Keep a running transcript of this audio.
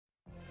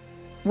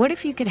What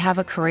if you could have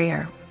a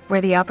career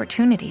where the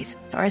opportunities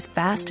are as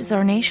vast as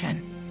our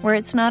nation, where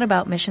it's not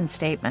about mission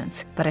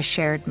statements, but a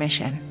shared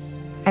mission?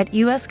 At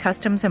U.S.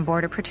 Customs and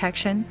Border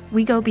Protection,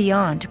 we go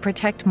beyond to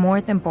protect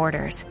more than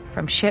borders.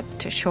 From ship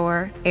to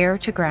shore, air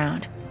to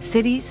ground,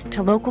 cities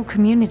to local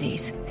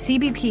communities,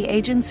 CBP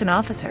agents and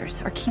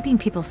officers are keeping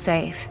people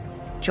safe.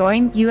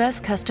 Join U.S.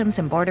 Customs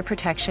and Border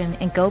Protection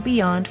and go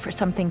beyond for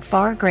something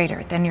far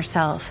greater than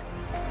yourself.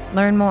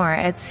 Learn more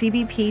at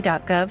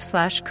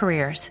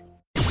cbp.gov/careers.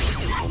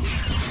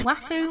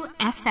 Wafoo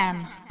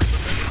FM.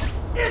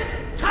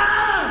 It's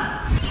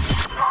time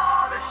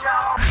for the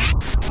show.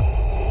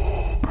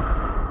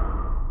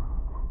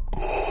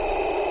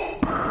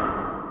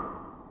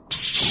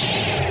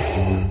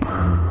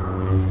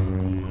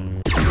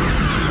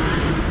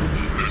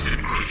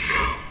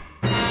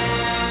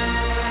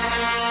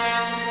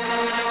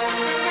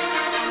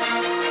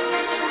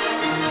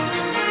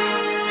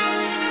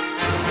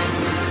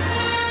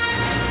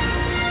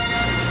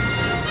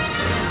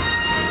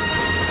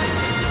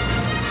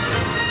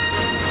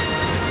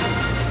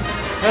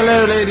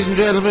 Hello, ladies and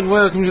gentlemen.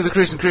 Welcome to the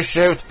Chris and Chris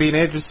Show. It's been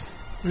ages.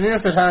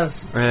 Yes, it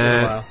has.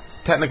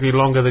 Technically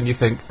longer than you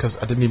think, because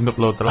I didn't even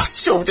upload the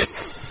last show.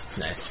 Nice.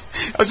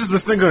 Nice. I was just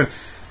listening going,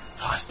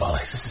 oh, it's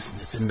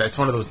bollocks. It's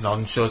one of those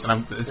non-shows,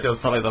 and it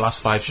felt like the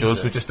last 5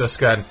 shows were just us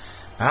going,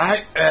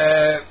 alright,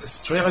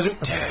 this trailer's out.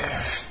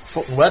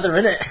 Fucking weather,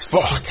 innit?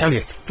 I tell you,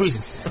 it's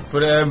freezing.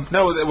 But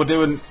no, we're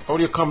doing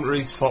audio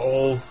commentaries for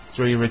all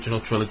 3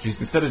 original trilogies,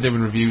 instead of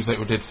doing reviews like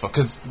we did for,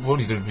 because we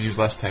only did reviews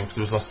last time, because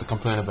there was lots to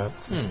complain about.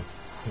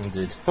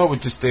 Indeed. Thought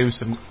we'd just do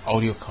some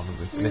audio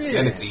commentaries,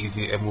 and it's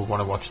easy, and we'll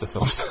want to watch the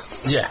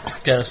films. Yeah,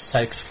 get us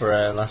psyched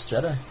for Last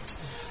Jedi.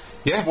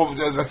 Yeah, well,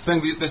 that's the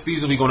thing.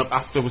 These will be going up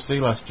after we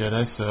see Last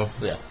Jedi, so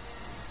yeah,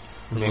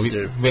 maybe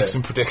make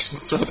some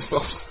predictions throughout the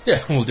films.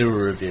 Yeah, we'll do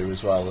a review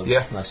as well of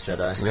Last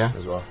Jedi. As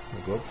well.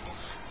 We'll go.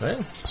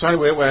 Right. So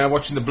anyway, we're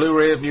watching the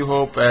Blu-ray of New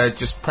Hope.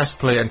 Just press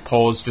play and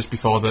pause just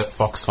before the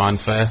Fox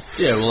fanfare.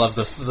 Yeah, we'll have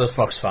the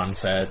Fox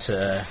fanfare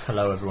to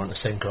allow everyone to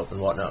sync up and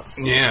whatnot.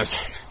 Yes.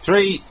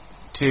 3,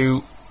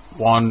 2,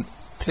 1,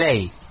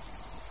 play.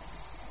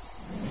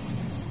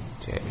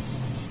 Okay.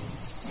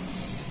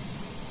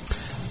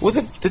 Well,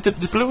 the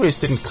Blu-rays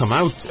didn't come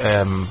out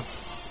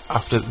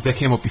after they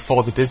came up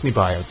before the Disney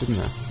buyout, didn't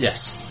they?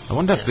 Yes. I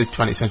wonder if the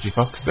 20th Century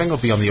Fox thing will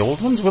be on the old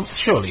ones. Well,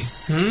 surely.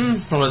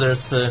 Or whether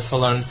it's the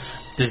full-on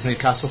Disney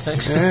Castle thing.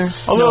 Yeah.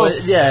 Although,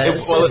 it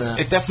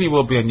it definitely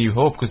will be a New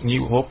Hope because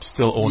New Hope's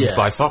still owned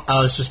by Fox.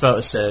 I was just about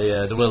to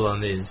say, they will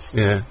on these.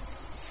 Yeah.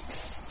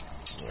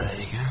 There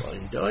you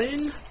go.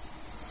 Doing.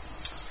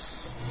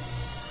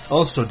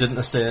 Also, didn't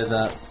they say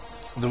that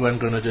they weren't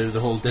going to do the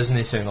whole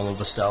Disney thing all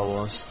over Star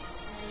Wars?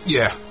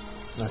 Yeah,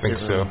 I think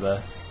so.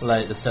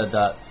 Like, they said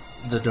that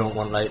they don't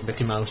want, like,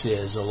 Mickey Mouse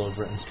ears all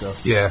over it and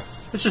stuff. Yeah.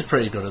 Which is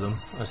pretty good of them,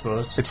 I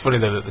suppose. It's funny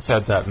though that they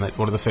said that, and like,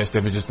 one of the first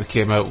images that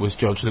came out was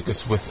George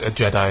Lucas with a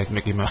Jedi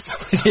Mickey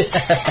Mouse.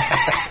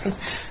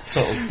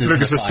 Total Disney.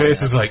 Lucas's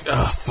face is like,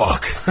 oh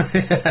fuck.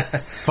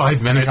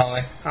 5 minutes.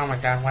 Like, oh my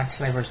god, white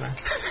slavers now.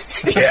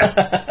 Yeah.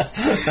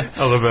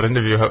 I love that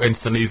interview, how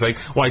instantly he's like,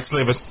 white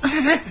slavers.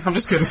 I'm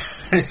just kidding.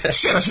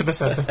 Shit, I shouldn't have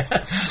said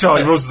that.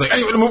 Charlie Rose is like,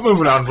 hey, we're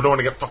moving on, we don't want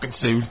to get fucking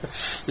sued.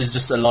 There's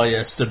just a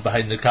lawyer stood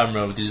behind the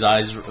camera with his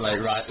eyes like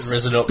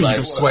risen up,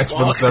 like sweat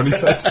runs down his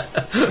head.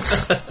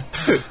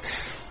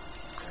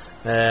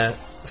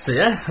 So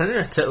yeah,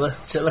 anyway,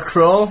 Titler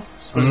Crawl,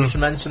 suppose we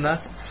should mention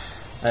that.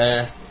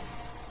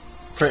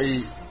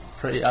 Pretty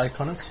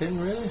iconic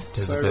thing, really. It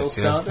is a bit,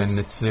 and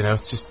it's,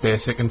 it's just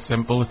basic and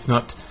simple. It's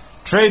not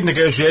trade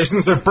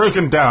negotiations have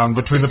broken down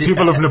between the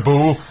people of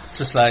Naboo. It's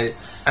just like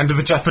and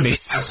the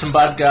Japanese. There's some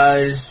bad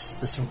guys,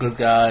 there's some good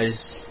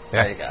guys.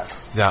 Yeah, there you go.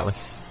 Exactly.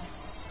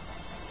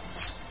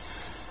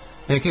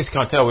 In case you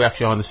can't tell, we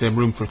actually are in the same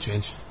room for a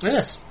change.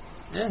 Yes.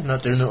 Yeah,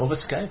 not doing it over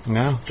Skype.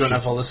 No. Don't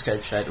have all the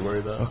Skype shit to worry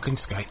about. Fucking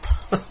Skype.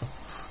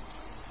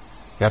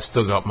 Yeah, I've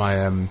still got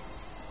my, I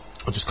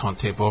just can't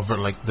tape over,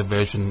 like, the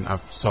version I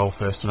saw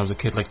first when I was a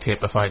kid, like,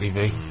 tape off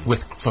ITV,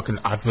 with fucking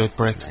advert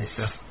breaks and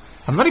stuff.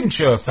 I'm not even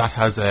sure if that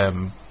has,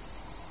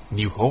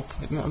 New Hope,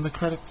 isn't it, on the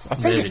credits? I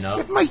think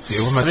it might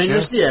do, I'm not sure.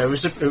 It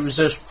was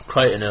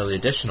quite an early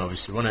edition,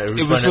 obviously, wasn't it?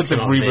 It was with the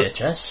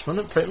VHS,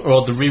 wasn't it?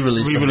 Or the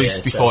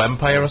re-release before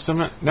Empire or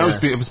something? No,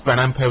 it was when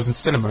Empire was in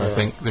cinema, I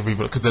think, the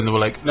re-release, because then they were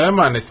like, no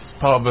man, it's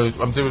part of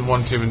I'm doing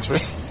 1, 2 and 3.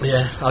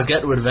 Yeah, I'll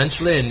get to it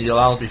eventually, and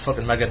I'll be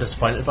fucking mega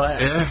disappointed by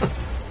it. Yeah.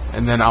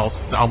 And then I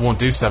won't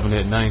do 7,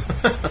 8, 9.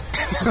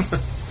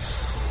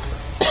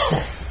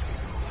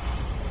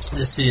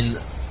 The scene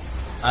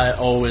I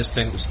always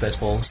think of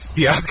Spaceballs.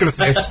 Yeah, I was going to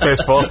say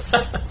Spaceballs.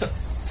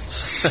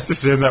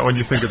 Just saying that when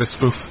you think of the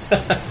spoof.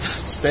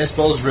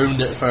 Spaceballs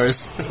ruined it for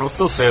us. I'll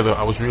still say though,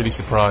 I was really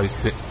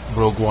surprised that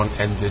Rogue One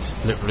ended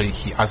literally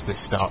as this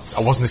starts.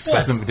 I wasn't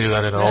expecting them to do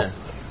that at all.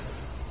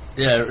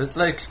 Yeah,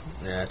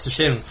 it's a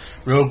shame.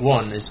 Rogue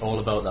One is all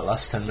about that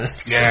last 10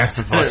 minutes. Yeah,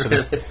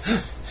 unfortunately.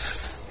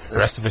 The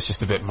rest of it's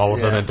just a bit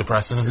maudlin and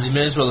depressing. You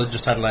may as well have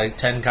just had like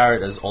 10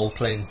 characters all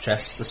playing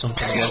chess or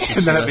something against each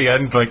and then other. at the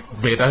end, like,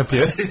 Vader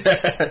appears.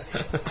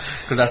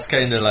 Because that's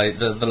kind of like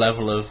the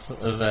level of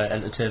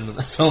entertainment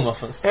the film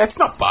offers. Yeah, it's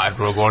not bad,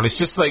 Rogue One. It's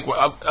just like,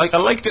 I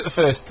liked it the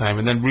first time,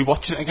 and then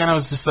rewatching it again, I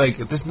was just like,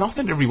 there's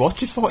nothing to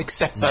rewatch it for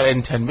except that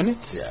in 10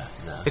 minutes. Yeah,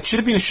 no. It should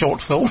have been a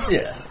short film.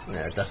 Yeah,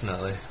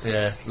 definitely.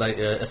 Yeah, like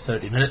a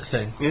 30-minute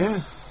thing.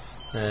 Yeah.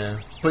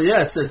 But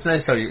yeah, it's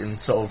nice how you can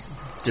sort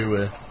of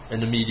do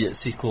an immediate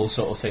sequel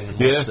sort of thing and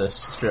watch this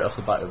straight off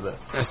the back of it.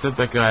 I said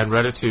that guy in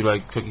Reddit who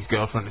like took his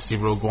girlfriend to see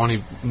Rogue One.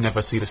 He'd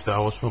never seen a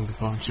Star Wars film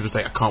before, and she was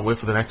like, I can't wait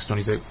for the next one.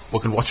 He's like, we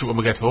can watch it when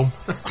we get home.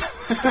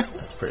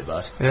 That's pretty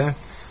bad. Yeah.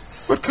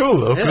 But cool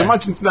though, because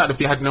imagine that if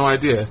you had no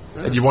idea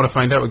and you want to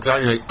find out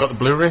exactly, like, got the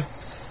Blu-ray.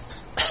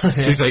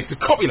 She's like,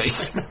 copulate.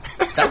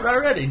 It's out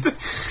already.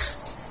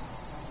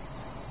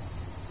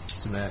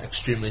 Some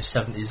extremely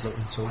 70s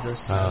looking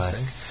soldiers, I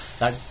think.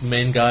 That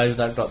main guy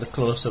that got the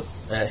close up,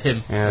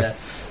 him. Yeah.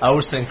 I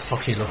always think,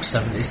 fuck, he looks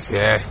 70s.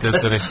 Yeah, he does,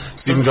 doesn't he?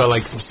 He's even got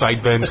like some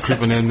sideburns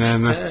creeping in there.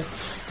 And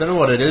Don't know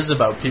what it is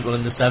about people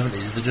in the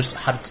 70s. They just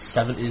had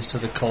 70s to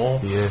the core.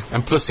 Yeah,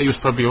 and plus he was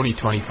probably only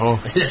 24.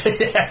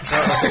 Yeah,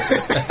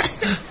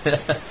 totally.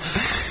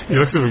 He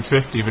looks about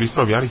 50, but he's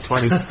probably only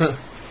 20.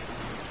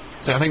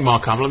 So I think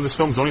Mark Hamill in this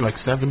film is only like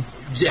 7.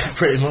 Yeah,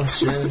 pretty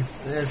much. Yeah,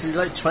 is he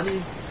like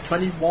 20,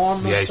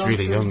 21 or yeah, he's something?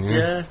 really young.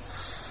 Yeah.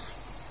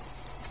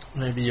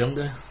 Maybe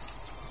younger.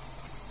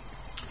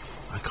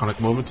 Iconic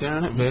moment here,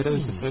 isn't it?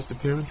 Vader's the first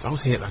appearance. I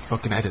always hate that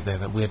fucking edit there,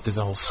 that weird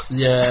dissolve.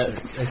 Yeah,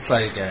 it's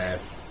like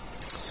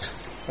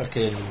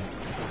fucking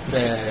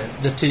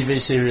the TV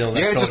serial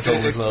that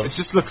always loves. It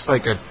just looks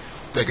like a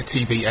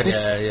TV edit.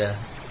 Yeah.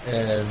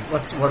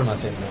 What am I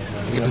thinking of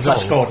now?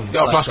 Flash Gordon.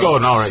 Oh, Flash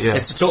Gordon, alright, yeah.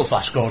 It's a total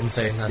Flash Gordon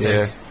thing, I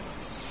think.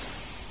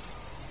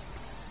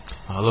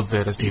 I love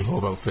Vader's new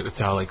Hope outfit.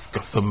 It's all like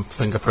got thumb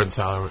fingerprints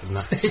all written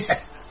there.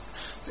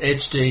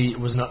 HD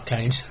was not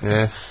kind.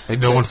 Yeah, like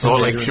no one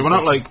thought like should we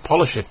not like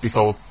polish it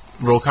before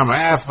roll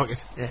camera? Fuck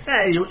it.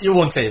 Yeah, you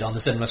won't see it on the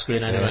cinema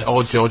screen anyway. Yeah.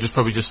 Or George just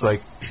probably just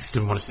like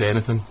didn't want to say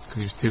anything because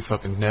he was too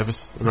fucking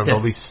nervous. Remember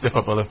all these stiff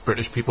up other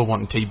British people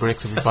wanting tea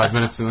breaks every 5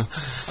 minutes. And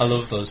I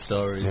love those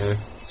stories. Yeah.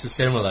 It's the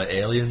same with like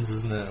Aliens,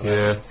 isn't it?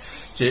 Yeah.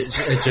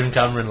 Jim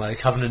Cameron like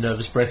having a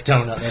nervous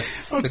breakdown at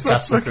the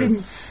castle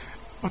crew.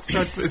 What's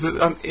that? Is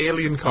it an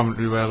Alien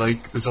commentary where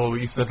like there's all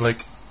he said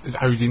like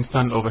Harry Dean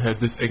Stanton overheard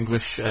this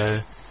English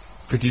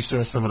producer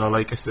or someone or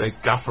like a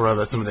gaffer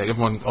or something like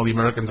everyone, all the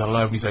Americans are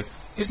loud and he's like,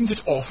 isn't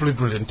it awfully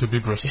brilliant to be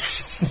British?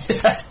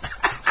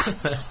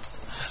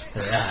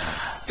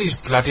 These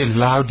bloody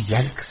loud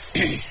Yanks.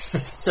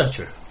 So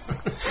true.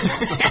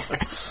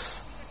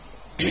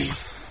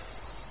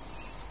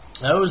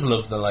 I always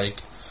love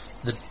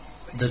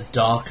the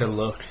darker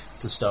look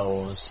to Star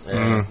Wars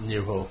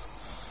New Hope.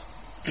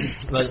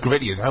 It's just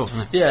gritty as hell, isn't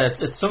it? Yeah,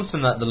 it's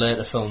something that the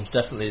later films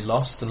definitely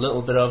lost a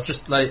little bit of.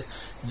 Just like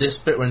this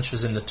bit when she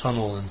was in the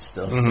tunnel and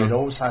stuff, it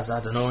always has,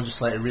 I don't know,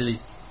 just like a really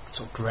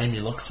sort of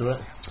grimy look to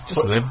it.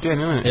 Just lived in,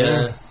 isn't it?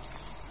 Yeah.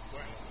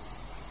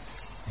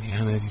 Yeah,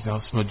 and there's these all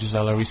smudges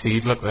all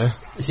recede, look there.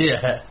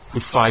 Yeah.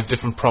 With 5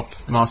 different prop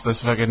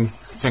masters' fucking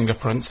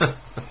fingerprints.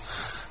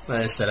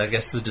 Like I said, I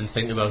guess they didn't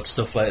think about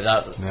stuff like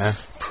that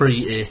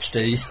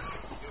pre-HD.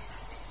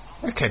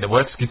 That kind of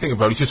works. You think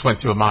about it, he just went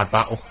through a mad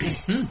battle.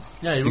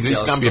 Yeah,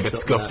 he's going to be a bit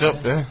scuffed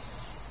up, yeah.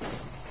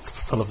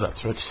 I love that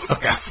thread. Just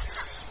fuck off.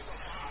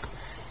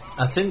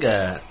 I think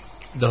that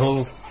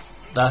whole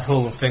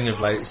thing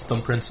of like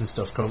thumbprints and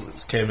stuff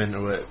came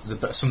into it.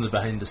 Some of the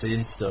behind the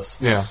scenes stuff.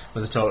 Yeah.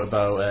 Where they talked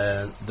about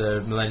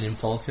the Millennium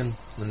Falcon,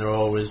 and they're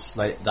always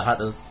like they had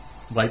to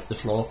wipe the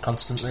floor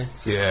constantly.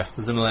 Yeah.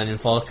 Because the Millennium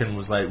Falcon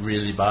was like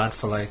really bad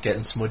for like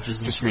getting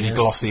smudges and just really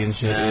glossy and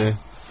shit. Yeah.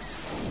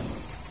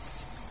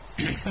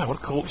 Yeah, what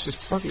a cool.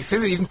 Just fucking. See,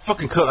 they didn't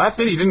fucking cut that,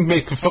 did he? He didn't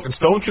make a fucking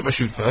stormtrooper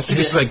shoot first. He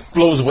just like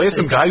blows away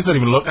some guy who's not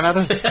even looking at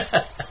her.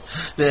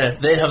 Yeah,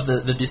 they have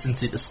the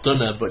decency to stun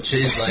her, but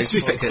she's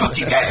like, fuck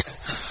you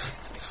guys.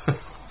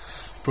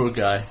 Poor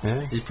guy.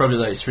 Yeah. He's probably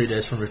like 3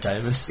 days from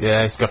retirement.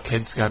 Yeah, he's got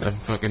kids going to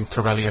fucking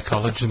Corellia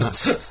College and that.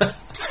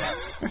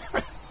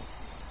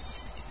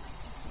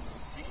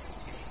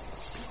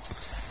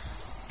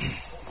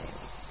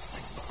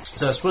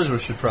 So I suppose we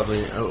should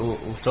probably we'll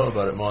talk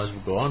about it more as we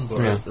go on.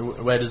 But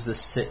where does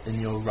this sit in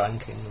your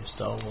ranking of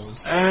Star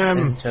Wars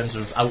in terms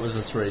of out of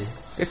the 3?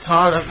 It's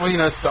hard. Well,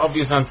 it's the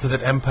obvious answer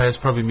that Empire is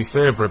probably my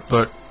favourite,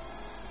 but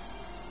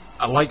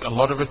I like a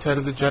lot of Return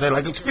of the Jedi.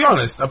 Like, to be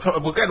honest,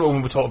 we'll get to it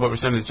when we talk about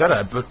Return of the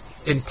Jedi, but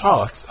in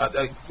parts,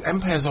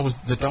 Empire is always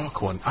the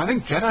dark one. I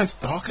think Jedi's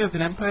darker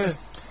than Empire.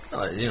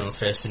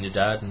 Facing your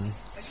dad and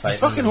fighting.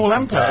 The fucking whole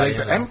Empire,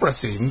 the Emperor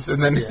scenes,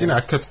 and then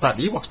it cuts back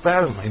to Ewoks.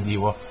 Better than the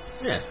Ewoks.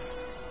 Yeah.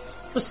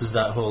 Plus there's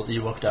that whole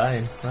Ewok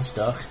dying. That's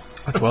dark.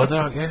 That's well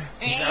dark, yeah.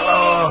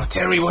 Hello,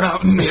 Terry, what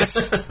happened, miss?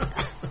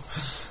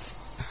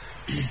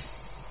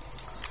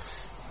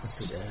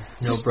 That's it,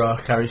 no bra,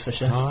 Carrie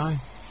Fisher. Aye.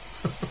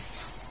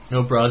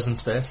 No bras in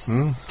space.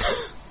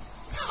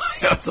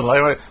 That's a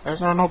lie.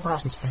 There's no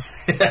presents,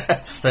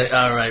 space. Like,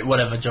 alright,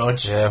 whatever,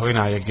 George. Yeah, we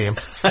know your game.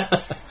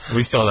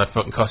 We saw that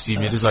fucking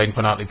costume you designed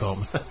for Natalie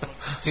Portman.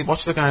 See,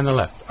 watch the guy on the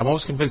left. I'm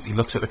always convinced he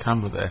looks at the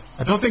camera there.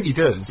 I don't think he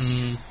does.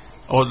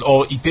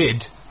 Or he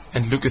did,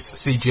 and Lucas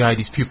CGI'd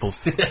his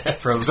pupils.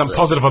 Because I'm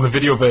positive on the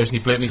video version he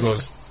blatantly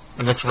goes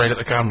and looks right at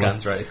the camera.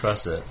 Scans right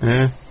across it.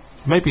 Yeah.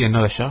 Maybe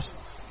another shot.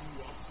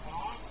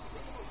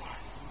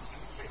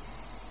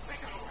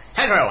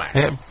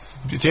 Yeah.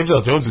 James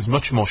Earl Jones is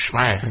much more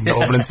schmar in the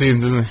opening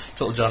scenes, isn't he?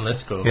 Total John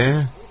Lithgow.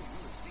 Yeah.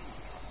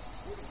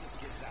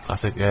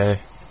 Classic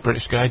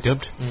British guy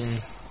dubbed.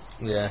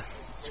 Yeah.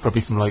 He's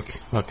probably from like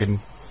fucking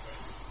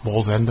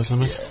Wall's End or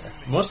something.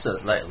 Yeah. Most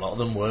of a lot of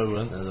them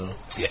weren't they though?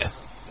 Yeah.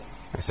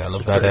 I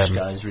love that. that. British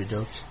guys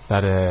redubbed.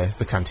 That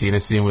the cantina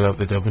scene without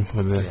the dubbing,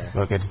 when the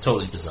fucking it's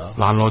totally bizarre.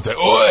 Landlord's like,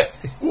 "Oi,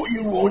 what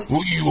you want?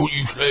 What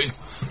you say?"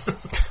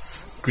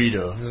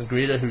 Greedo. Isn't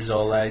Greedo who's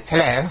all like,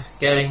 hello,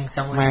 going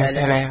somewhere.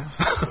 Hello.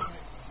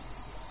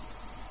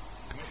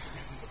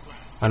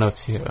 I know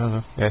it's here.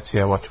 Oh, yeah, it's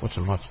here. Watch.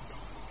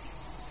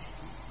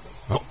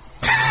 Oh.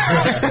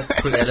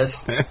 Quick edit.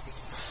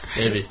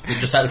 Maybe they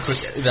just had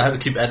they had to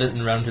keep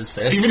editing around his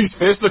face. Even his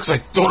face looks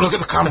like, don't look at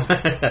the camera.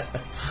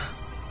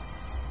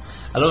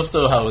 I love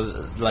though how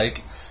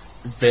like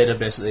Vader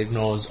basically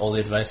ignores all the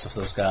advice of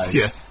those guys.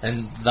 Yeah.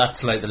 And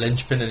that's like the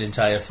linchpin in the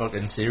entire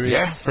fucking series.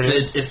 Yeah.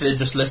 If they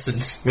just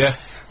listened. Yeah.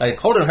 Like,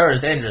 holding her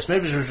is dangerous.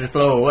 Maybe she should just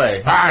blow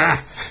away.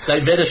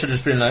 Like, Vader should have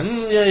just been like,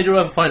 yeah, you do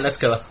have a point, let's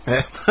kill her.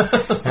 Yeah.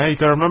 Yeah, you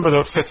gotta remember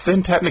though, it fits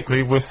in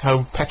technically with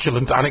how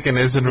petulant Anakin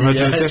is in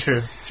Revenge of the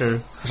Sith. True.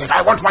 He's like,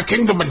 I want my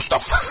kingdom and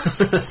stuff.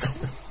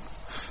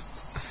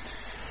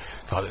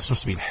 God, this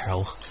must have been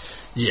hell.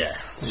 Yeah.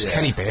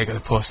 Kenny Baker,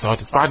 the poor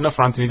sod. It's bad enough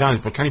for Anthony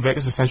Daniels, but Kenny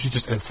Baker's essentially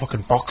just in a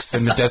fucking box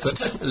in the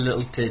desert. A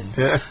little tin.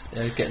 Yeah.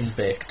 Getting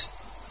baked.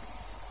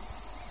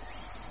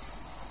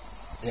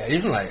 Yeah,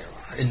 even like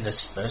in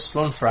this first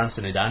one for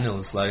Anthony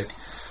Daniels, like,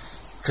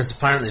 because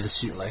apparently the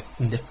suit like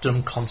nipped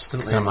him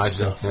constantly and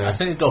stuff. Yeah. I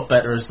think it got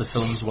better as the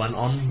films went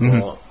on,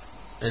 but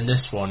in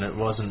this one it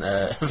wasn't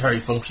a very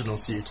functional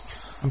suit.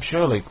 I'm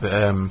sure like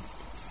the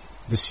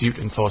suit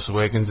in Force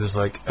Awakens is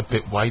like a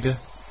bit wider,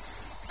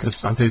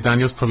 because Anthony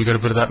Daniels probably got a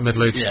bit of that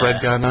middle-aged spread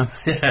going on.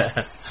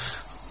 Yeah.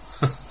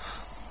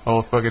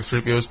 Or fucking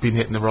 3PO's been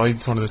hitting the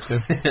roids, one of the two.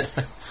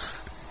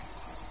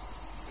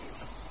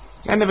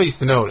 I never used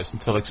to notice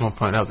until like someone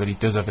pointed out that he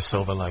does have a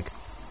silver leg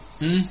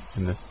in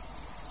this.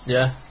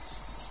 Yeah.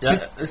 Yeah,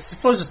 I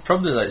suppose it's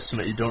probably like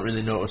something you don't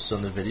really notice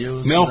on the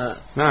videos. No.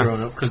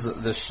 Growing up, because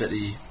of the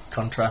shitty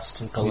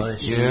contrast and colour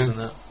issues and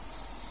that.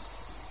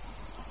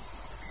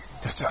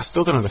 I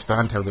still don't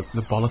understand how the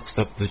bolloques,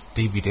 the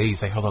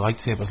DVDs, like how the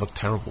lightsabers look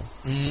terrible.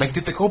 Like,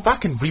 did they go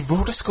back and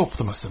re-rotoscope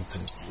them or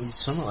something?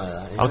 Something like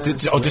that.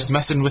 Yeah, or just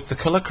messing with the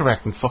colour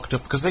correct and fucked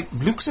up? Because like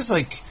Luke's is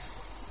like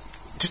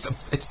it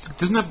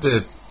doesn't have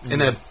the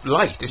inner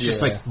light. It's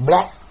just like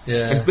blah.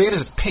 Yeah. And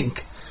Vader's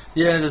pink.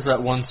 Yeah, there's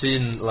that one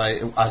scene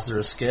like as they're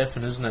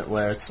escaping, isn't it,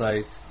 where it's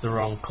like the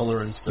wrong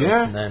colour and stuff.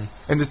 Yeah. And then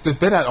there's the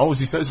bit I always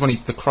used to is when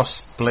the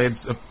cross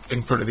blades up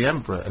in front of the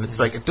Emperor, and it's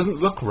like it doesn't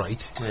look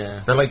right.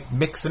 Yeah. They're like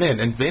mixing in,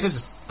 and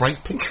Vader's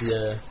bright pink.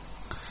 Yeah.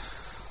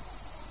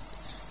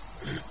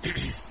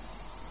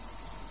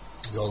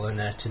 It's all in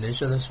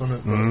Tunisia, this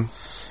one.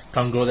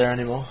 Can't go there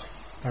anymore,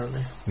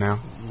 apparently. No.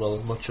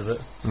 Well, much of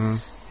it.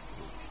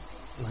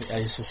 Like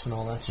ISIS and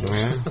all that shit.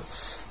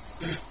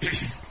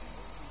 Yeah.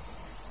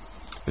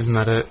 Isn't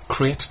that a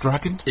crate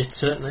dragon? It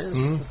certainly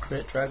is. A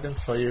crate dragon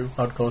for you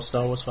hardcore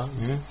Star Wars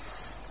fans. Yeah.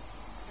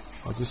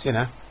 Or just,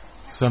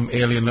 some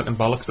alien-looking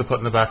bollocks they put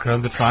in the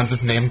background that fans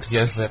have named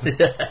years later.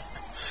 Yeah.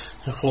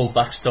 A whole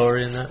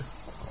backstory in that.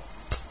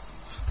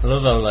 I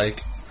love how,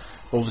 like,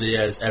 over the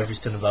years,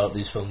 everything about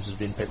these films has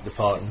been picked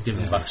apart and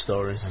given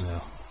backstories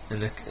in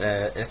the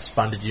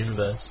expanded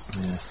universe.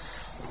 Yeah.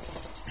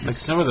 Like,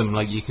 some of them,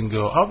 like, you can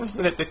go,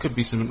 there could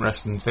be some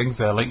interesting things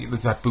there. Like,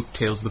 there's that book,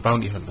 Tales of the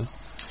Bounty Hunters.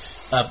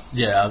 I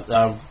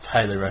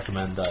highly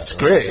recommend that. It's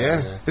great,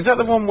 yeah. Is that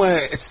the one where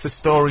it's the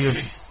story of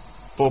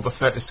Boba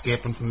Fett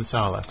escaping from the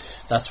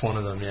Sarlacc? That's one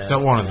of them, yeah. Is that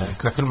one of them?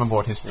 Because I couldn't remember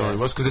what his story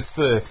was. Because it's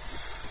the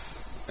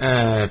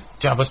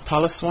Jabba's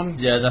Palace one?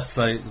 Yeah, that's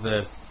like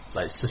the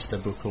sister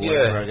book or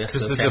whatever, I guess.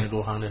 They kind of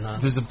go hand in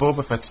hand. There's a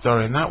Boba Fett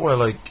story in that where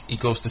like he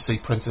goes to see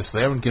Princess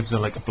Leia and gives her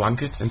like a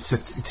blanket and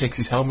sits and takes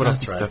his helmet off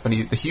and stuff, and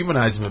they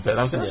humanise him a bit. And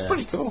I was like, that's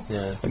pretty cool.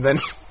 Yeah. And then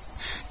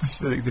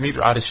they need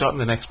to add a shot in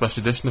the next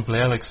special edition of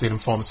Leia, like seeing him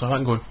fall in the Sarlacc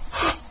and going,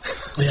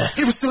 yeah,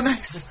 he was so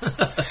nice.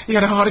 He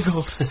had a heart of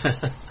gold.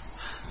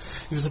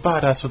 He was a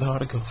badass with a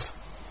heart of gold.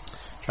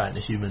 Trying to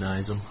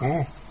humanise him.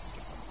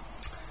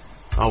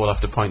 I will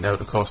have to point out,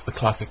 of course, the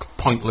classic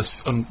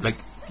pointless,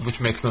 which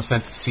makes no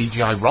sense,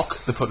 CGI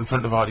rock they put in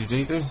front of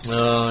R2-D2.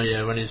 Oh,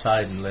 yeah, when he's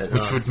hiding later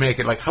Which would make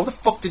it like, how the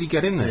fuck did he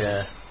get in there?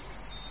 Yeah.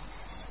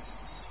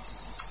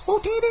 Oh,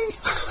 Dee-Dee!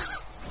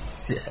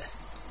 Yeah.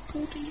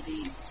 Oh,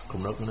 Dee-Dee. It's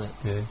coming up, isn't it?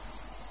 Yeah.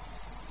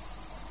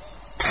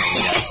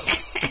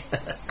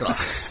 God.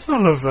 I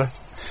love that.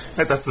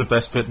 Like, that's the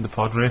best bit in the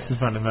pod race in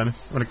Phantom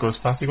Menace. When it goes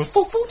past, he goes,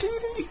 "Full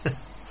Dee-Dee!"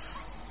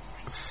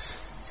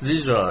 So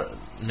these are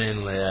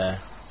mainly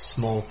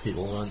small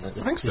people, weren't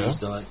they? I think so. Used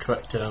the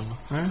correct term.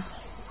 Yeah.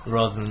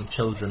 Rather than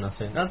children, I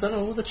think. I don't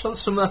know, were the children?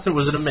 Some, I think,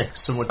 was it a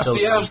mix? Some were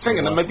children. Yeah, I was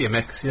thinking there might be a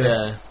mix,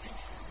 Yeah.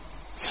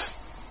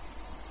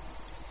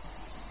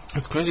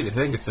 It's crazy to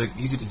think. It's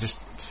easy to just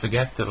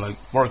forget that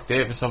Warwick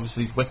Davis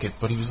obviously is wicked,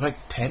 but he was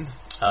 10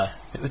 at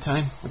the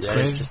time. It's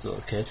crazy. He was just a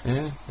little kid.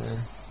 Yeah.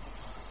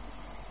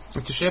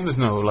 It's a shame there's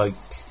no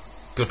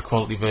good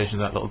quality version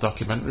of that little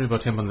documentary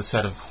about him on the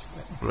set of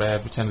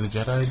Return of the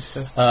Jedi and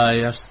stuff.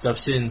 Yeah, I've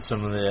seen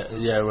some of the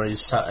where he's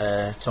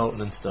sat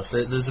talking and stuff.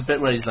 There's a bit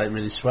where he's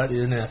really sweaty,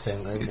 isn't he? I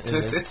think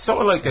it's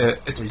sort of he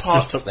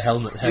just took the head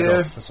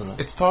off or something.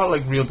 It's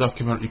part real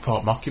documentary,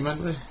 part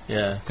mockumentary.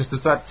 Yeah, because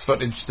there's that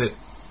footage that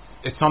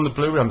it's on the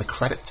Blu-ray on the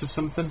credits of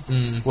something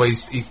where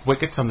he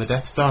wickets on the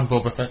Death Star and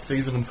Boba Fett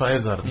sees him and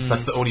fires at him.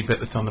 That's the only bit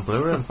that's on the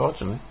Blu-ray,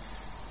 unfortunately.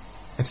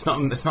 It's not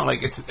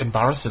like it's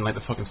embarrassing like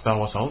the fucking Star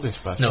Wars Holiday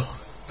Special. No.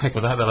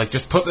 With that, they're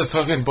just put the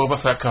fucking Boba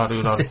Fett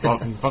cartoon on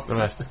and fuck the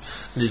rest.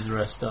 Leave the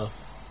rest off.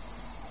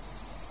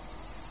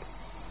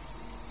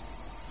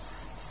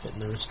 Fitting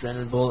the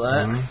restraining bolt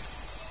there.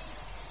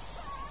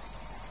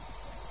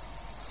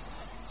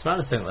 It's mad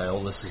to think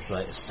all this is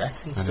a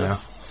set and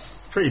stuff.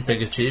 Pretty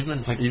big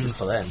achievement even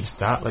for them. Just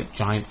that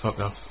giant fuck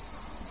off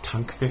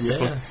tank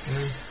basically. Yeah.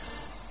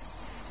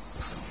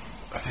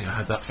 I think I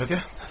had that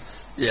figure.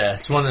 Yeah,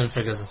 it's one of them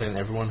figures I think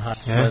everyone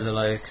has. Yeah. Where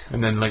they're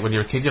and then when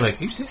you're a kid, you're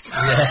who's this?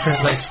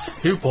 Yeah,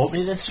 who bought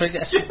me this figure?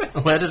 Yeah.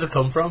 Where did it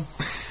come from?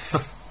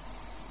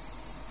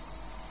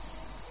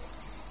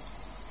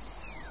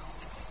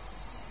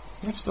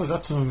 I've still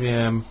got some of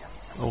the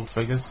old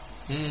figures.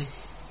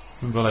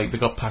 Remember, they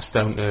got passed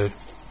down to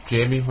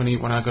Jamie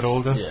when I got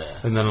older. Yeah.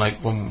 And then,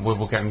 when we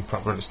were getting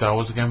proper into Star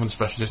Wars again, when the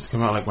special editions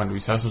came out, went to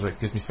his house and was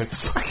gives me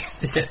figures back.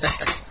 Yeah.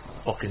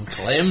 Fucking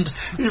claimed.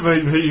 He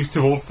was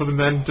too old for them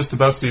then, just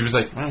about, so he was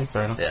alright,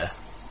 fair enough. Yeah.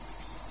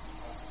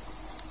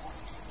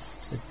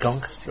 It's a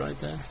gonk right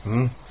there.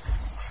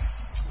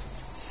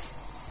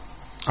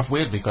 I've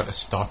weirdly got a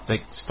Star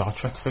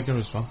Trek figure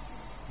as well.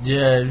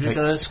 Yeah, have you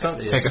got a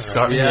Scotty? It's a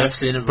Scotty, yeah. I've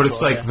seen it before.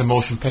 But it's the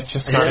motion picture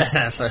Scotty.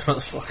 Yeah, it's what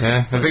the fuck? Yeah,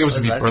 I think it was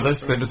my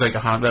brother's. It was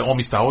all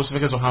my Star Wars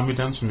figures were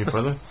hand-me-downs from my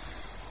brother.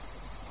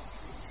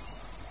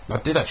 I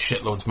did have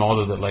shitloads more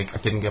though that I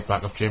didn't get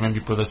back off Jamie. My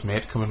brother's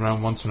mate coming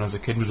around once when I was a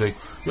kid was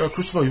yeah,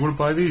 Christopher, you want to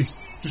buy these?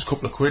 Just a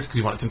couple of quid, because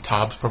he wanted some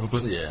tabs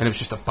probably. Yeah. And it was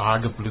just a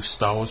bag of loose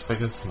Star Wars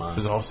figures. Man. It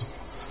was awesome.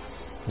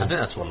 I think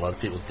that's what a lot of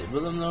people did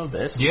with them though,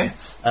 basically. Yeah.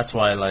 That's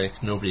why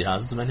nobody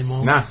has them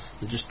anymore. Nah.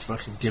 They just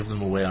fucking give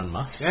them away en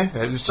masse. Yeah,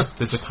 they're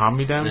just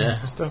hand-me-down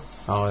and stuff.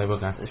 Oh, there we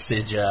go. The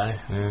CGI.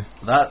 Yeah.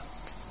 That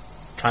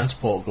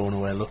transport going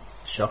away looked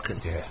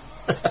shocking. Yeah.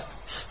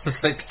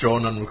 It's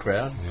drawn on the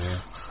crowd. Yeah.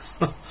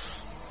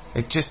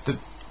 It just...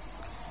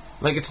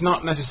 it's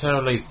not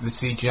necessarily the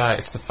CGI,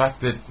 it's the fact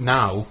that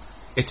now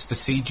it's the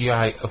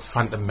CGI of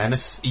Phantom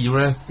Menace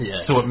era,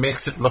 so it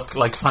makes it look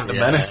like Phantom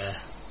Menace.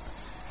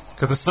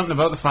 Because there's something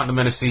about the Phantom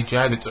Menace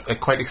CGI that's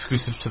quite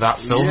exclusive to that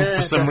film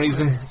for some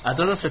reason. I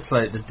don't know if it's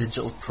the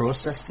digital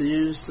process they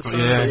used or something,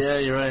 but yeah,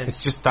 you're right.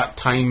 It's just that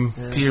time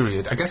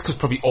period. I guess because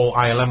probably all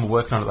ILM were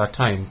working on at that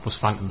time was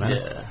Phantom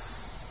Menace. Yeah.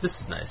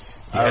 This is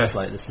nice. I always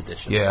like this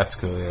edition. Yeah, that's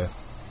cool, yeah.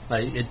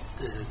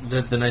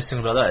 The nice thing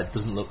about that, it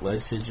doesn't look like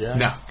CGI.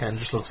 No. It kind of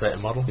just looks like a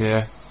model.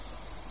 Yeah.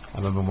 I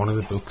remember one of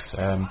the books,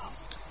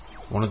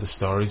 one of the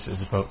stories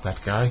is about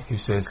that guy who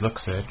says, look,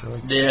 sir,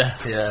 droids. Yeah.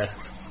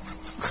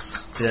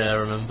 Yeah, I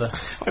remember.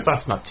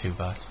 That's not too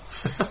bad.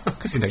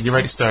 Because, you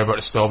write a story about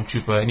a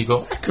stormtrooper and you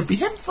go, that could be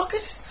him,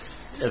 fuckers.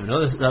 You never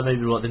know, that may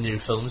be what the new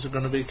films are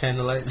going to be, kind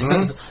of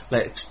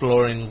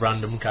exploring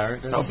random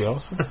characters. That would be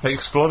awesome.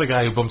 Explore the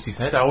guy who bumps his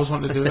head. I always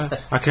wanted to do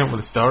that. I came up with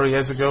a story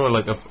years ago,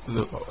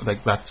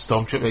 that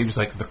stormtrooper, he was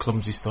the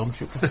clumsy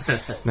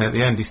stormtrooper. And at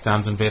the end he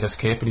stands on Vader's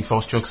cape and he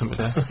force chokes him to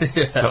death.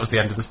 Yeah. That was the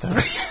end of the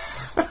story.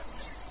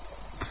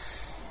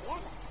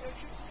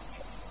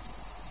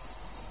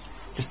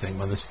 Just think,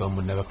 man, this film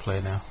would never play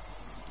now.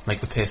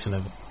 The pacing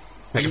of it.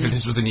 If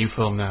this was a new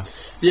film now.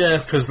 Yeah,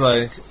 because,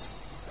 you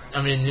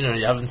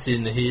haven't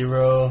seen The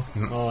Hero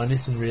or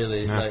anything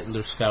really,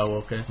 Luke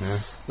Skywalker. Yeah.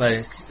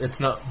 It's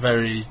not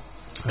very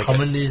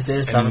common these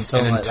days to have a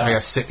film like that. An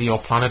entire city or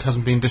planet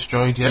hasn't been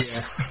destroyed yet.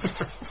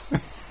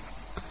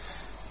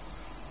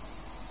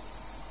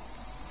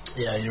 Yeah.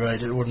 Yeah, you're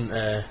right. It wouldn't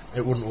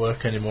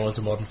work anymore as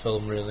a modern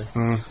film, really.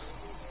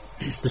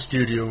 The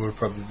studio would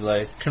probably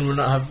be can we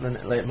not have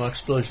more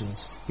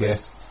explosions?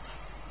 Yes.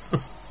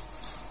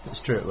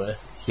 Straight away.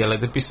 Yeah,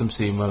 there'd be some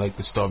scene where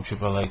the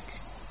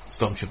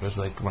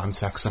stormtroopers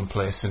ransack some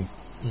place and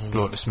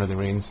blow it to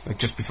smithereens,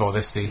 just before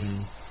this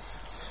scene.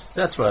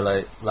 That's why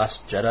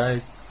Last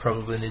Jedi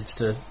probably needs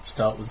to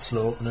start with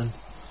slow opening.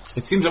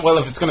 It seems that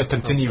if it's going to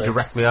continue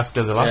directly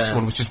after the last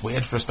one, which is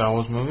weird for a Star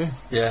Wars movie.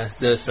 Yeah,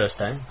 the first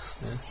time.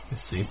 Yeah.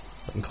 Let's see.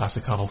 In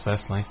classic Arnold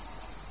first line.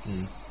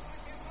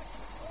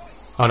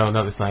 Oh no,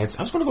 not the science.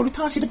 I was going to go to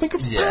Tashi to pick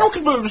up some power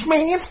converters,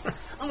 man.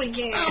 Oh my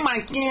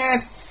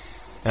god.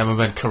 I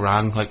remember in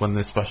Kerrang, when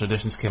the special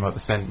editions came out,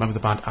 remember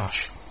the band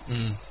Ash?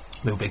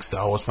 they were big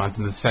Star Wars fans,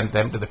 and they sent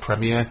them to the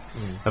premiere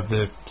of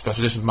the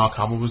special edition. Mark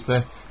Hamill was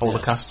there, all the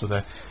cast were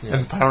there,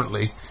 and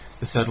apparently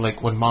they said,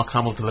 like, when Mark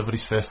Hamill delivered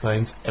his first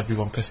lines,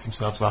 everyone pissed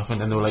themselves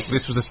laughing, and they were like,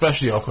 this was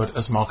especially awkward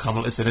as Mark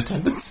Hamill is in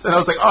attendance. And I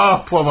was like,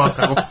 oh, poor Mark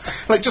Hamill.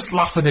 Like, just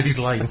laughing at his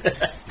line,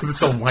 because it's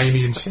so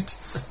whiny and shit.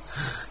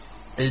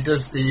 He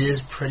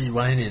is pretty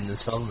whiny in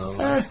this film, though.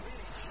 Like.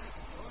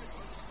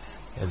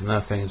 There's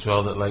another thing as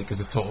well that, like, is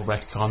a total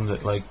retcon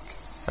that, like,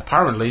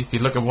 apparently, if you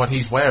look at what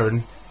he's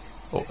wearing,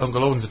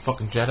 Uncle Owen's a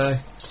fucking Jedi.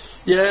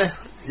 Yeah,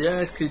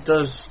 he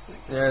does.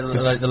 Yeah,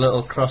 like the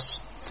little cross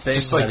thing.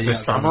 Just like the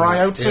samurai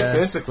outfit,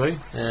 basically.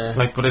 Yeah.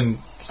 Like, but in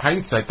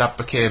hindsight, that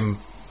became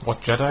what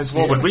Jedis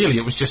wore, when really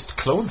it was just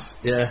clothes.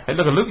 Yeah. Hey,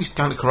 look, he's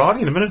going to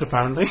karate in a minute,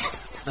 apparently.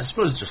 I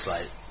suppose just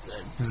like,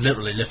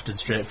 literally lifted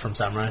straight from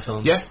samurai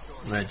films. Yeah.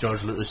 Like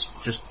George Lucas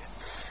just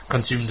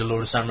consumed a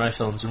load of samurai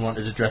films and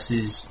wanted to dress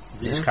his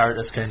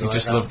characters kind of like that. He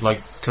just loved, like,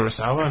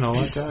 Kurosawa and all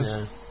that jazz.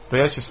 Yeah. But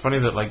yeah, it's just funny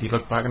that, like, you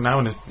look back now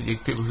and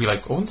people be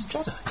like, Owen's a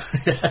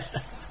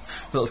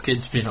Jedi. Little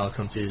kids being all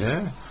confused.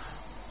 Yeah.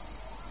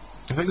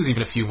 I think there's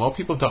even a few more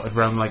people dotted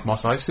around, like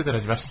Mos Eisley, that are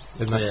dressed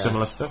in that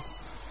similar stuff.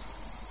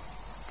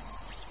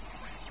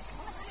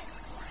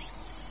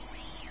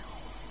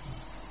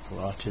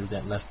 R2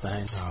 getting left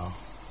behind. Oh.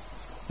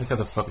 Look how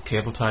the fucking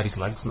cable tied his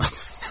legs and that.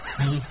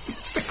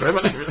 It's a bit grim,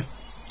 isn't it, really?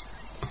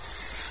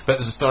 But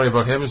there's a story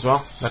about him as well,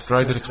 that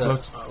droid that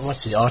explodes.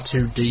 What's he,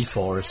 R2D4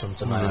 or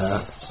something like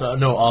that? So,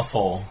 no,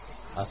 R4,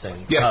 I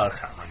think. Yeah. Oh, I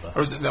can't remember.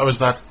 Or was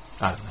that...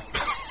 I don't know.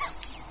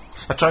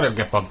 I try not to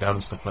get bogged down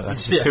and stuff like that.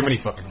 There's too many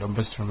fucking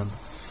numbers to remember.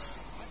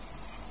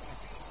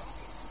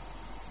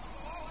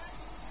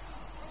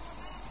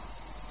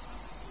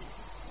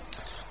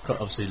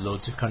 Got obviously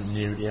loads of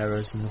continuity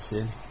errors in the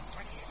scene.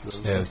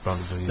 Yeah, there's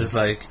probably...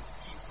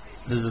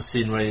 There's a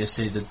scene where you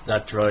see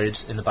that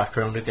droid in the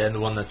background again, the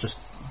one that just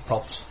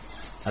popped.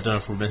 I don't know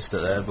if we missed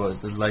it there,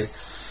 but there's like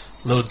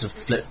loads of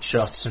flipped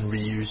shots and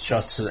reused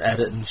shots and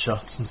editing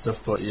shots and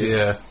stuff. But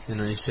you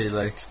know, you see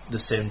like the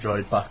same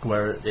droid back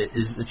where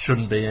it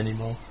shouldn't be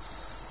anymore.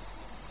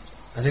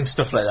 I think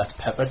stuff like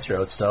that's peppered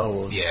throughout Star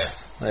Wars. Yeah,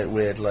 like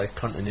weird like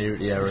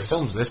continuity errors. The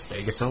film's this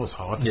big; it's always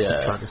hard to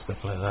keep track of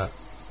stuff like that.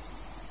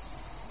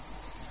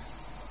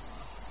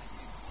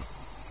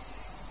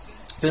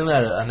 The thing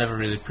that I never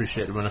really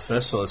appreciated when I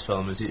first saw this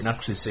film is you can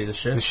actually see the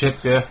ship. The ship,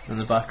 in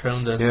the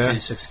background, the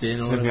G16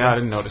 or whatever. Yeah, I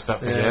didn't notice that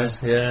for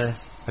years. Yeah.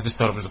 I just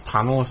thought it was a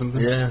panel or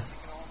something. Yeah.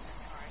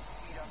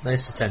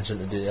 Nice attention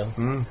to detail.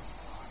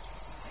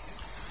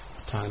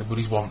 Talking about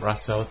his womp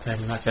rats all the time,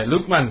 and I said,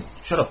 "Look, man,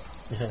 shut up."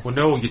 Yeah. Well,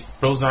 no, you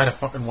bullseye a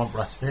fucking womp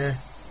rat. Yeah.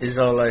 He's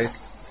all like,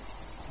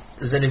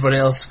 is anybody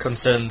else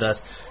concerned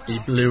that he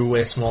blew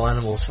away small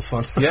animals for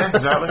fun? Yeah,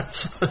 exactly.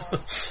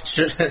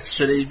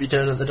 Should he be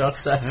turning to the dark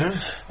side?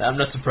 Yeah. I'm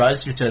not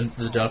surprised if he turned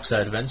to the dark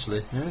side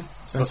eventually. Yeah.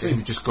 Sometimes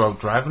you just go out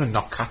driving and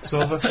knock cats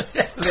over.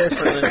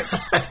 Basically.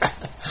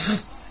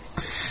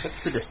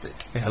 That's sadistic.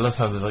 Yeah, I love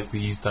how they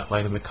used that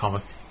line in the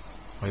comic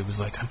where he was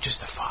like, "I'm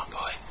just a farm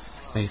boy."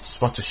 And he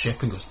spots a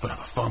ship and goes, "But I'm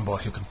a farm boy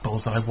who can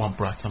bullseye womp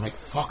rats." I'm like,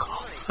 fuck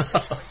off.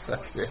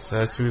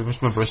 So we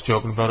must remember us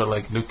joking about it,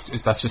 like, Luke,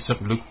 that's just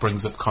something Luke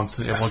brings up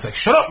constantly. Everyone's like,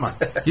 shut up, man.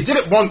 You did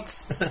it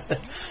once.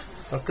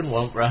 Fucking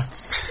womp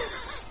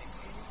rats.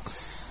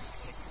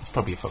 It's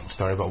probably a fucking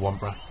story about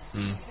womp rats.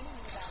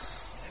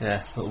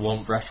 Yeah, little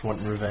womp rat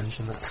wanting revenge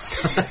and that.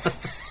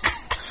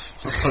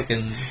 For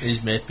fucking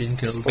his mate being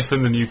killed. If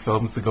in the new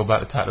films they go back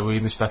to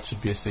Tatooine, that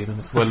should be a scene in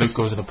it, where Luke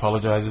goes and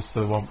apologises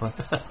to the womp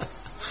rats.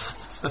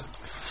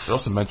 Should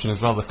also mention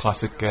as well the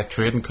classic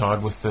trading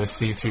card with the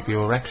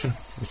C-3PO erection,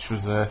 which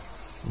was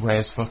rare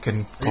as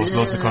fucking, caused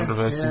loads of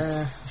controversy.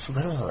 Yeah, I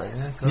forgot about that.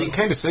 Yeah, you can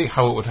kind of see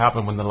how it would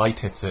happen when the light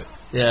hits it.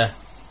 Yeah.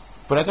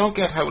 But I don't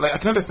get how, like, I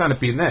can understand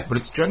it being there, but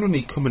it's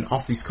generally coming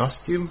off his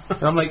costume.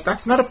 And I'm like,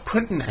 that's not a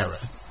printing error.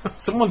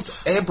 Someone's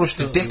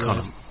airbrushed a dick on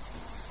him.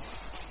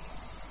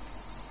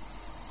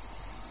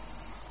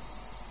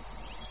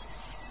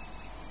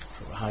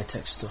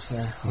 High-tech stuff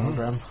there,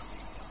 hologram.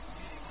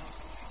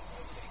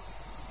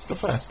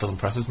 Stuff like that still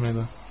impresses me,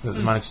 though. That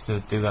they managed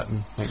to do that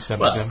in 1977.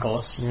 Well, of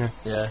course.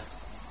 Yeah.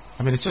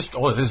 I mean, it's just,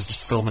 all it is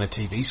just filming a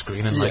TV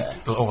screen and,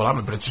 like,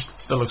 overlapping, but it just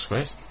still looks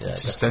great. Yeah,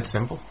 it's just dead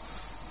simple.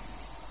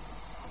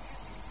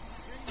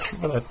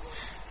 Remember that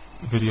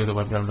video that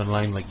went round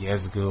online, like,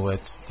 years ago, where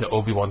it's the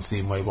Obi-Wan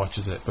scene where he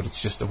watches it, but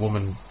it's just a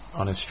woman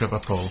on a stripper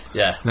pole.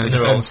 Yeah. And then it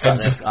just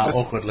ends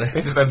awkwardly.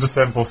 It just ends with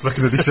them both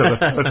looking at each other.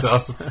 That's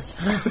awesome.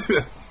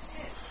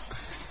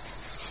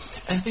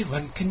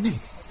 Everyone can know.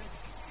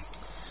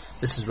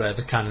 This is where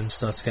the canon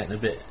starts getting a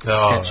bit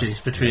sketchy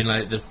between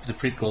like the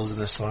prequels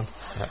and this one.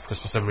 Yeah, because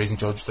for some reason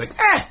George was like,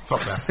 fuck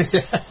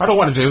that. I don't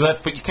want to do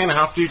that, but you kind of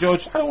have to,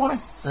 George. I don't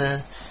want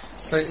to.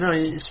 It's like, no,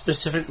 you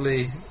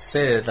specifically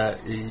say that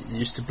he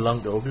used to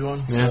belong to Obi-Wan.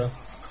 Yeah. So.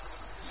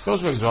 It's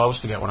always weird as well. I always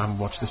forget when I haven't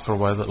watched this for a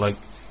while that, like,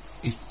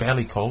 he's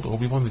barely called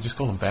Obi-Wan. They just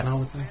call him Ben all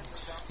the time.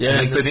 Yeah.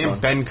 Like, the name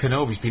Ben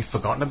Kenobi's been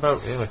forgotten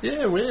about, really.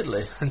 Yeah,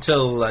 weirdly.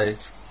 Until, like,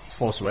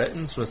 Force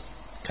Awakens with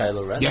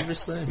Kylo Ren,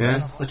 obviously. Yeah.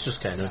 Which is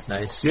kind of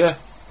nice. Yeah.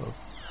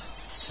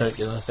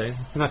 circular thing.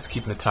 And that's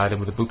keeping it tied in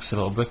with the books a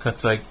little bit.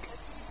 That's like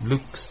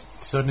Luke's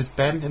son is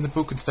Ben in the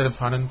book instead of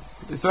Hannon.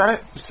 Is that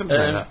it? Something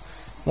like that.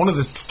 One of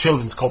the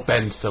children's called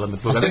Ben still in the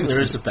book. I think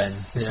there is a Ben.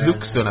 It's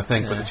Luke's son, I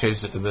think, but they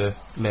changed it to the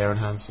Leia and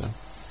Han son.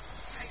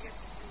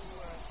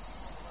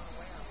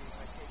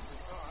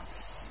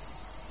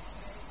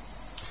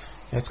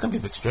 Yeah, it's going to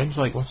be a bit strange,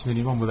 like watching the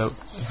new one without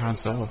Han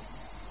Solo.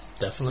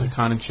 Definitely. Like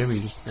Han and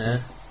Chewie, just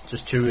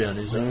Chewie on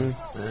his own.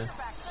 Yeah.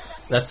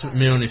 That's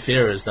my only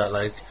fear, is that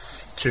like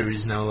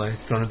Chewie's now like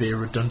going to be a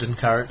redundant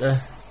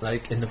character,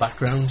 like in the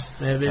background,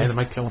 maybe. Yeah, they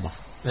might kill him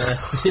off.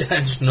 Yeah,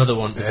 just another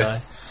one to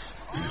die.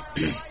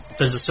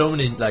 Because there's so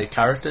many like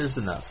characters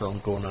in that film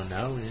going on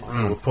now.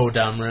 With Poe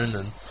Dameron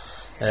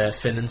and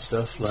Finn and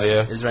stuff. Like,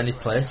 is there any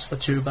place for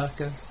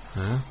Chewbacca?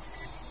 Yeah.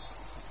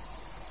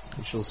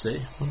 We shall see.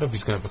 I wonder if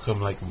he's going to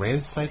become like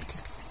Rey's sidekick.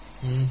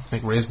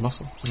 Like Rey's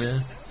muscle.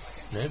 Yeah,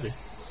 maybe.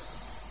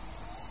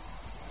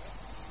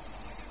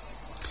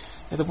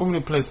 Yeah, the woman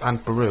who plays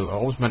Aunt Beru, I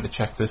always meant to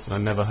check this and I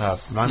never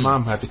have. My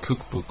mum had a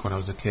cookbook when I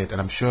was a kid, and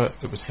I'm sure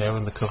it was her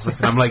on the cover.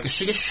 And I'm like, is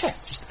she a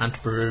chef? Just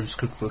Aunt Beru's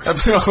cookbook.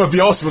 It would be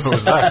awesome if it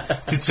was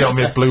that. Teach you how to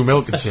make blue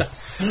milk and shit.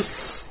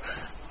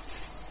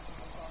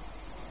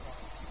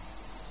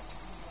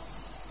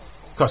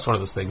 That's one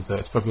of those things, though.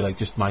 It's probably like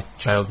just my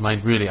child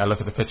mind, really. I look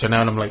at the picture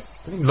now and I'm like,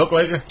 doesn't even look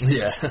like her.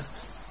 Yeah.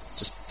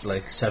 Just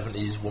like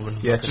 70s woman.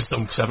 Yeah, it's just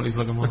some 70s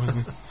looking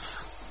woman.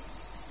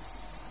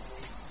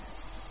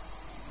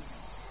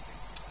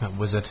 That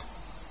wizard.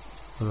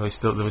 Although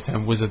there was a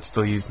wizard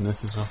still using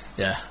this as well.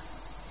 Yeah.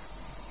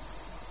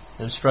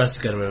 I'm surprised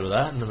to get away with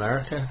that in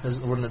America.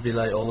 Wouldn't it be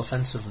like all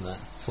offensive and that?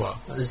 What?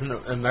 Isn't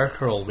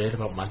America all weird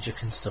about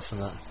magic and stuff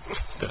and that?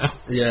 Dunno.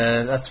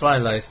 Yeah, that's why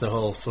like the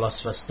whole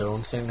Philosopher's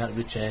Stone thing had to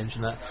be changed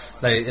and that.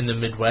 Like in the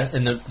Midwest,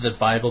 in the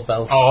Bible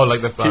Belt. Oh,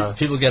 like the...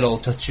 people get all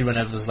touchy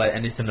whenever there's like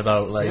anything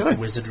about like really?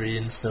 wizardry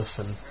and stuff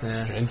and...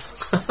 Yeah. Strange.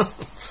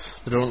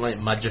 They don't like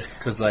magic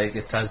because like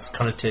it has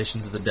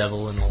connotations of the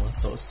devil and all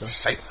that sort of stuff.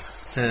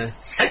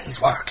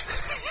 Satan's work.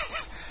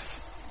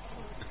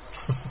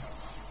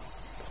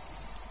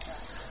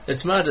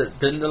 It's mad.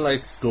 Didn't they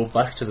like go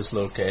back to this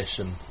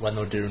location when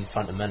they were doing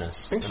Phantom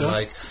Menace? I think so. And,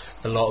 like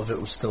a lot of it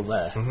was still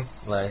there.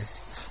 Mm-hmm. Like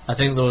I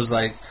think there was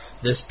like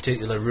this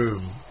particular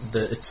room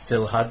that it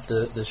still had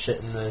the shit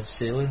in the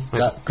ceiling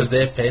because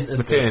they painted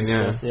the paint,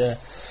 stuff. Yeah.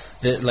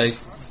 They, like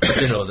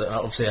you know,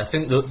 obviously I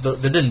think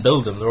they didn't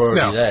build them; they were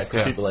already there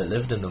because people like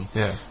lived in them.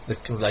 Yeah, they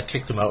like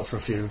kicked them out for a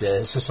few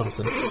days or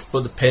something,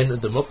 but they painted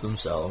them up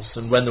themselves.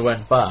 And when they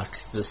went back,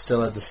 they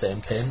still had the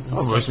same paint.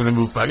 Oh, when they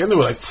moved back in, they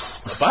were like,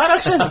 "It's not bad,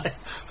 actually."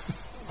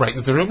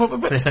 Brightens the room up a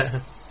bit.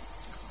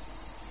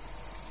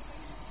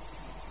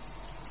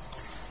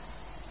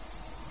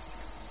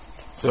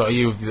 So, are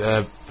you of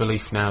the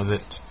belief now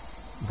that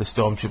the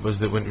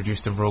stormtroopers that were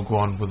introduced in Rogue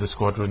One were the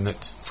squadron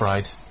that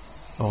fried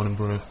Owen and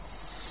Beru?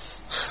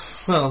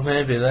 Well,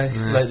 maybe like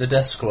the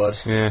Death Squad.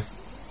 Yeah.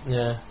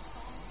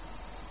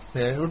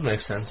 It would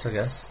make sense, I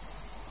guess.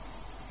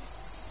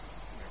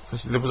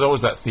 Because there was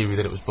always that theory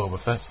that it was Boba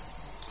Fett.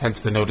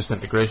 Hence the no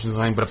disintegrations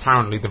line, but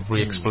apparently they've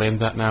re-explained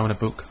that now in a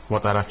book,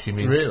 what that actually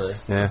means. Really?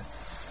 Yeah.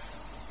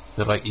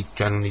 That like he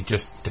generally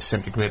just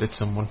disintegrated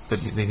someone that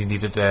they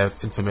needed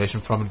information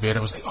from, and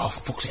Vader was like, "Oh,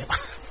 for fuck's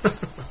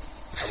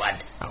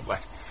sake!" I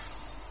went.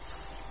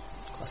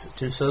 Classic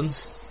Two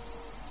Sons.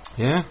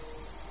 Yeah.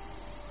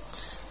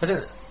 I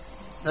think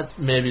that's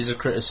maybe as a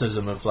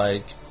criticism of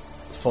like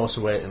Force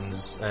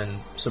Awakens and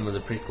some of the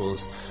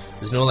prequels.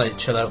 There's no like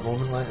chill out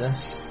moment like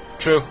this.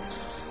 True.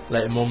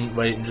 Like a moment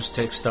where you can just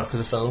take stock of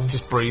the film.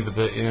 Just breathe a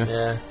bit, yeah.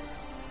 Yeah.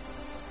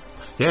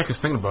 Yeah,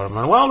 because thinking about it,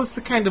 man. Well, there's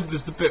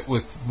the bit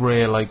with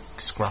Rey like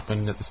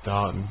scrapping at the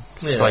start and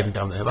sliding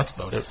down the hill. That's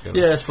about it.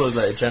 Really. Yeah, it's probably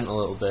like a gentle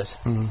little bit.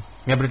 Mm.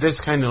 Yeah, but it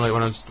is kind of like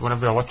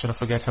whenever I watch it, I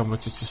forget how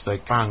much it's just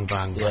like bang,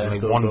 bang, bang,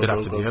 like one bit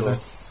after the other.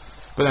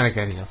 But then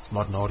again, it's a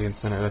modern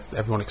audience, and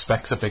everyone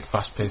expects a big,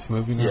 fast-paced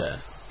movie now. Yeah.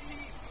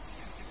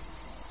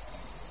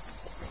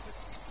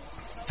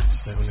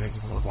 Just like,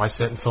 why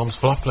certain films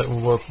flop? Like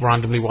we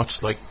randomly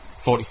watched like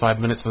 45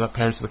 minutes of that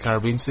Pirates of the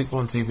Caribbean sequel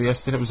on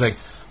TBS, and it was like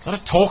it's not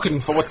a talking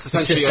for what's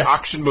essentially an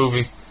action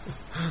movie.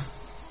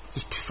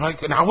 Just for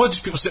like an hour,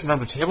 just people sitting around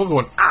the table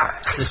going, "Ah!"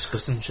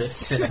 Discussing shit.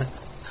 See,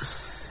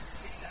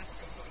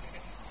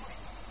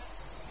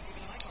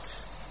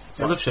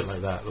 I love shit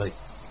like that. Like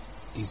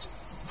these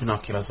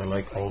binoculars are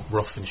like all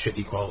rough and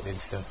shitty quality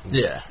and stuff. And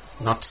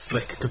not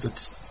slick because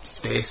it's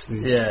space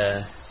and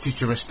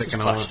futuristic just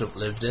and all. Patched up,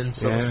 lived in,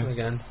 sort of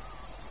again.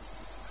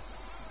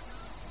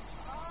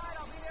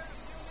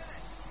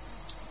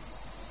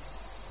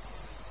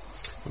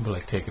 I remember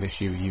like taking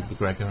issue with Hugh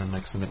McGregor and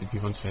like some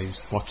interview once where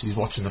he's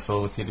watching the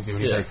film with the interview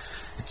and he's like,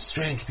 it's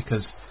strange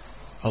because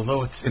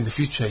although it's in the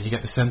future, you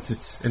get the sense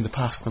it's in the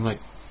past. And I'm like,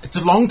 it's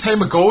a long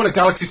time ago in a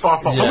galaxy far,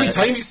 far. How many times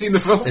have you seen the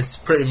film? It's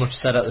pretty much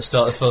said at the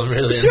start of the film,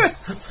 really.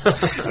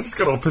 I just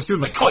got all pissed.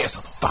 I'm like, call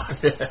yourself a fan.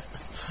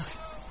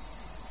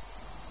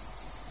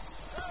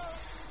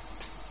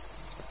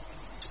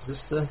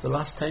 Is this the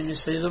last time you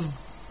see them?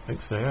 I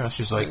think so, yeah.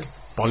 She's like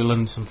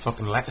boiling some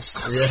fucking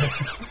lettuce.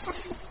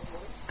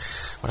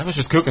 Whatever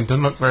she's cooking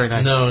doesn't look very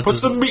nice. No, Put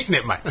some meat in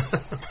it, mate.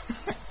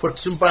 Put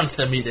some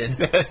panther meat in.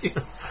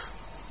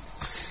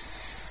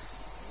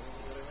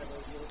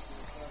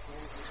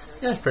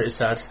 Yeah, pretty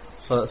sad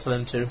for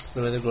them too,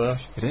 the way they go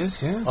out. It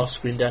is, yeah.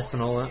 Off-screen death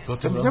and all that.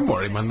 Don't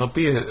worry, man. There'll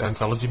be an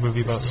anthology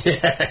movie about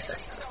it.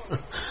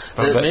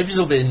 Yeah. Maybe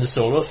it'll be in the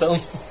solo film.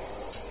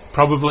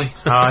 Probably.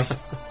 Aye.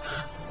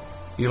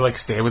 You like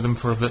stay with him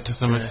for a bit to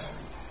some extent.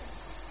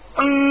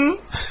 I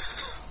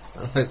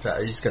like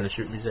that. He's gonna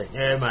shoot me. He's like,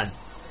 yeah, man.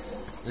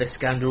 Let's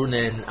go down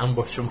there and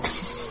ambush him.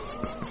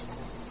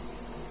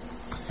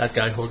 That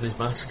guy holding his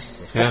mask.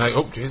 He's like, yeah, like,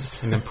 oh,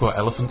 jeez. And then poor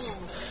elephants.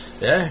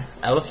 Yeah,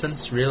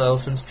 elephants, real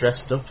elephants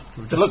dressed up.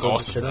 They look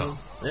awesome, though.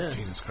 Yeah.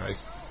 Jesus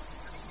Christ.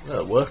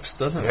 Well, it works,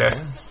 doesn't it? Yeah.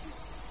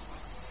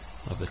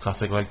 Love the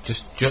classic, like,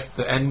 just jut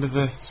the end of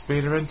the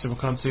speeder in so we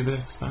can't see the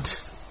stand.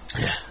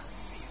 Yeah.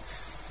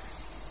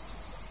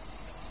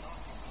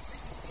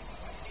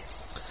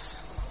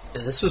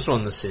 This was one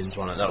of the scenes,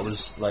 wasn't it? That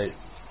was, like,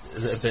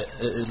 a bit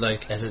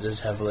like, edited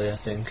heavily, I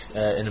think,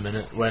 in a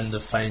minute, when they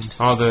find...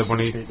 Oh, when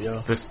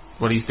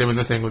he's doing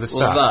the thing with the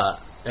staff. Well,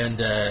 that... And,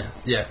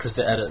 yeah, because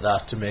they edit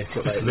that to make it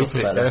just look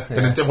better.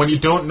 Yeah. And when you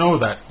don't know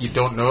that, you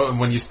don't know, and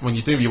when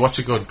you do, you watch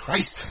it going,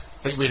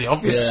 Christ, it's really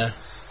obvious. Yeah.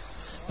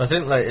 I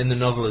think, like, in the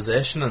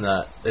novelisation and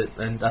that,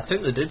 and I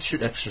think they did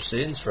shoot extra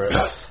scenes for it.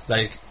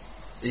 Like,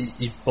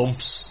 he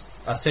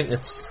bumps, I think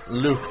it's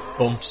Luke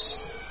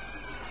bumps,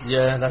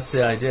 yeah, that's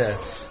the idea.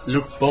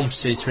 Luke bumps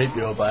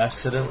C-3PO by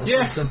accident or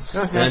something.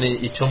 Yeah. And then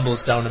he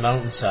tumbles down a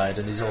mountainside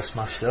and he's all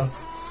smashed up.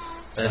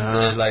 And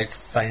they, like,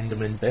 find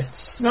him in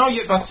bits. No,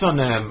 yeah, that's on,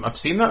 I've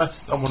seen that,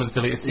 that's on one of the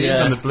deleted scenes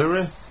on the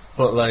Blu-ray.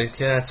 But, like,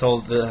 yeah, it's all,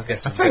 I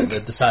guess they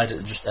decided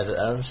to just edit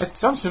out. It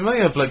sounds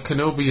familiar, of, like,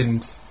 Kenobi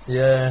and...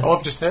 Yeah. Oh,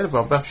 I've just heard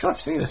about it, but I'm sure I've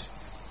seen it.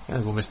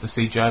 Yeah, we'll miss the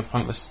CGI,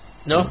 pointless.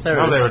 No, there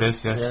it is. Oh, there it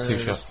is, yeah, it's two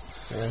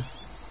shots. Yeah.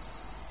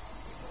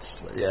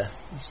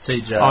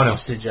 CGI, for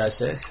CGI's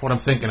sake. What I'm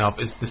thinking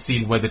of is the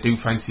scene where they do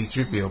find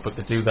C-3PO, but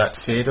they do that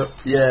fade up.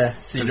 Yeah,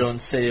 so you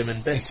don't see him in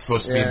bits. He's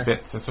supposed to be in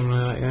bits or something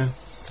like that, yeah.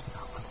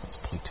 What's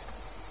the point?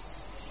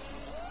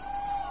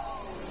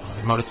 Oh,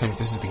 the amount of times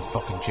this has been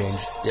fucking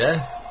changed.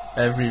 Yeah,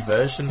 every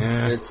version.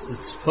 Yeah. It's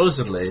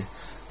supposedly,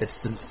 it's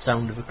the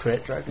sound of a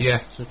crate dragon. Yeah.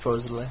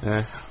 Supposedly.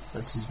 Yeah.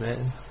 That's his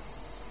mating.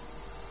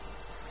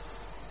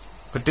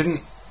 But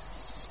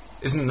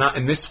isn't that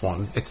in this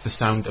one, it's the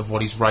sound of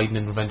what he's riding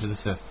in Revenge of the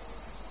Sith?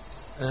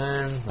 I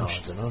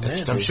don't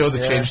know. I'm sure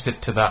they changed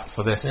it to that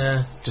for this.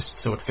 Yeah. Just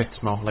so it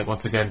fits more. Like,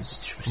 once again,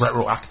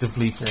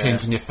 retroactively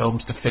changing your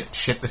films to fit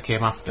shit that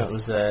came after. It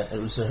was a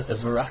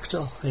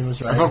Varactyl. He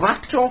was A riding.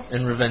 Varactyl?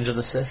 In Revenge of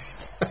the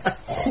Sith.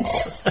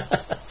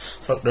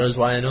 Fuck knows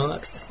why I know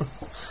that.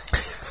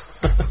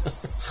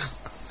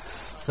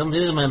 Come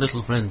here, my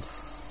little friend.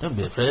 Don't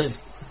be afraid.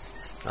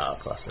 Oh,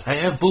 classic. I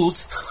have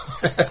booze.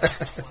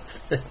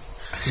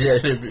 Yeah,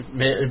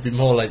 it'd be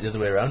more like the other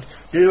way around.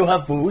 Do you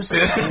have booze?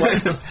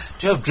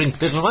 Do you have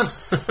drink, little one?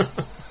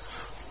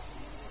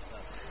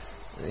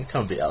 It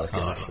can't be Alec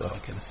Guinness, though.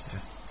 Alec Guinness,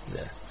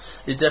 yeah.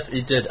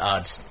 He did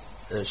add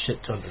a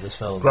shit ton to this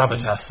film.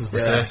 Gravitas, as they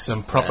say.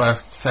 Some proper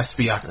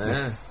thespian acting.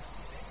 Yeah.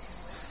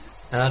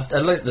 And I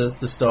like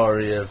the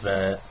story of...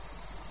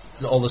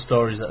 all the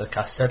stories that the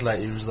cast said, like,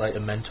 he was like a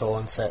mentor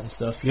on set and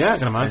stuff. Yeah, I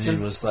can imagine.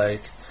 And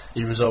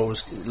he was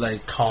always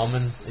like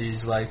calming.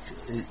 He's like,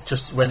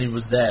 just when he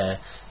was there,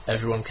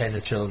 everyone kind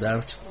of chilled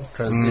out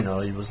because you know,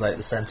 he was like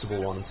the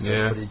sensible one and stuff.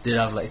 Yeah. But he did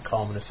have like a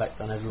calming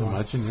effect on everyone. I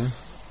imagine,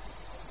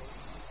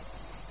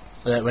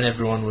 yeah. When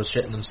everyone was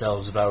shitting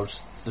themselves about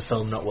the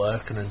film not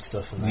working and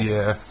stuff. And that.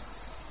 Yeah.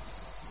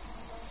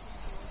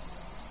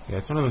 Yeah,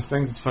 it's one of those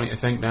things. It's funny to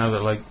think now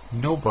that like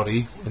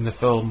nobody in the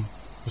film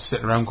was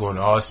sitting around going,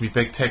 "Oh, it's gonna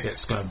be big ticket.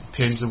 It's gonna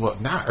change the what?"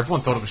 Nah,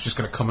 everyone thought it was just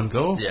gonna come and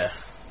go. Yeah.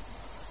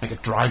 Like a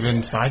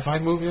drive-in sci-fi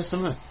movie or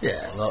something.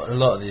 Yeah, a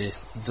lot of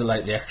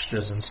the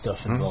extras and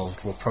stuff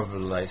involved were probably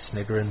like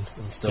sniggering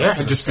and stuff. Yeah,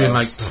 and just being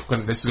like,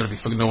 "This is gonna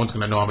be no one's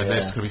gonna know I'm in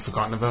this. It's gonna be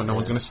forgotten about. No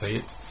one's gonna see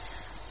it."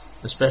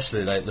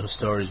 Especially like those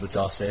stories with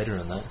Darth Vader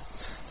and that,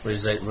 where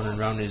he's like running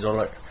around and he's all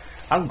like,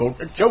 "I'm going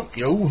to choke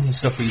you" and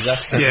stuff with his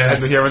accent. Yeah,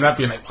 and hearing that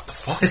being like, "What the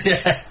fuck?"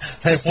 Yeah,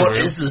 like, what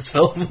is this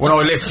film? When I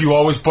left you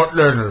always butt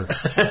learner.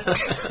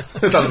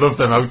 I love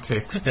them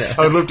outtakes. Yeah.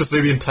 I would love to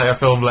see the entire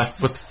film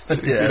left with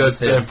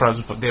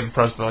Dave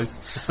Prowse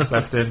voice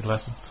left in,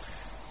 bless him.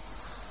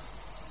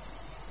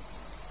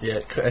 Yeah,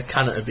 it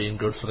cannot have been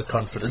good for the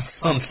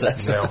confidence on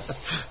set. No.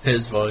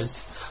 His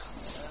voice.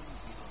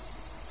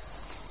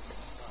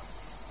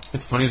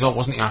 It's funny though,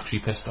 wasn't he actually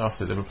pissed off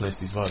that they replaced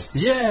his voice?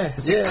 Yeah,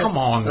 like, come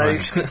on, like,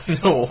 man.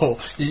 No,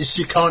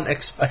 you can't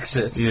expect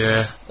it.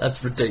 Yeah.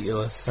 That's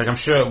ridiculous. Like, I'm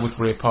sure with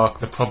Ray Park,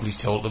 they probably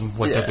told him,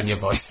 we're dubbing your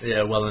voice.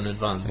 Yeah, well in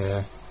advance.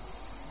 Yeah.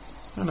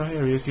 Oh no,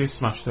 here he is, he's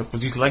smashed up.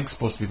 Was his legs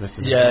supposed to be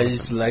missing? Yeah,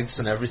 his legs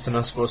and everything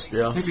are supposed to be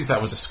off. Maybe that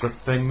was a script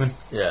thing then.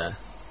 Yeah.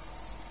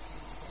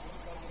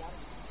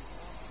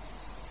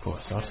 Poor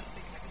sod.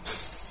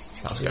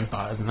 That was getting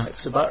battered and that.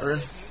 Extra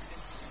battering.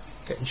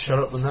 Getting shot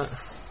up and that.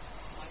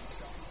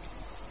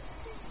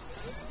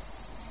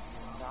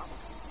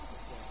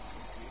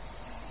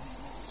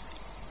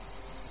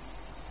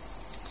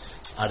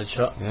 added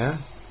shot. Yeah.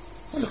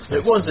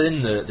 It was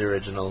in the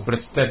original. But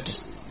it's dead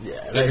just... Yeah,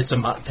 like it's a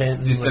matte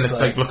painting. Then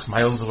it's like looks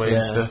miles away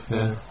and stuff,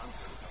 yeah.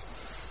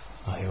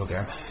 Oh, here we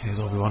go. Here's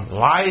Obi-Wan.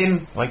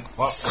 Lying! Like,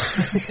 what?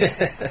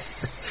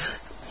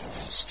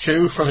 It's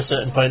true from a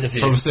certain point of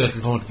view. From a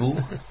certain point of view.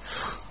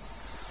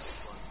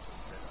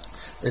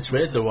 It's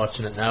weird though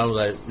watching it now,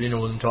 like, you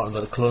know, when I'm talking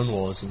about the Clone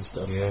Wars and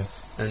stuff. Yeah.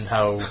 And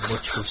how much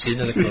we've seen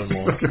of the Clone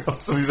Wars.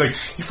 So he's like,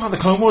 you found the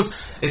Clone Wars?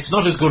 It's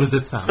not as good as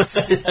it sounds.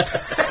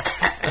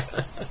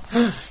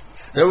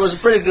 There was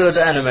a pretty good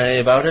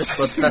anime about it,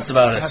 but that's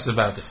about it. That's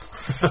about it.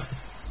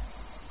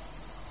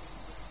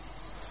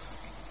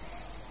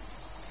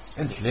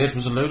 Essentially, it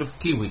was a load of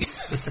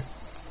Kiwis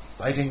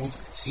fighting with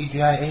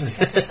CGI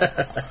aliens.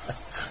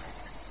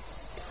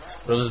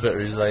 There was a bit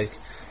where he's like,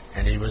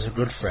 and he was a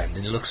good friend,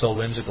 and he looks all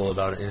whimsical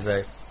about it. He's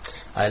like,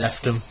 I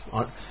left him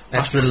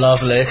next to a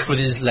lava lake with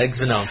his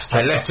legs and arms.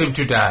 I left him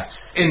to die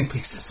in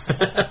pieces,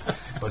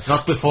 but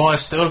not before I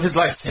stole his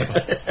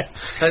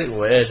lightsaber. Kind of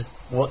weird.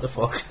 What the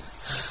fuck?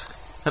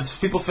 Have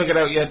people figured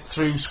out yet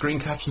through screen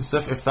caps and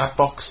stuff if that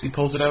box he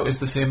pulls it out is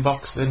the same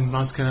box in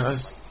Maz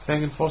Kanata's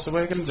thing in Force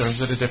Awakens, or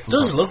is it a different? It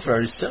does box? look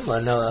very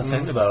similar now that I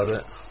think about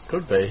it.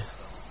 Could be.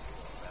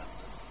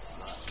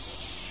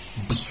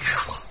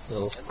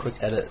 Little quick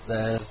edit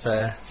there of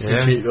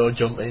C-3PO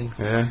jumping.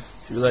 Yeah.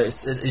 Like,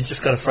 he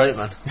just got a fright,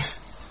 man.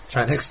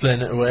 Trying to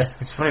explain it away.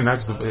 It's funny now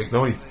because they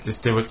only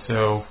just do it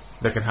so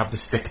they can have the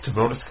stick to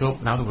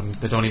rotoscope. Now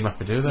they don't even have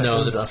to do that.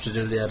 No, they don't have to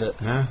do the edit.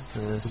 Yeah.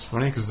 It's just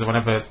funny because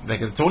whenever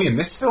it's only in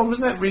this film,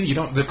 isn't it? Really, you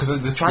don't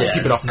because they're trying to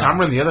keep it off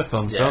camera in the other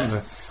films, don't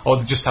they? Or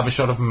they just have a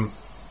shot of them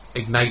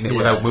igniting it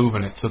without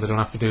moving it, so they don't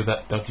have to do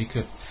that dodgy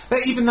cut.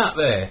 Even that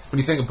there, when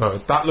you think about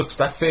it,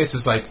 that face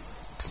is like,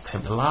 it's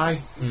time to lie.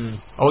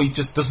 Oh, he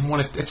just doesn't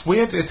want it. It's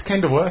weird. It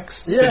kind of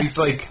works. Yeah. But he's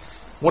like,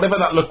 whatever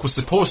that look was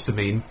supposed to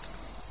mean,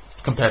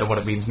 compared to what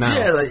it means now.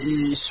 Yeah, like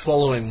he's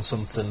swallowing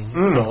something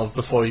sort of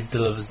before he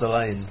delivers the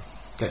line.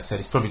 Like I said,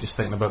 he's probably just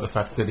thinking about the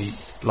fact that he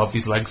lobbed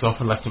his legs off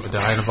and left him to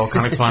die on a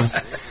volcanic planet.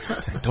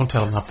 So don't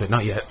tell him that bit,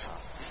 not yet.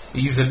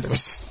 Ease into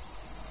it.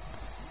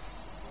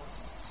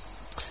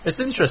 It's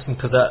interesting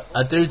because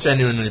I do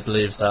genuinely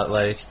believe that,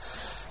 like,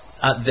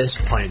 at this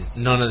point,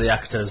 none of the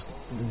actors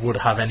would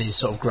have any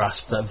sort of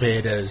grasp that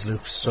Vader is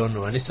Luke's son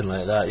or anything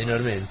like that, you know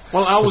what I mean?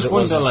 Well, I always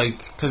wonder, like,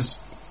 because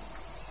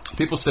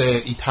people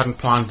say he hadn't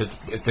planned it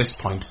at this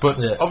point, but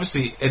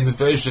obviously in the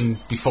version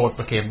before it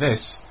became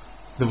this,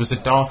 there was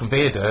a Darth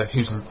Vader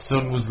whose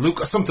son was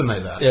Luke or something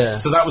like that. Yeah.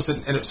 So that was so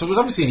it was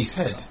obviously in his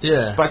head.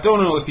 Yeah. But I don't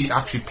know if he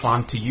actually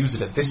planned to use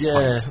it at this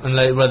point. Yeah, and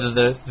like whether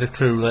the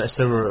crew like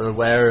still were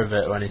aware of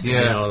it or anything.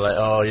 Yeah. You know,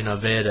 like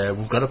Vader,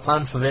 we've got a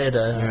plan for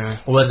Vader. Yeah.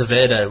 Or whether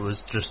Vader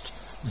was just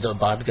the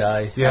bad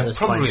guy. Yeah, at this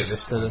probably point. at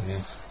this point.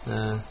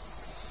 Yeah.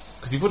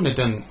 Because he wouldn't have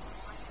done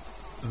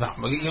that.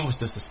 He always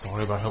does the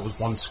story about how it was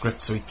one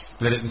script, so he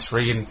split it in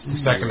three, and it's the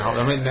second half.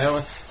 I mean,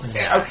 now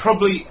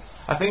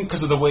I think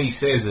because of the way he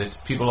says it,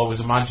 people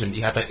always imagined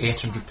he had an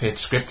 800-page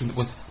script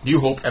with New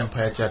Hope,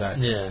 Empire, Jedi.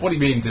 Yeah. What he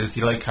means is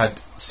he had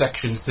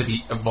sections that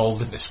he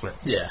evolved into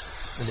scripts. Yeah,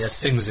 and he had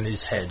things in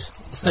his head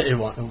that he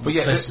wanted,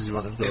 places he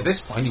wanted to go. At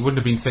this point, he wouldn't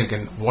have been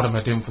thinking, what am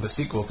I doing for the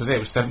sequel? Because it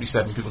was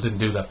 77, people didn't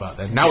do that back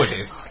then.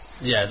 Nowadays...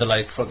 Yeah, they're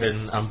like,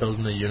 fucking, I'm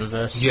building a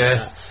universe.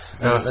 Yeah.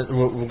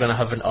 We're going to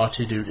have an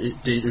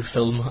R2-D2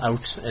 film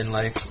out in,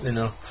 like, you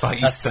know,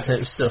 that's the type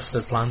of stuff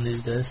they're planning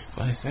these days.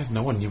 Like I said,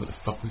 no one knew what the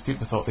fuck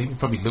people thought. Even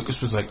probably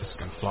Lucas was like, this is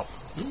going to flop.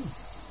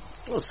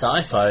 Well,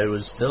 sci-fi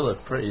was still a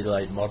pretty,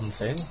 like, modern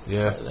thing.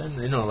 Yeah. Right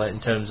then, you know, like, in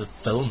terms of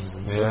films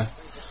and stuff.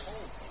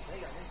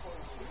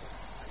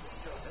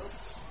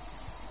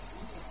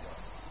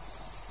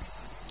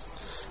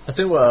 I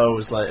think what I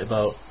always like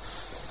about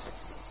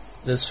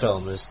this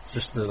film is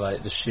just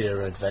the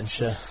sheer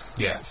adventure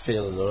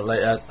feel of it.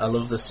 Like, I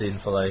love the scene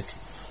for, like,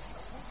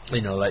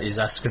 you know, like, he's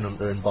asking him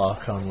to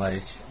embark on,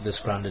 like, this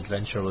grand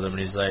adventure with him, and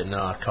he's like,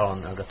 no, I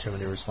can't, I've got too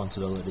many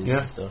responsibilities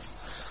and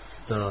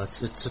stuff. I don't know, it's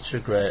such a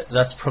great...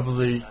 That's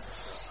probably...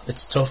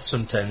 It's tough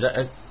sometimes.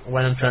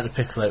 When I'm trying to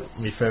pick, like,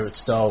 my favourite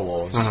Star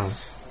Wars,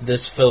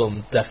 this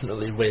film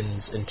definitely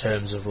wins in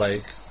terms of,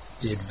 like,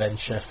 the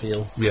adventure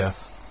feel. Yeah.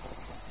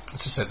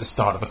 It's just like the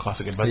start of a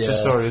classic adventure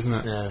story, isn't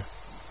it? Yeah.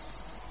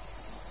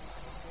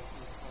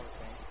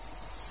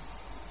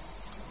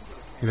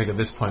 You think at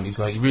this point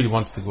he really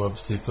wants to go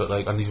obviously, but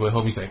like on his way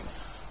home he's like,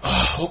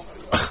 oh,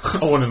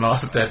 I want an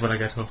arse dead when I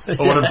get home. I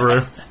want a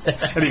brew.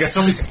 And he gets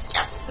home, he's like,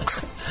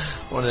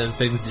 yes! One of them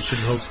things you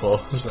shouldn't hope for.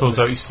 Just pulls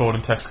out his phone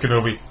and texts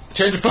Kenobi,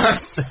 change of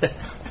plans!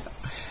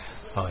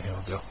 Oh, here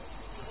we go.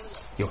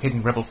 Your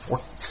hidden rebel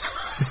fort.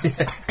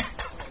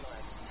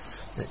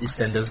 The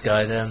EastEnders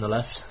guy there on the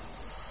left.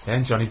 Yeah,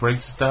 and Johnny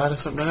Briggs' dad or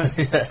something,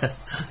 isn't it?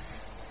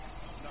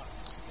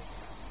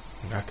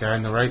 That guy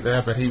on the right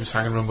there, but he was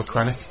hanging around with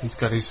Krennic. He's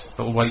got his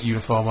little white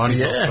uniform on,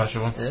 his little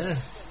special one. Yeah.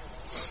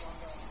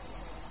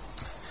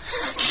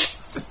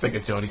 Just think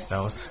of Johnny Star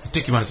Wars. I'll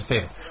take you on as a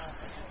favour.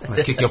 I'm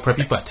going to kick your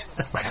preppy butt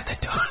right out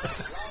that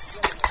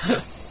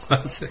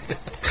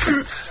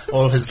door.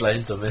 All his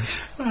lines are in.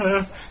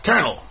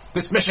 Colonel,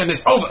 this mission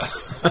is over!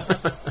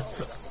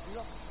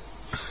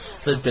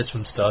 Played bits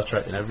from Star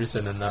Trek and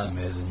everything and that. It's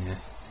amazing, yeah.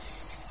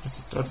 It's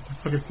a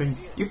fucking thing.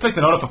 You placed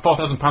an order for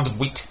 4,000 pounds of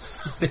wheat.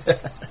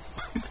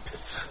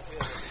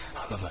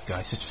 I love that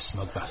guy, such a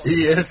smug bastard.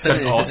 He is. He's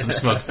got an awesome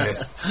smug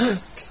face.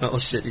 Little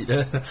shit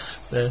eater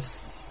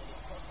face.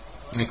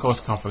 And of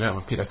course, I can't forget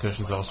when Peter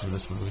Cushing's also in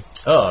this movie.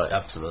 Oh,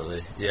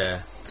 absolutely,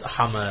 yeah. It's a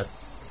Hammer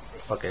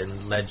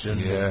fucking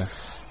legend. Yeah.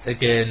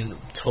 Again,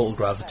 total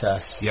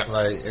gravitas. Yeah.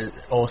 Like,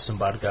 awesome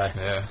bad guy.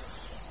 Yeah.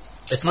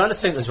 It's mad to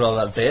think as well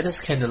that Vader's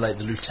kind of like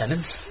the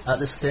lieutenant at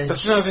this stage.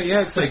 That's another thing,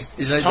 yeah, it's like,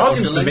 He's like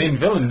Tarkin's the main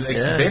villain, like,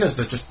 Yeah. Vader's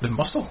just the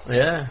muscle.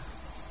 Yeah.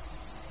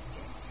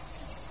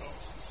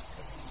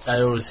 I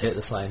always hate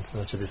this line,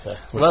 though, to be fair.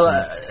 Well,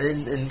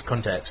 in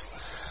context,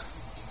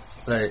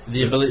 like,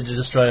 the ability to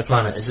destroy a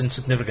planet is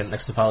insignificant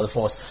next to the power of the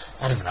Force.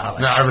 I don't know.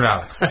 No, I don't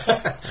know.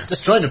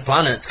 Destroying a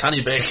planet, it's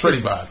canny big. It's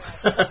pretty bad.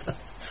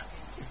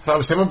 If I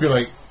was him, I'd be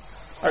like,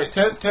 alright,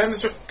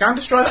 can't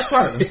destroy that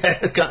planet.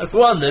 Yeah, go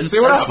on then. See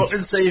what happens.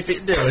 Fucking see if you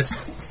can do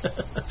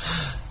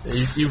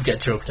it. You'd get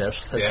choked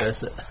out, let's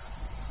face it.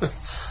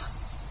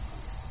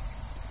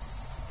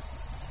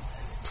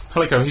 I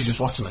like how he's just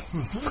watching like,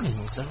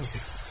 Exactly.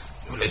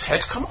 will his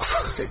head come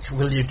off?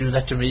 Will you do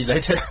that to me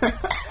later?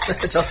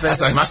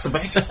 As I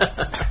masturbate.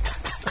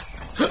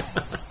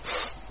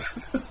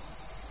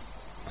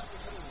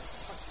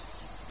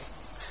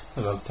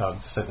 I love Todd,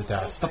 just said the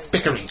dad, stop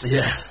bickering.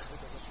 Yeah.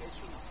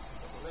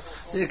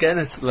 Again,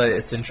 it's like,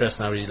 it's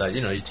interesting how he, like,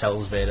 you know, he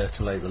tells Vader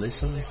to, like,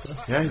 release him and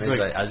stuff. Yeah, he's and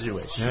like, as you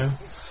wish. Yeah.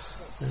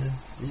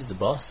 He's the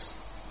boss.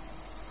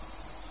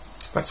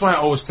 That's why I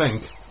always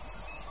think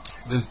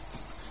there's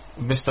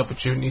missed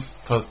opportunity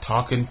for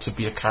Tarkin to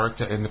be a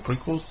character in the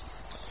prequels.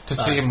 To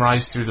see him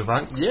rise through the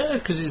ranks. Yeah,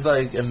 because he's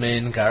like a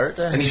main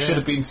character. And he should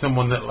have been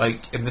someone that,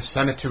 like, in the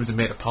Senate who was a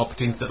mate of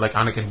Palpatine's that, like,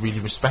 Anakin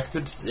really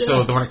respected. Yeah.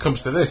 So that when it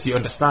comes to this, you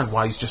understand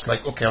why he's just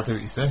like, okay, I'll do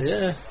what you say.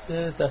 Yeah,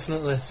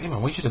 definitely. See,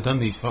 man, we should have done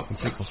these fucking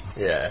prequels, man.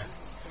 Yeah.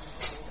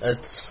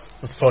 It's...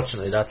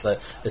 Unfortunately, that's like...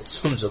 It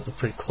sums up the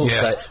prequels,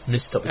 like,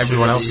 missed opportunity.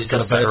 Everyone else has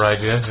got a better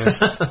idea,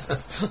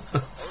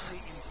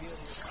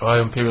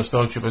 Oh, Imperial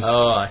Stormtroopers.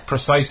 Oh, aye.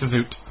 Precise as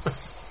oot.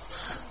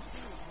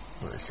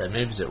 Well, I said,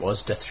 maybe it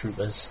was Death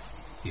Troopers.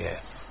 Yeah.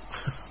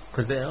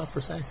 Because they are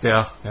precise. They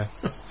are, yeah.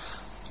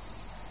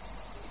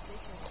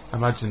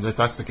 Imagine that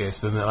that's the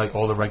case, then like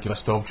all the regular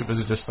stormtroopers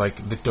are just like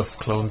the duff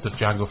clones of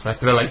Jango Fett.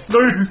 They're like,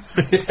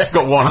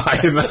 got one eye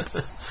in that.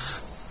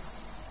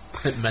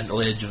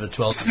 Mental age of a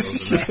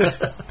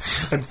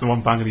 12-year-old. Hence the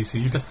one banging his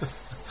head.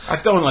 I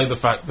don't like the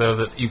fact though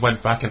that he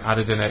went back and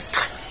added in a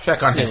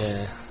check on him.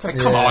 Yeah. It's like,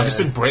 come on,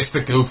 just embrace the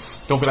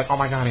goof. Don't be like, oh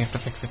my god, I have to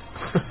fix it.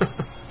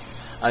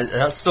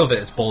 I still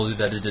think it's ballsy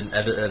that he didn't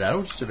edit it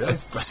out, to be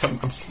honest. I'm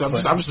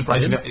just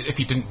surprised if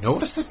you didn't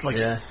notice it. Like,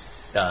 yeah,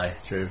 aye,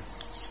 true.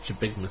 Such a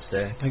big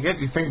mistake. I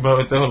get you think about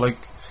it though, like,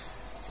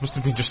 must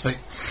have been just like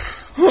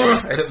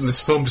editing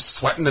this film, just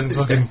sweating and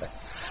fucking.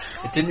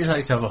 Didn't he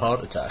like have a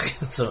heart attack?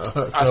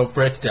 No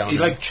breakdown. He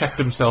like checked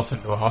himself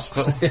into a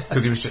hospital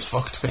because he was just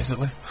fucked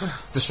basically,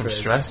 just from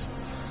stress.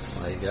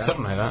 There you go.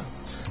 Something like that.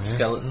 Yeah.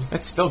 Skeleton.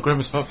 It's still grim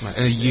as fuck, man.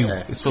 And a U.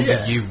 Yeah. It's full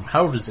of U.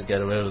 How does it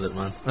get away with it,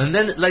 man? And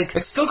then like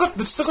they've still got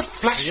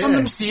flesh on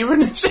them,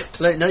 searing and shit.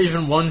 Like not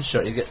even one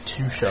shot, you get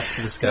two shots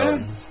of the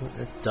skeletons.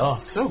 It's dark.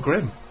 It's so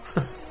grim.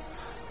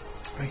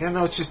 Again,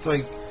 though, it's just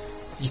like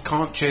you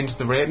can't change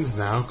the ratings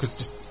now because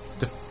just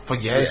for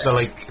years they're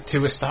like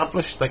too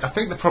established. Like I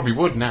think they probably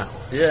would now.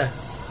 Yeah.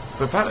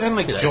 But back then,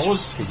 like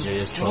Jaws was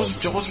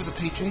a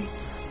PG.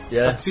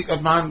 Yeah. I'd see a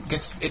man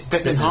get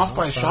bitten in half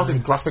by a shark in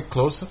graphic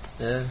close-up.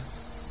 Yeah.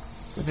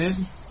 It's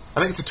amazing. I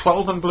think it's a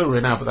 12 on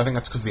Blu-ray now, but I think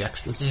that's because of the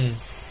extras.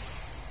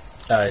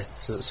 Aye,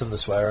 some of the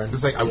swearing.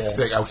 There's like,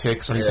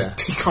 outtakes when he's like,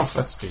 he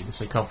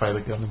can't fire the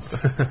gun and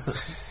stuff.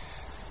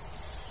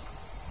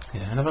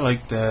 Yeah, I never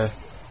liked the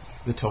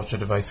torture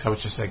device, how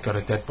it's just like got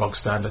a dead bog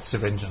standard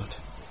syringe on it.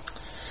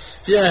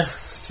 Yeah,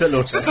 it's a bit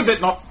low tech. Just a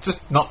bit not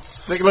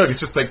like, look, it's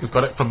just like they've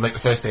got it from like the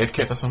first aid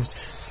kit or something.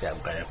 Yeah,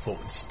 I'm gonna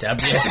fucking stab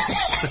you.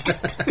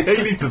 Yeah,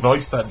 you need to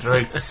voice that,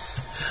 right?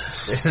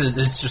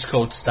 It's just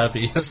called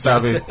Stabby.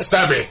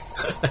 Stabby!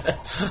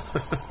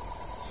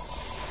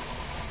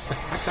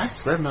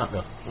 That's grim, that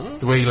though.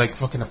 The way he like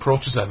fucking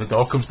approaches her, the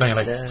door comes down, you're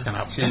like, it's gonna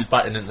happen. She's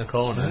batting in the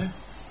corner.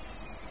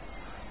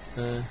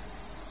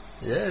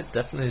 Yeah,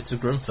 definitely, it's a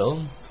grim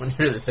film when you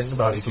really think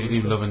about it.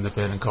 You're loving the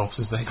burning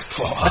corpses, like,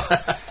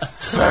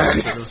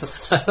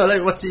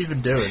 like, what's he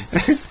even doing?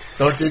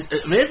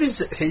 Maybe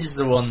he's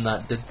the one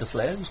that did the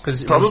flames,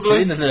 because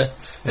probably in the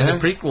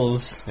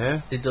prequels,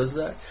 he does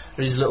that.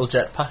 With his little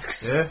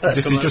jetpacks. Yeah,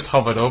 he just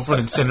hovered over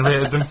and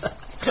incinerated them.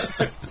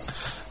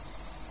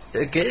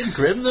 Again,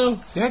 grim though.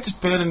 Yeah,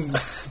 just burning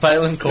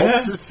violent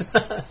corpses.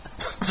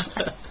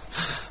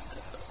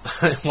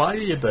 Why are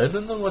you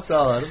burning them? What's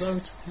all that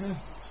about? Yeah.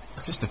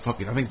 It's just a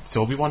fucking... I think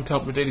Obi-Wan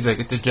told me, he's like,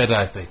 it's a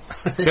Jedi thing.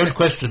 Don't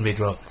question me,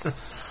 Drots.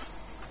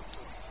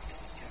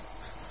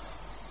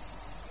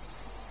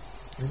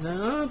 He's like,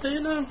 oh, do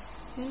you know?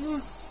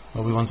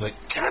 Obi-Wan's like,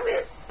 damn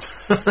it!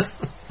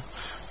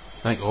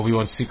 I think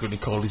Obi-Wan secretly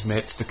called his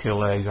mates to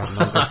kill his aunt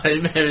and uncle.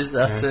 Maybe it's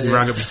that. He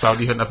rang up his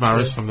bounty hunter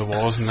Maris from the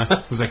wars and that.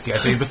 He was like,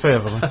 yeah, he's a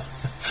favour, man.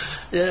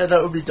 Yeah,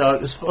 that would be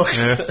dark as fuck.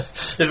 Yeah.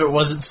 If it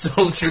wasn't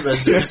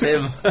Stormtroopers, it was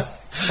him.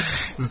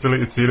 There's a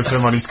deleted scene of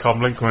him on his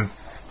comlink going,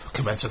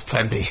 commence with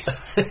Plan B.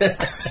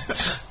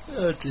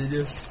 Oh,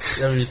 genius.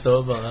 You haven't even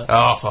thought about that.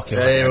 Oh, fuck yeah.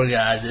 There we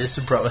go. There's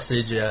some proper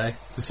CGI.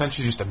 It's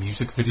essentially just a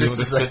music video. This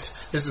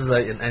is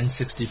like an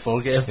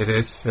N64 game. It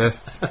is, yeah.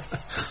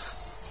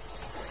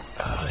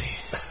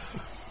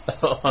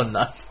 Oh,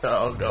 nuts.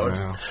 Oh, God.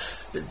 Wow.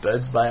 It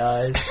burns my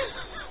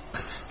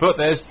eyes. But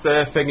there's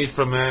the thingy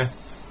from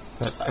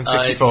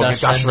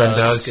N64, Dash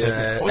Renders.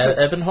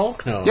 Ebon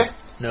Hawk? No. Yeah.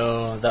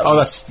 No, that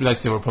that's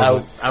Lightsaber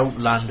Republic.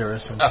 Outlander or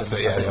something. That's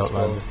it, yeah, the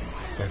Outlander.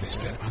 Yeah, this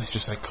bit, man, it's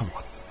just like, come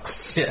on.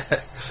 Yeah,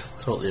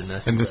 totally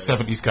unnecessary.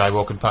 And the 70s guy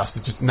walking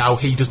past, now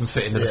he doesn't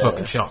fit into the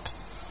fucking shot.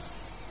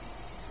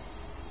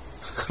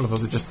 I love how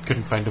they just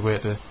couldn't find a way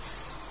to... That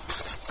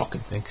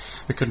fucking thing.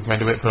 They couldn't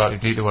find a way to put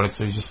R2-D2 on it,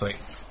 so he's just like...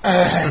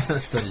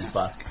 Stood his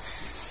back.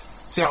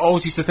 See, I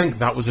always used to think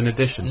that was an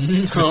addition.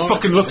 Because it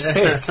fucking looks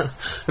fake.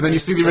 And then you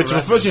see the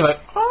original footage and you're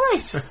like,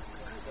 alright.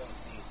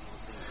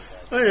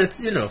 Well,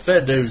 it's,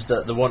 fair dues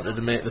that they wanted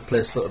to make the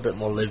place look a bit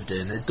more lived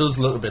in. It does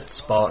look a bit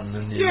Spartan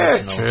in the original. Yeah,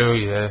 true,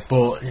 yeah.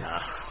 But,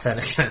 then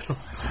again...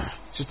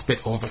 It's just a bit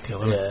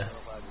overkill, isn't it?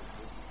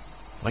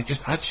 Like,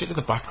 just add shit to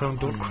the background,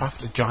 don't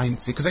craft a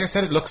giant scene. Because like I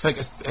said, it looks like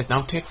an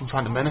outtake from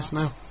Phantom Menace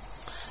now.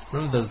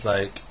 Remember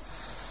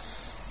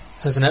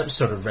there's an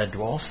episode of Red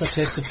Dwarf that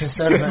takes the piss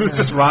out of it. There's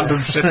just random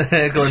shit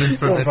going in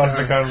front of past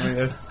the camera,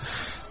 yeah.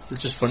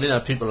 It's just funny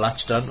that people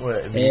latched onto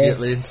it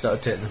immediately and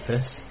started taking the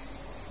piss.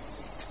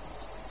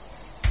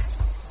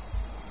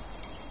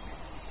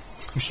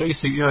 I'm sure you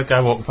see that guy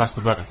walking past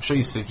the background. I'm sure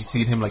you've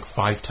seen him like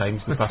 5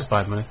 times in the past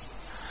 5 minutes.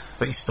 It's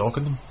like he's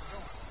stalking them.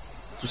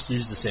 Just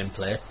used the same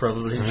plate,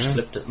 probably. Just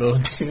flipped it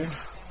loads. Yeah.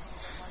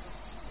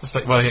 Just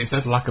like, well, he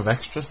said lack of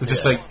extras. They're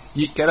just like,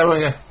 get out of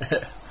here.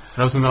 And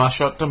I was in the last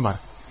shot, done, man.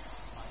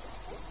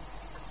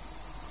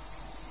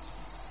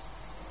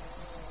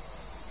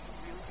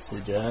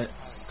 CGI.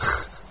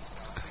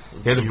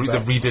 Yeah, they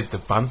redid the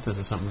Banthas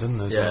or something, didn't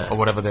they? Yeah. Or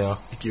whatever they are.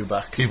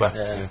 Cuba.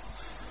 Yeah.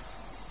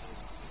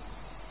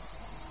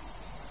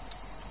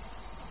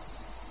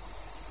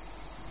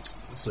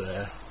 So,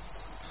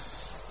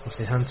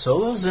 obviously Han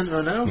Solo's in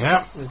there now.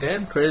 Yeah.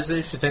 Again, crazy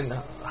if you think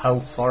how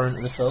far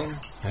into the film.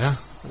 Yeah.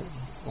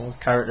 All the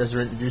characters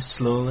are introduced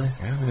slowly.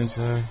 Yeah, there's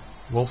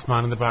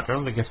Wolfman in the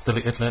background that gets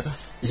deleted later.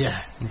 Yeah.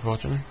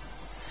 Unfortunately.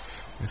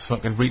 There's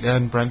fucking Rita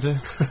and Brenda.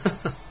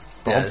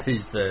 Yeah,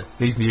 he's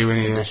new in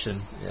here.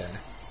 Addition, yeah.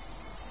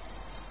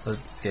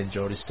 Again,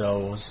 Geordie Star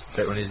Wars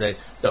bit when he's like,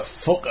 "The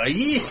fuck are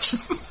you?"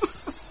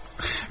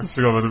 I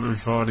forgot about it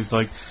before, and he's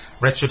like,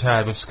 "Wretched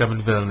hag of scum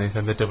and villainy,"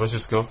 and the devils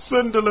just go,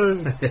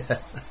 "Sunderland." Yeah.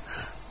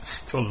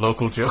 It's a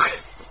local joke.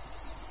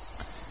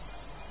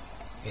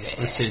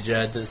 The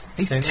CGI,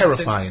 he's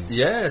terrifying.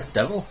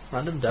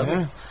 Random devil.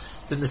 Yeah.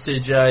 Didn't the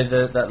CGI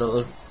that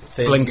little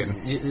thing blinking?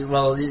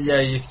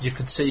 You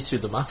could see through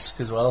the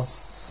mask as well.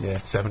 Yeah,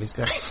 70s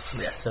guy.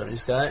 Yeah,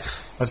 70s guy.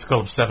 I just call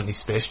him 70s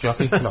space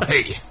jockey. No,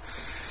 hey.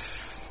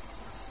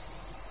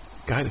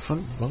 Guy at the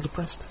front, well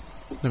depressed.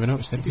 Never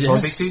noticed him before.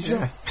 Is he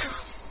CGI?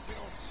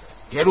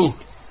 Get out.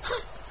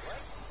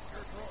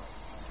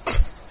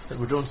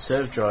 We don't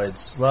serve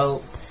droids.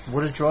 Well,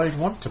 would a droid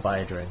want to buy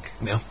a drink?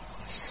 No.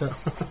 So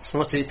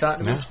what's he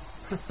talking about?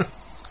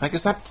 Like,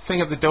 is that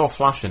thing at the door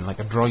flashing like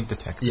a droid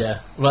detector? Yeah.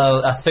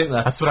 Well, I think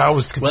that's what I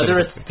always consider. Whether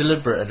it's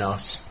deliberate or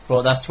not,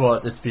 well, that's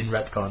what it's been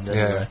retconned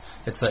anyway. Yeah.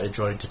 It's like a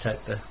droid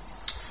detector.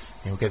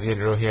 You'll get the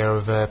intro here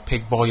of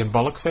Pig Boy and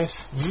Bollock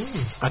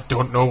Face. I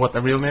don't know what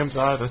the real names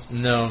are.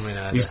 No, I mean,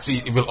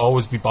 he will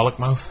always be Bollock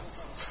Mouth.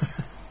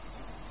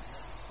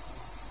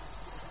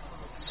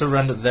 So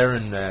random. They're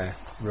in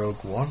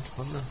Rogue One,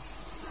 aren't they?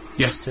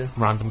 Yeah,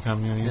 random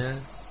cameo. Yeah.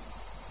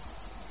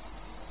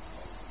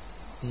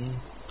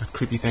 That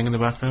creepy thing in the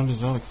background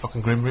as well, like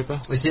fucking Grim Reaper.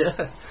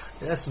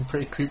 Yeah, some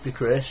pretty creepy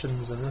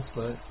creations in this.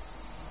 Like,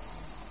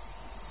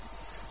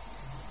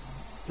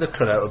 they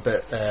cut out a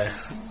bit.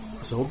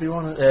 Was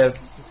Obi-Wan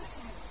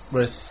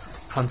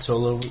with Han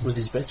Solo with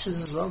his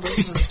bitches as well?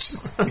 His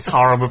bitches, his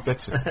harem of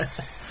bitches.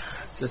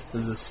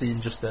 There's a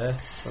scene just there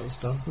that was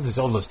done. There's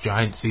all those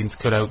giant scenes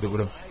cut out that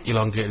would have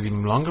elongated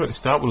even longer at the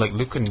start, with like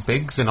Luke and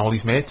Biggs and all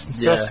his mates and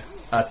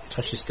stuff. Yeah, at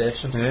Tushy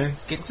Station. Yeah,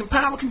 getting some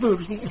power and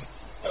boobs, mate.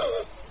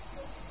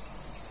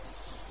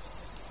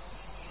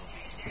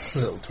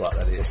 Little twat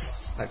that is.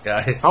 That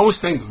guy. I always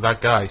think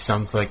that guy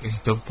sounds like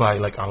he's dubbed by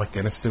like Alec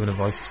Guinness doing a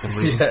voice for some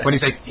reason. Yeah. When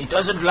he's like, he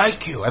doesn't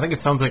like you. I think it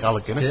sounds like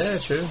Alec Guinness. Yeah,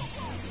 true.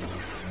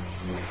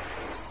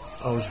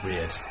 Always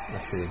weird,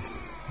 that scene.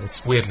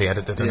 It's weirdly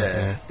edited, isn't it?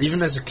 Yeah.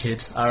 Even as a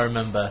kid, I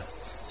remember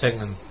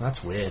thinking,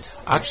 that's weird.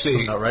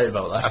 Actually, I'm not right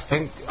about that. I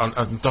think on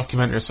a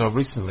documentary I saw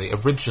recently,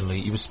 originally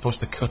he was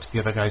supposed to cut the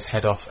other guy's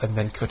head off and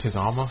then cut his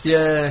arm off.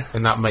 Yeah.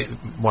 And that made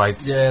why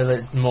it's... Yeah,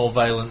 like more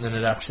violent than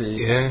it actually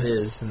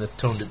is, and they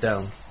toned it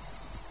down.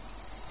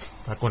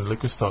 Back when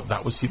Lucas thought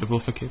that was suitable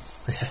for kids.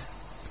 Yeah.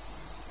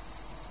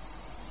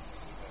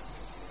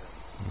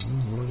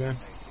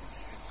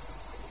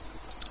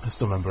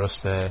 still remember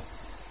us,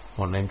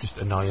 one name, just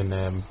annoying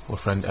our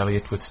friend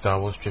Elliot with Star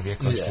Wars trivia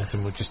questions,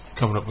 and we're just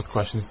coming up with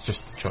questions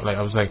just to try. Like,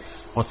 I was like,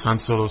 what's Han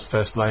Solo's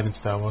first line in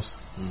Star Wars?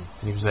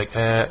 And he was like,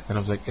 and I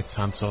was like, it's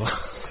Han Solo.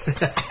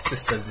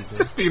 Just says he did.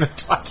 Just being a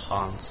twat.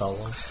 Han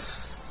Solo.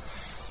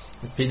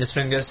 Penis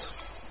fingers.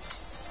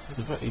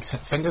 His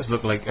fingers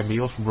look like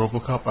Emil from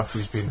RoboCop after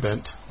he's been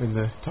burnt in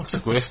the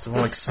toxic waste. They're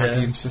all like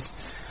saggy and shit.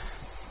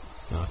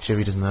 No,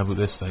 Chewie doesn't know about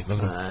this. Like, look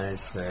at him.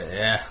 Nice,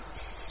 yeah.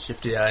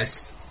 Shifty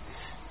eyes.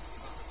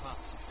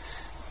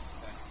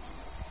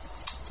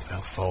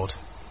 Well, Ford.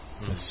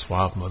 His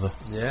suave mother.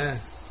 Yeah.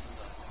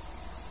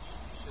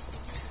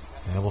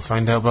 Yeah, we'll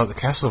find out about the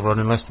Castle Run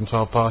in less than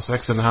 12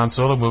 parsecs in the Han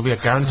Solo movie, I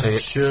guarantee it. I'm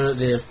sure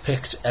they have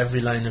picked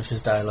every line of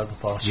his dialogue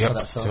apart for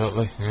that film.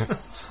 Totally, yeah.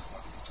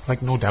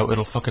 Like, no doubt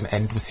it'll fucking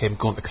end with him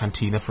going to the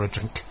cantina for a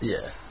drink. Yeah.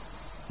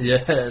 Yeah,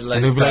 like...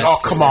 And he'll be like, oh,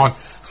 come on!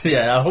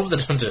 Yeah, I hope they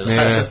don't do that.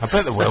 Yeah, I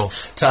bet they will.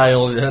 Tie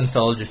all the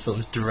anthology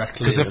films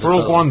directly because if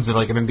Rogue One's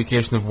like an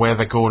indication of where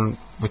they're going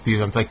with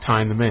these, like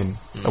tying them in,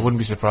 I wouldn't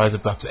be surprised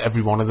if that's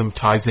every one of them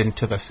ties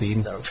into the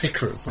scene. That would be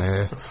cool.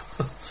 Yeah.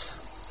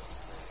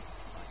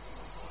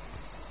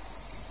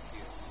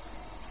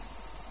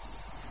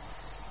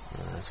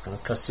 It's going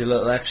to cost you a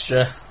little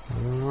extra.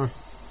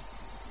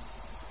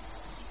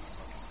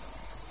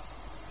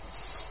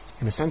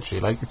 And essentially,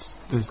 like,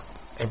 there's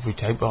every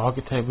type of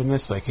archetype in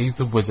this. Like, he's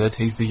the wizard,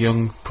 he's the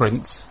young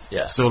prince.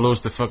 Yeah.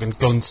 Solo's the fucking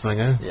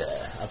gunslinger. Yeah,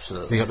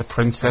 absolutely. You got the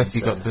princess,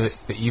 you got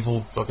the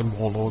evil fucking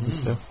warlord and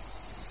stuff.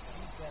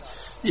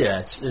 Yeah,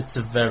 it's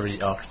a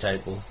very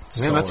archetypal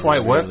story. Yeah, that's why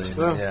it works,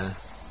 really, though. Yeah.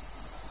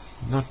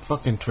 Not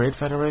fucking trade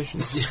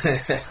federations.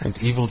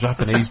 And evil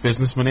Japanese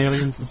businessman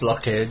aliens and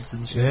stuff. Blockades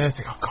and shit. Yeah,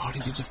 it's like, oh god,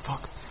 he gives a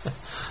fuck.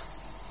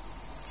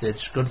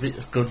 It's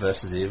good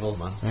versus evil,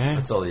 man. Yeah.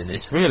 That's all you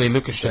need. Really,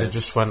 Lucas should have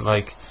just went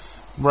like,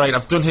 right,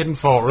 I've done Hidden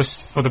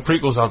Fortress. For the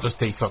prequels, I'll just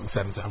take fucking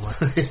Seven Samurai.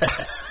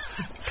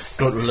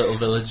 Go to a little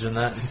village and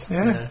that.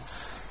 Yeah.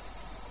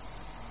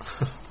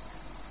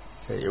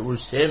 So it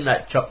was him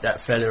that chopped that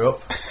fella up.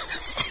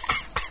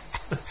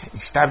 He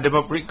stabbed him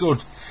up pretty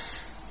good.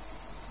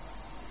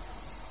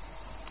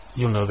 So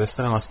you'll know this,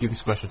 then I'll ask you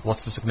this question.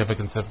 What's the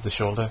significance of the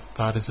shoulder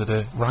pad? Is it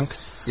a rank?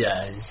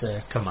 Yeah, it's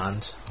a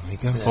command. There you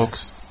go,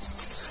 folks.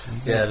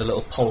 Yeah, the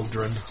little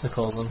pauldron, they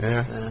call them.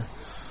 Yeah.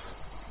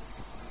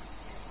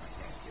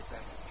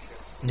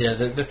 Yeah,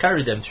 they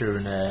carry them through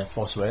in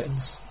Force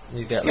Awakens.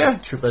 You get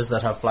like troopers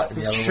that have black and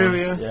yellow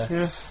ones.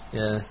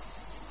 Yeah.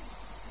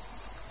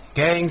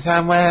 Getting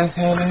somewhere,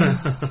 Helen.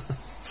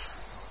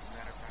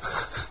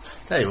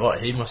 Tell you what,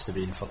 he must have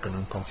been fucking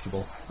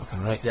uncomfortable.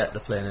 Fucking right. Yeah, they're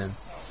playing him.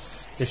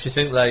 If you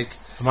think like...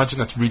 Imagine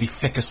that's really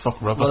thick as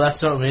fuck rubber. Well,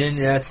 that's what I mean,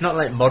 yeah. It's not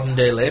like modern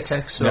day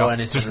latex or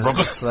anything. Just rubber.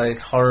 It's like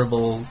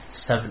horrible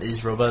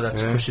 70s rubber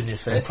that's crushing your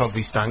face. It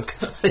probably stank.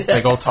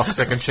 Like all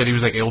toxic and shit. He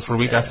was like ill for a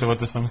week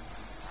afterwards or something.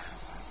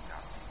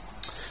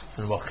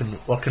 And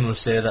what can we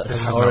say that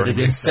has already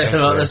been said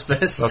about this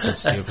bit? Fucking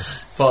stupid.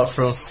 Apart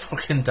from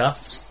fucking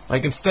daft.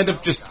 Like, instead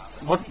of just...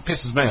 What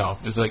pisses me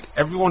off is, like,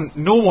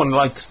 no one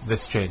likes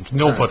this change.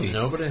 Nobody.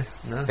 Nobody,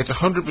 no. It's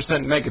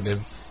 100%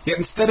 negative. Yet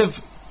instead of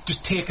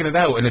just taking it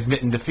out and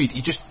admitting defeat,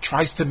 he just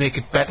tries to make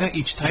it better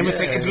each time. It's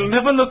like, it'll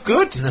never look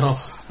good. No.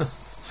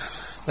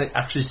 Like,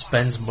 actually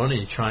spends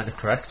money trying to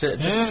correct it.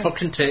 Just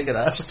fucking take it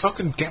out. Just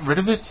fucking get rid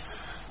of it.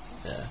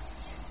 Yeah.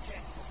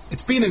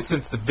 It's been in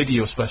since the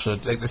video special,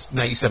 like this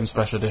 97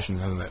 special edition,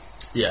 hasn't it?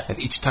 Yeah. And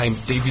each time,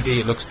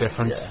 DVD, it looks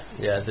different.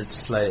 Yeah, the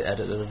slight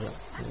edit of it.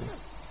 Yeah.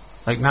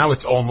 Like, now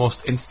it's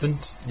almost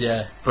instant.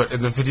 Yeah. But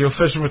in the video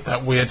version with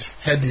that weird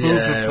head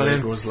movement where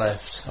it goes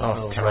left. Oh,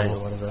 it's terrible. Right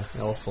or whatever.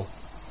 Awful.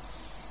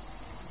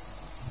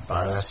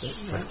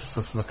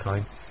 That's for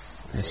McLean.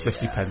 It's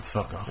 50 pence,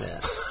 fuck off. Yeah.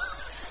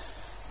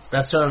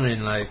 That's what I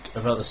mean, like,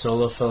 about the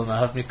Solo film. I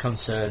have my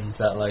concerns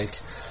that, like,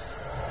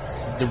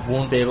 they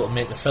won't be able to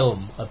make a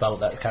film about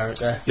that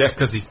character. Yeah,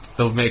 because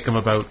they'll make him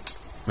about,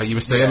 like you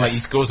were saying, like he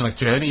goes on a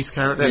journey, his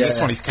character. This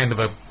one, he's kind of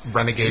a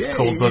renegade,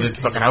 cold-blooded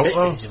fucking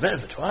outlaw. He's a bit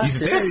of a twat.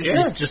 He's a dick,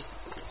 He's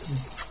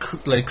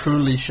just, like,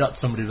 cruelly shot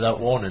somebody without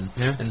warning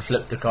and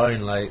flipped a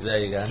coin, like, there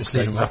you go. Just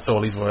like, that's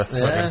all he's worth.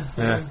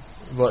 Yeah.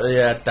 But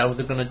I doubt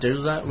they're going to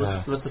do that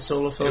with the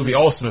Solo film. It would be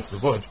awesome if they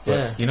would,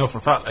 but you know for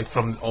a fact, like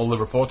from all the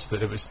reports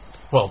that it was,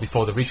 well,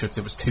 before the reshoots,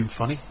 it was too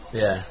funny.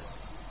 Yeah,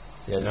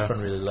 they've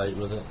gone really light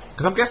with it.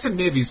 Because I'm guessing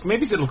maybe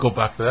it'll go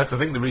back to that. 'Cause I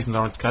think the reason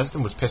Lawrence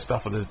Kasdan was pissed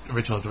off with the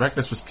original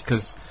directors was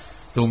because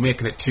they were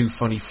making it too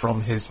funny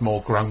from his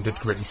more grounded,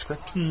 gritty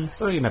script.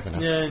 So you never know.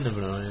 Yeah, you never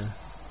know,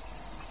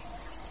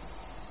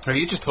 So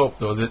you just hope,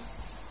 though, that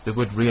they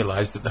would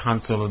realise that the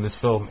Han Solo in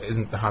this film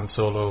isn't the Han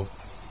Solo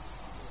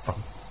from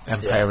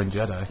Empire and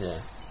Jedi. Yeah.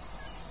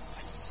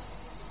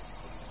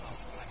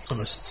 I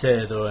must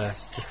say, though,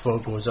 just before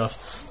it goes off,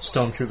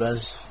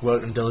 Stormtroopers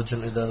working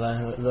diligently.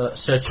 They're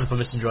searching for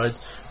missing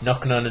droids,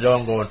 knocking on the door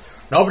and going,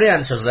 nobody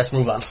answers, let's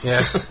move on. Yeah.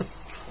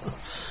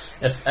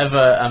 If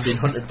ever I'm being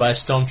hunted by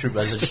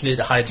Stormtroopers, I just need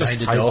to hide behind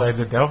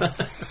the door.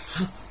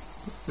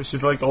 There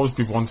should always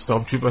be one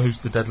Stormtrooper who's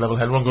the dead level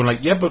head one going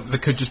like, yeah, but they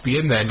could just be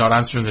in there not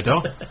answering the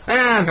door.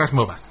 And let's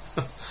move on.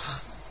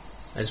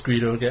 There's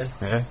Greedo again.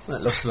 Yeah.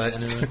 That looks like,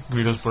 anyway.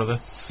 Greedo's brother.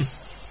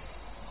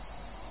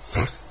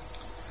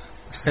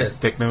 His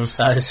dick nose.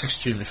 That is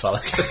extremely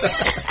phallic.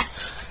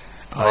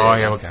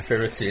 Yeah, okay.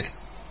 Favourite scene.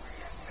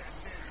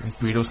 He's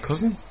Greedo's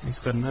cousin. He's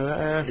got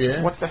another...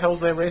 Yeah. What's the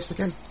hell's their race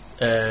again?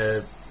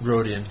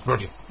 Rhodian.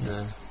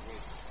 Yeah.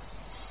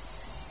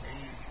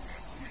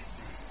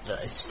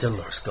 It still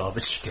looks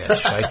garbage. Yeah,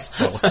 shite.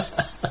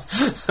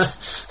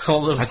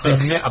 All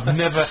the I've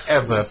never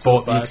ever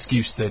bought the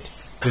excuse that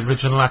the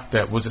original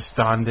actor was a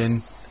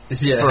stand-in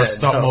for a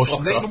stop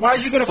motion. Why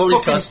has he got a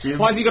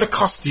Why has he got a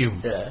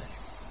costume? Yeah.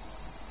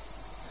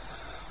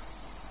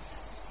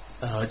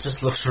 Oh, it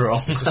just looks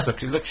wrong.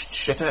 It looks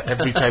shitter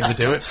every time they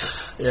do it.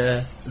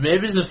 Yeah.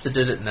 Maybe if they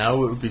did it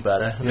now, it would be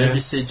better. Yeah. Maybe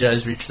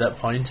CGI's reached that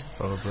point.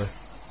 Probably.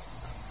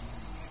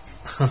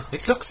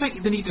 It looks like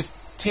they need to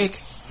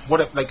take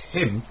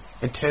him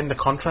and turn the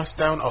contrast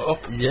down or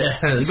up. Yeah.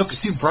 He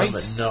looks too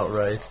bright. Not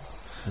right.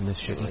 And this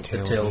shit like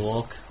the tail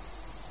walk.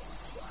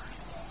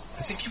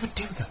 As if you would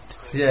do that.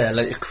 Yeah,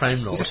 like a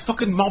crime lord. He's a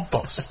fucking mob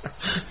boss.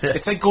 Yeah.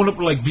 It's like going up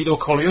with Vito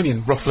Corleone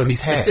and ruffling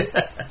his hair.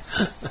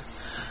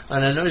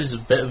 And I know he's a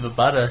bit of a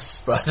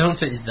badass, but I don't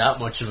think he's that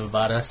much of a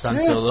badass, Han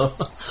Solo.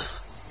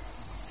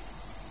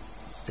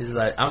 He's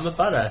like, I'm a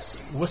badass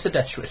with a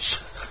death switch.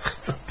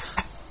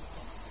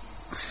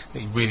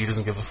 He really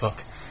doesn't give a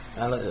fuck.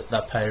 I like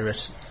that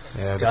pirate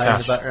guy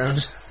in the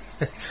background.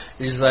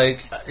 He's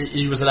like,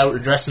 he was allowed to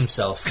dress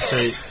himself. So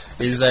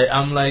he was like,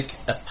 I'm like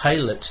a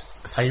pirate.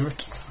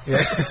 Yeah.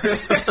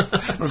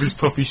 With his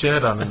puffy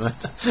shirt on and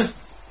that.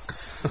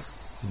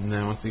 And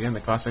then once again,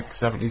 the classic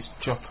 70s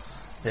chop.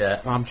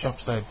 Yeah. Arm chop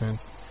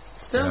sideburns.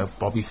 Still.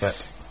 Bobby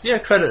Fett. Yeah,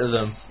 credit to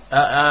them.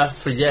 I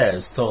for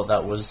years thought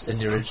that was in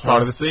the original.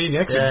 Part of the scene,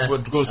 yeah, because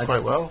it goes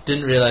quite well.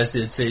 Didn't realise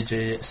they had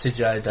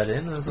CGI'd that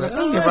in. I was like,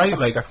 you're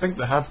right, I think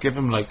they have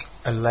given him,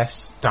 a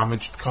less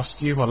damaged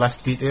costume or less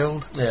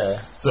detailed. Yeah.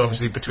 So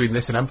obviously between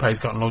this and Empire, he's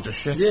gotten loads of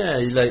shit. Yeah,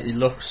 he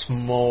looks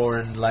more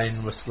in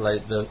line with,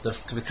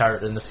 the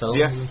character in the films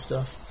and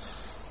stuff.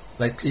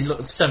 He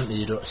looked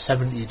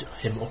 70'd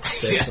him up,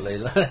 basically.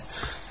 Yeah.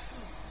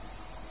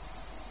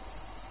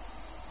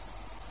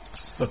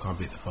 Still can't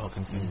beat the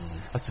Falcon thing.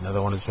 That's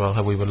another one as well,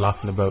 how we were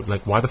laughing about,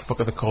 why the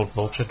fuck are they called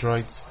vulture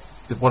droids?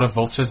 What are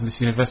vultures in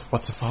this universe?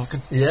 What's a Falcon?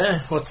 Yeah,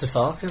 what's a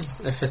Falcon?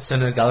 If it's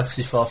in a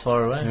galaxy far,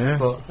 far away. Yeah.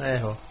 But,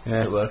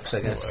 it works,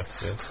 I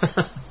guess. It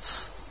works,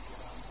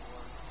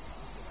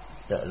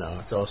 yeah. Yeah, no,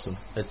 it's awesome.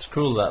 It's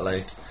cool that,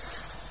 they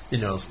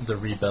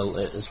rebuilt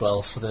it as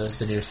well for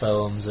the new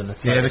films, and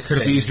it's they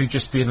could have easily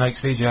just been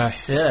CGI.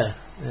 Yeah.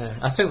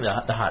 I think they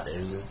had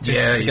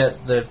to get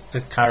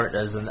the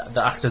characters and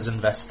the actors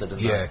invested in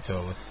that. Yeah,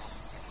 totally.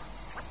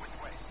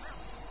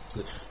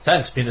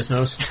 Thanks, penis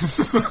nose.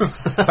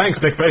 Thanks,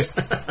 dick face.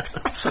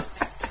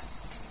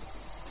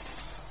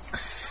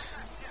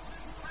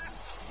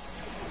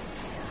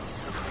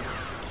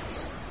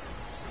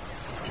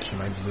 This just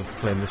reminds us of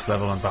playing this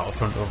level on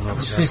Battlefront over and over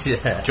again.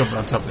 Yeah. Jumping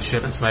on top of the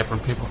ship and sniping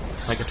people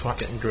like a twat.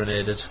 Getting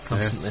grenaded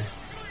constantly. Yeah.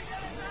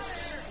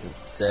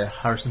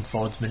 Harrison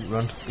Ford's mint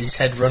run, his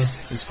head run.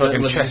 He's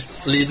fucking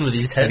leading with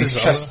his head and his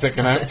as chest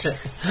sticking out.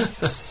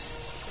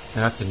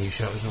 Yeah, that's a new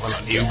shot as well.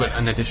 Not new, but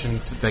in addition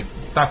to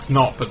that's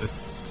not. But the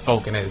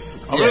Falcon is.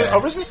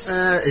 Or is this?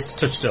 It's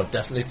touched up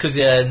definitely because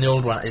in the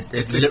old one it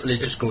literally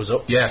just goes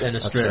up in a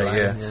straight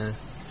line. Yeah.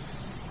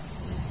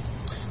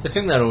 The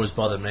thing that always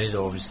bothered me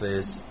though, obviously,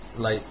 is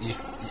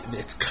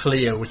it's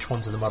clear which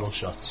ones are the model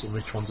shots and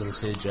which ones are the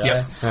CGI.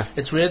 Yeah.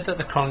 It's weird that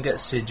they can't get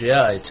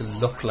CGI to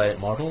look like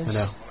models. I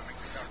know.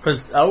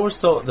 Because I always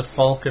thought the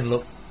Falcon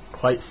looked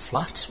quite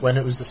flat when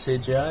it was the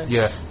CGI.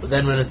 Yeah. But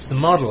then when it's the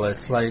model,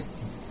 it's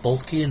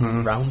bulky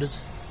and rounded.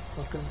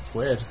 Fucking, it's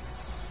weird.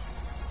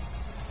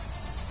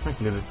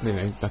 Thankfully,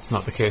 that's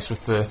not the case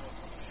with the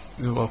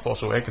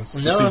Force Awakens.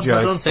 No, CGI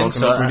I don't think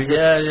so. Really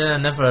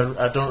Never.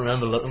 I don't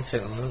remember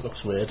thinking it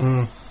looks weird.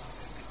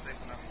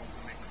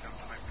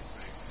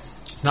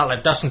 It's not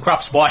like dust and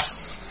crops, boy.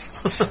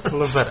 I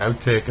love that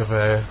outtake of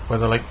where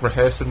they're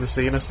rehearsing the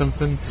scene or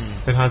something,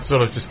 and Han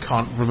Solo just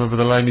can't remember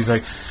the line. He's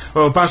like,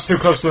 "Oh, bounce too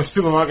close to a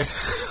supermarket."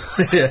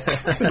 Yeah.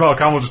 Mark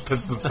Hamill just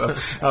pisses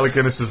himself. Alec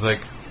Guinness is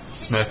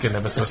smirking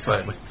ever so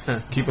slightly,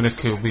 keeping it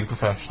cool, being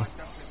professional.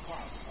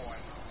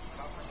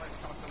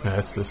 Yeah,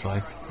 it's this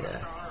line. Yeah.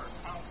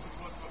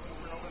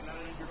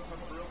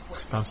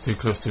 Bounce too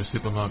close to a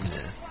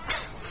supermarket.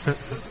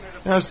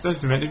 Yeah, I've seen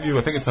some interview.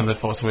 I think it's on the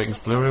Force Awakens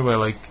Blu-ray where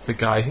the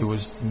guy who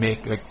was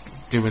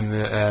doing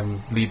the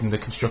leading the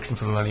construction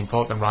for the Millennium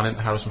Falcon ran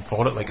into Harrison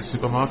Ford at a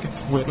supermarket.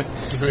 Weirdly,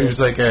 he was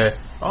like,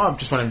 I'm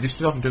just wanting to do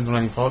stuff. I'm doing the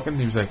Millennium Falcon.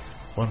 He was like,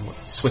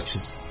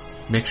 switches.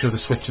 Make sure the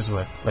switches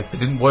work. They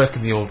didn't work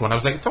in the old one. I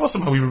was like, it's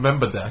awesome how we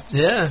remembered that.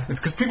 Yeah, it's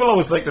because people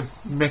always like to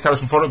make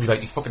Harrison Ford be like,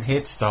 he fucking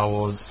hates Star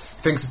Wars.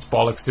 He thinks it's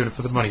bollocks doing it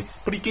for the money.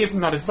 But he gave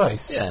him that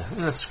advice. Yeah,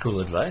 that's cool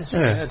advice.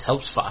 Yeah, it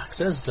helps for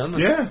actors, doesn't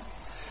it? Yeah.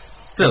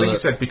 Still, I think he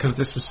said because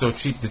this was so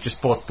cheap, they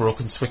just bought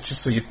broken switches,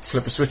 so you'd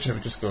flip a switch and it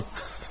would just go.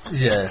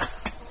 Yeah.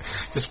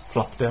 Just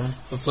flop down.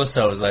 But plus,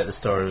 I was the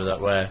story of that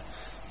where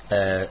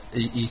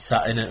he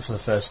sat in it for the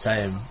first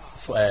time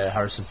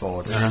Harrison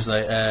Ford, and he was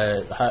like,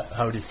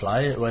 how do you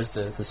fly it? Where's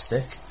the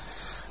stick?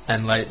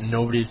 And like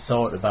nobody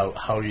thought about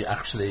how you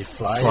actually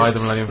fly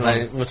them,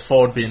 like with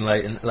Ford being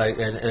like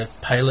a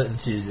pilot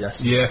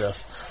enthusiast and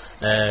stuff.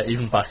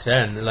 Even back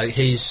then, like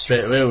he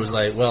straight away was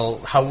like, well,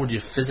 how would you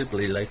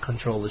physically like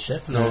control the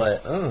ship? And they're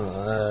like,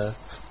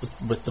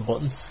 with the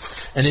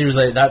buttons. And he was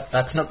like,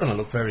 that's not going to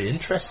look very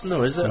interesting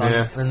though, is it?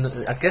 Yeah. And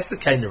I guess they're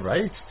kind of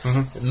right.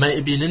 Mm-hmm. It might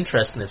have been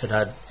interesting if it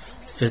had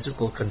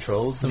physical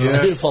controls, the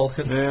Millennium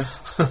Falcon. Yeah.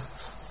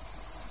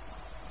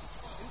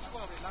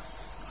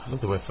 I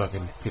love the way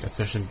fucking Peter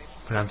Cushing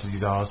pronounces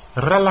his R's.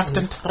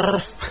 Reluctant.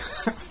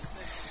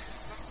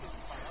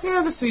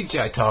 Yeah, the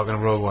CGI Target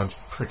in Rogue One's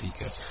pretty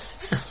good.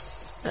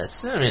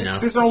 It's, I mean,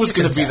 there's always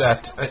going to be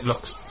that, it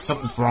looks,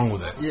 something's wrong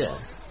with it. Yeah.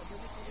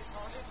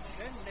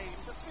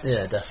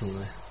 Yeah,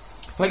 definitely.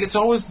 Like, it's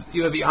always,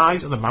 the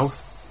eyes or the mouth.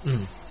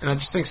 And I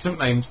just think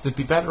sometimes they'd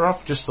be better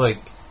off just, like,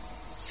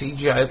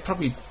 CGI. It'd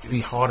probably be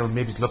harder and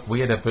maybe look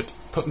weirder, but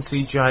putting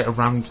CGI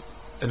around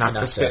an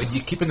actor's face,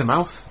 you keep in the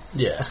mouth.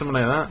 Yeah. Or something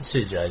like that.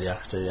 CGI the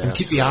actor, yeah. And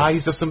keep the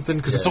eyes or something,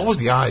 because it's always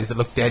the eyes that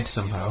look dead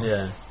somehow.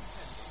 Yeah.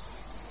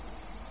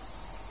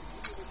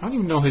 I don't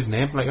even know his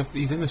name. Like,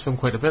 he's in this film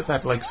quite a bit,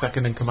 that, like,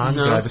 second in command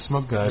guy, the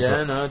smug guy.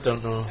 Yeah, no, I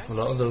don't know a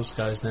lot of those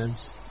guys'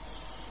 names.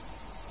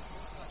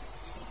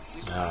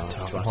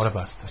 What a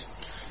bastard.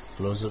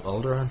 Blows up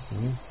Alderaan.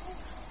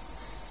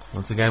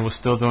 Once again, we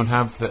still don't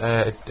have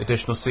the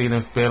additional scene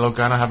of Bail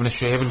Organa having a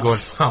shave and going,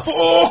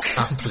 fuck!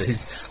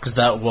 Please, because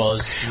that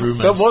was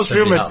rumoured. That was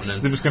rumoured.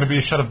 There was going to be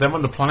a shot of them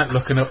on the planet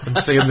looking up and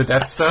seeing the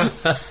Death Star.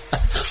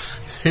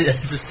 Yeah,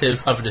 just him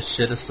having a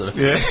shit or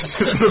something. Yeah,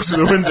 just looks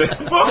through the window.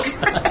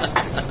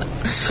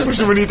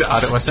 Fuck! We need to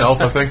add it myself,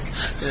 I think.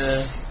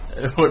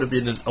 Yeah, it would have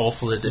been an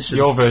awful addition.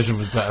 Your version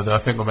was better, though. I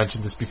think we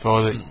mentioned this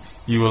before, that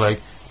you were like,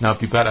 no,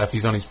 it'd be better if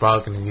he's on his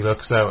balcony and he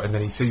looks out and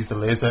then he sees the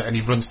laser and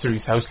he runs through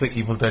his house like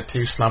Evil Dead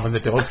 2, slamming the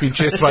door, being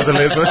chased by the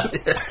laser.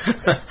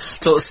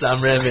 Total Sam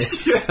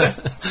Raimi. Yeah.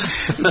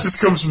 It just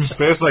comes from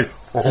space like...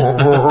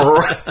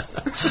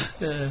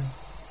 Yeah.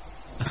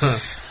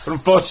 But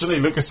unfortunately,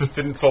 Lucas just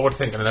didn't forward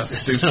thinking enough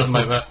to do something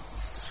like that.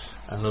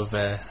 I love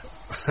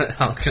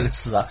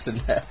Alkin's acting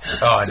there.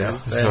 Oh, I know.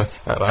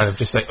 I'm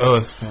just like,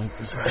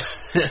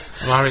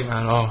 Larry,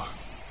 man,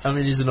 I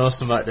mean, he's an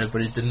awesome actor,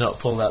 but he did not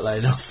pull that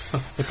line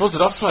off. He pulls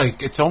it off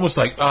like, it's almost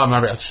like,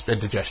 Mary, I've just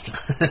indigestion.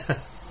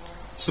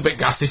 Just a bit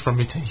gassy from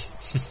my tea.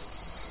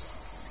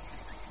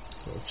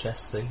 Little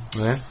chest thing.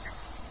 Yeah.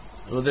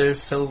 Well, they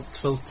Phil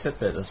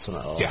Tippett or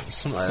something. Or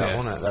something like that,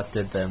 wasn't it? That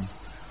did them.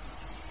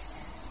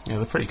 Yeah,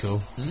 they're pretty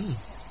cool.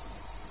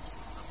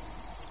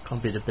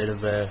 Can't beat a bit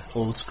of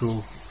old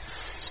school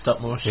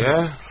stop motion.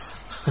 Yeah.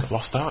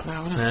 Lost out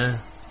now, isn't it? Yeah.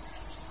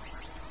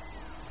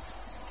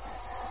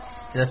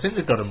 Yeah, I think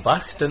they got him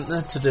back, didn't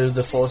they, to do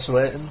The Force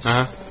Awakens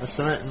or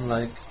something, and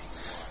like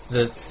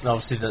they've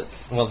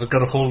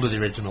got a hold of the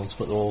originals,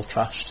 but they're all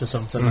trashed or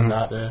something like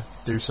that to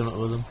do something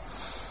with them.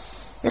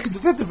 Yeah,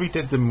 because they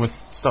redid them with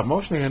stop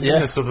motion again, yeah.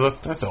 Didn't they? So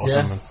that's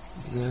awesome.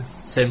 Yeah,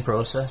 same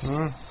process.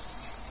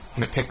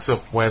 And it picks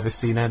up where the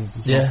scene ends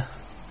as well.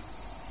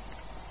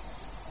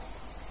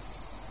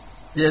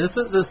 Yeah,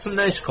 there's some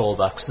nice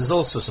callbacks. There's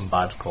also some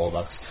bad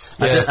callbacks.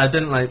 Yeah. I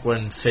didn't like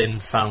when Finn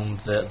found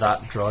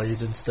that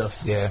droid and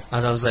stuff. Yeah.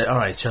 And I was like,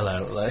 alright, chill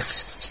out. Like,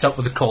 stop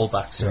with the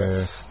callbacks.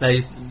 Yeah.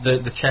 Like,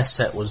 the chess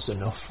set was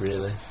enough,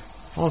 really.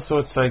 Also,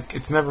 it's like,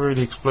 it's never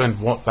really explained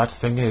what that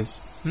thing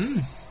is.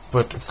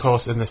 But, of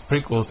course, in the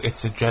prequels,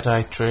 it's a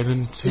Jedi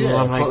training tool.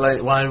 Yeah, but,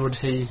 like, why would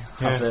he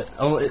have it?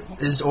 Oh,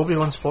 is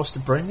Obi-Wan supposed to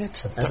bring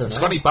it? I don't know. It's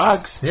got any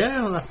bags.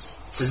 Yeah, well,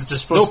 is it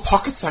just no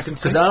pockets, I can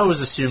see. Because I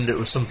always assumed it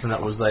was something that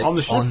was, like, on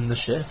the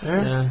ship.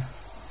 Yeah.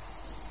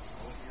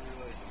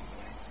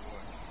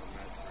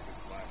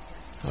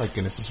 I like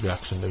Guinness's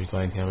reaction to his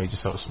line here, where he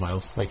just sort of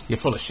smiles. Like, you're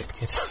full of shit,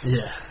 kid.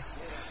 Yeah.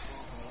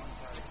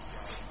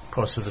 Of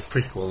course, with the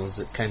prequels,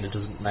 it kind of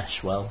doesn't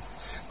mesh well.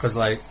 Because,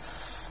 like,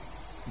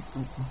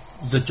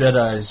 the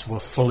Jedis were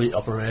fully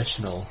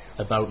operational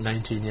about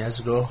 19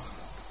 years ago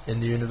in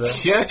the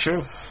universe. Yeah,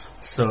 true.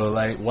 So,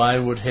 like, why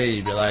would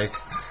he be like...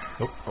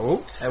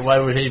 Why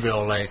would he be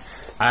all like,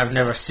 I've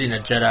never seen a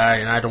Jedi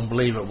and I don't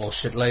believe it? Well,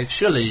 shit, like,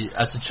 surely,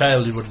 as a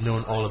child, he would have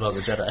known all about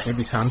the Jedi. Maybe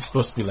his hand's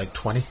supposed to be like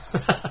 20.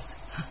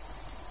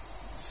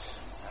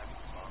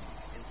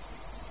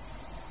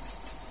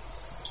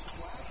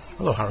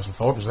 Although Harrison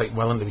Ford was like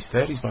well into his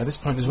 30s by this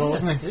point as well,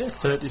 wasn't he? Yeah,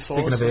 34.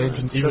 Speaking of age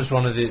and stuff. He was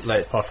one of the,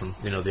 like, apart from,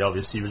 the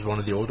obvious, he was one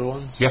of the older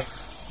ones. Yeah.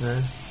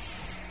 Yeah.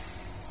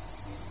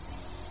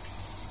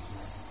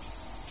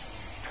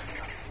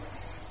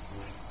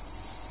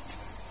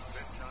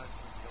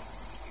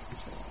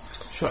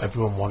 Sure,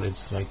 everyone wanted,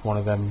 like, one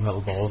of them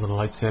little balls and a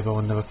lightsaber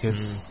when they were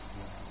kids.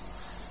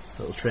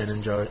 Little training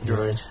droid.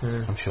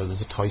 Yeah. I'm sure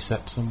there's a toy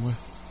set somewhere.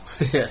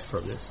 Yeah,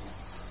 probably is.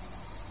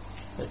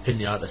 Like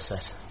pinata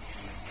set.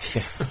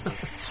 Yeah.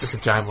 Just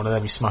a giant one of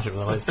them, you smash it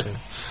with a lightsaber.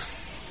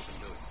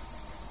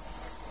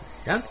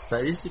 Yeah, it's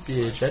that easy to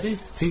be a Jedi.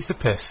 Piece of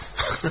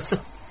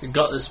piss. You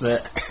got this,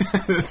 mate.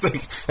 It's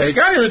like, hey, you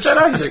got here a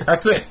Jedi? He's like,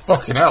 that's it.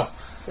 Fucking hell.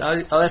 So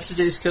all I have to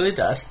do is kill your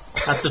dad.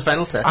 That's the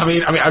final test.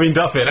 I mean,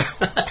 Darth Vader.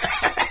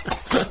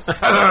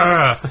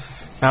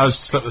 Now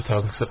just slip the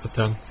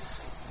tongue.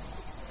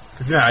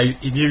 Because yeah,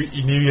 he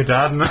knew your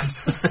dad, and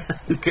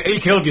that's he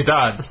killed your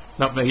dad,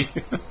 not me.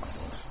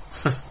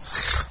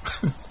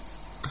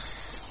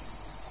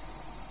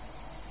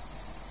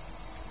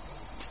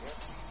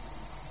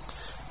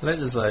 Like,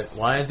 there's like,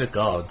 why are the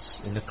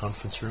gods in the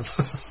conference room?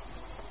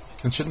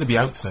 And shouldn't they be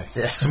outside?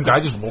 Yeah. Some guy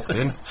just walked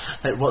in.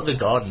 Like, what the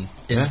garden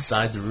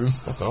inside the room?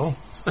 What all?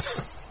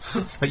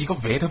 Like, you got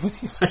Vader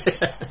with you?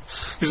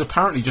 He was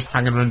apparently just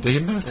hanging around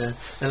doing that. Yeah.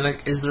 And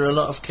like, is there a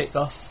lot of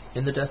kickoff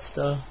in the Death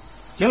Star?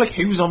 Yeah, like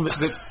who's on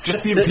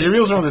just the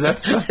Imperials are on the Death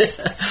Star?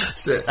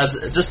 So,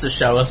 just a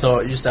shower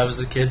thought you used to have as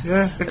a kid.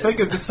 Yeah, it's like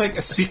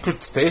a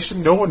secret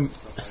station. No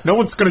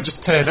one's going to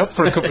just turn up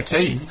for a cup of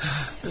tea.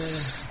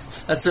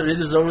 That's it.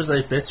 There's always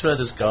like bits where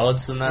there's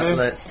guards in that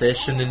like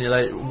station, and you're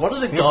like, what are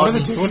the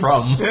guards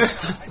from? Yeah.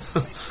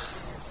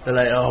 They're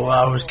like, oh,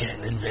 well, I was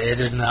getting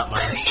invaded and that, man.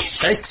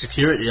 Tight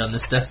security on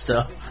this Death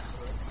Star.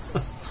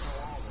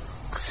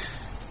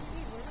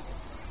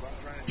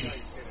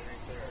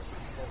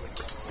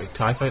 Big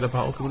TIE fighter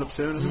battle coming up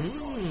soon, isn't it?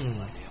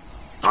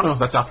 Oh no,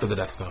 that's after the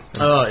Death Star.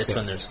 Oh, it's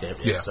when they're escaped.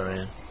 Yeah, sorry.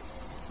 Yeah.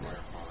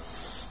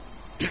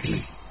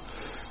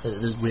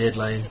 There's a weird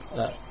line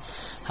that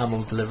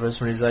Hamill delivers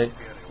when he's like,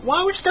 why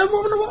are we still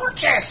moving the war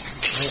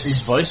chest?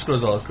 His voice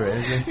goes all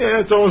crazy. Yeah,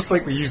 it's almost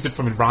like they used it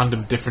from a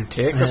random different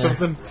take or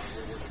something.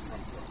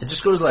 It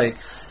just goes like,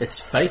 it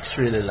spikes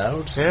really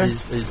loud,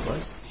 his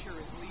voice.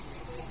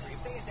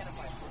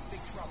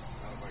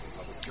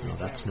 Oh,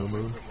 that's no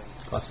moon.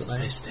 Classic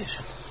Space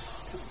station.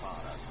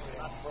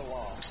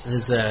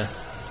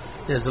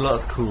 There's a lot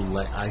of cool,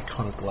 like,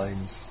 iconic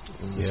lines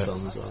in this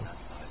film as well.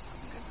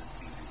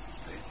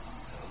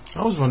 I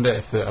always wonder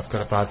if I've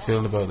got a bad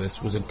feeling about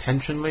this was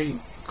intentionally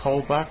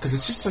called back, because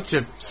it's just such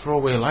a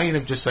throwaway line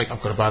of just like,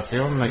 I've got a bad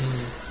feeling. Like,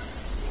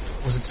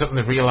 was it something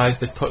they realised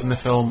they'd put in the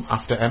film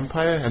after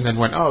Empire and then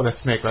went, oh,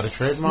 let's make that a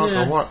trademark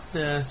or what?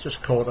 Yeah,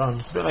 just caught on.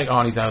 It's a bit like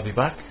Arnie's I'll be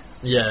back.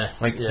 Yeah.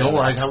 Like,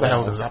 how the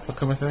hell does that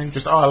become a thing?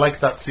 Just, I like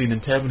that scene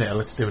in Terminator,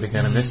 let's do it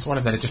again in this one,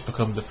 and then it just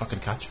becomes a fucking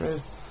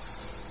catchphrase.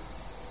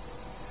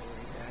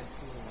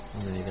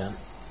 There you go.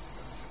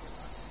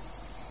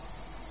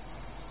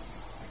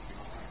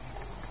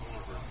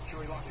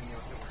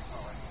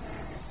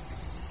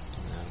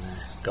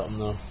 Got him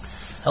though.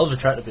 Hell of a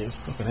track to be.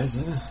 Fucking is,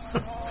 isn't it?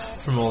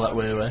 From all that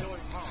way away.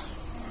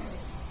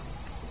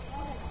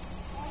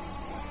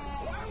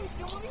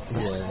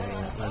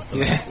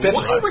 Instead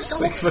of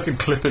it's like fucking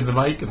clipping the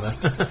mic and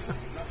that.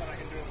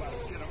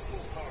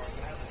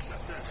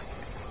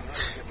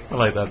 I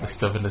like that, the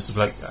stubbornness of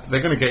like,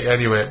 they're going to get you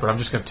anyway, but I'm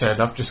just going to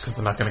turn up just because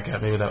they're not going to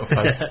get me without a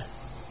fight.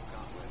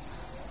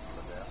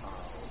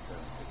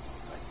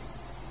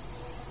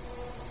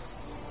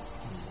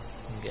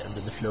 Get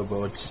under the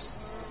floorboards.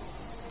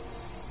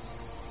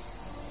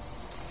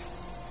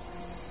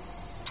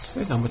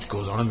 Shows how much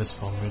goes on in this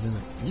film, really, isn't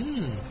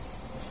it?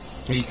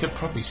 Yeah, you could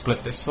probably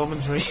split this film in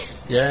three.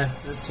 Yeah,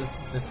 it's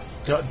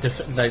got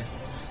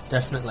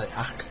definite like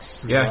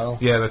acts as well.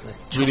 Yeah, like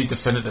really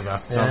definitive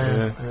acts.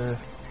 Yeah.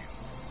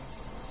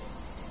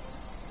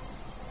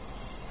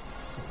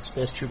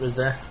 Space troopers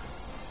there.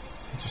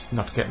 Just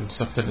not getting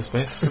sucked into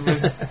space for some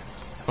reason.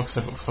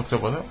 Fucked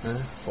up with it.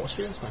 Force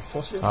fields, man.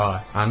 Force fields.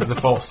 Oh, and the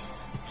Force.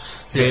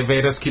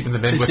 Vader's keeping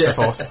them in with the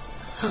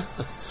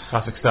Force.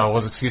 Classic Star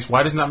Wars excuse.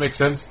 Why doesn't that make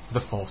sense? The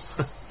Force.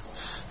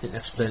 Didn't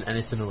explain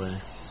anything away.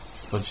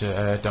 It's a bunch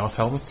of dark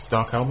helmets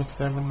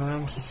there running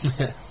around.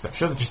 So I'm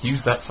sure they just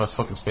used that for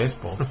fucking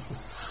Spaceballs.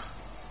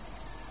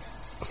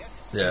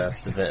 Yeah,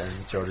 that's the bit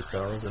in Geordie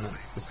Star Wars, isn't it?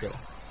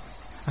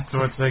 That's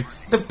what it's like.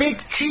 The big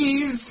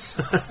cheese!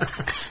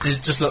 He's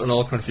just looking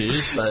all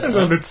confused. Like, and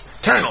then it's,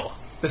 Colonel,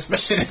 this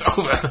mission is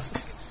over.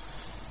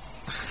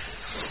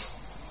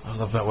 I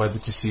love that way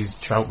that just sees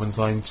Troutman's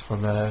lines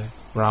from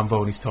Rambo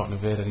and he's talking to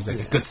Vader. He's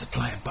like, a good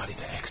supply of body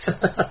bags.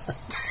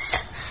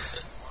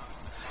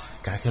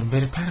 Guy couldn't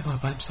beat a Panama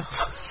by himself.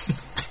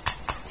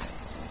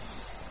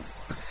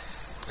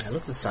 Yeah,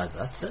 look at the size of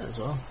that set as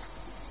well.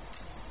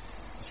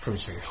 It's probably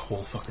just like a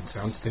whole fucking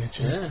soundstage.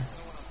 Yeah,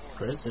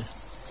 crazy.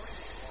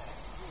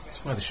 That's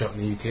why they shot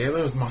in the UK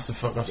though, with massive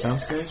fuck off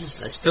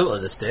soundstages. It's still to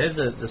this day,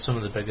 they're some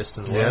of the biggest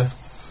in the world.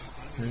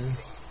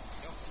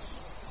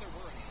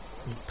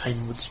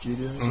 Pinewood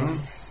Studios.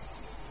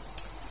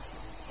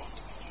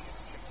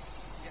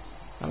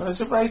 And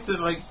is it right that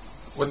like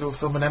when they were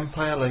filming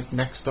Empire, like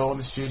next door in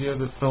the studio,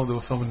 they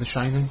were filming The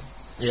Shining?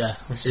 Yeah.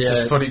 It's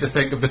just funny to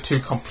think of the two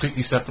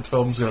completely separate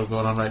films that are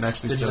going on right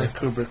next to each other. Did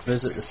Kubrick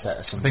visit the set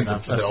or something? I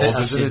think they all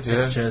visited,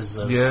 pictures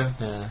of, yeah.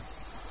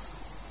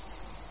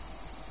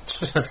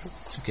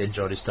 It's again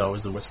Geordie Star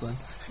Wars the whistling.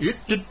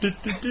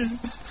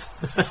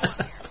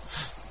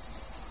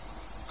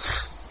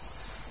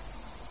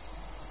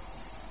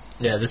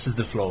 Yeah, this is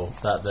the floor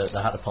that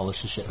they had to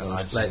polish the shit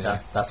like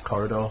that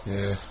corridor.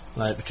 Yeah.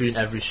 Like between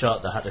every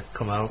shot, they had to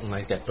come out and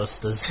like get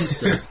dusters and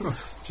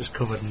stuff, just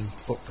covered in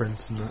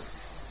footprints and that.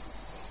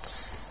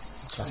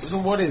 So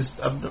what is?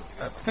 I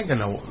think I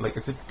know. Like,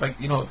 is it like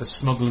the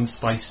smuggling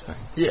spice thing?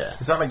 Yeah.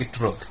 Is that like a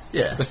drug?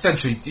 Yeah.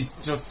 Essentially,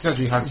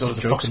 Han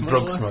Solo's a fucking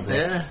drug smuggler.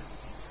 Yeah.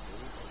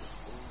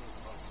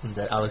 And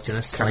Alec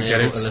Guinness Can can't we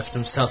get able it? to lift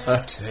himself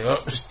out. Yeah,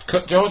 just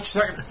cut George a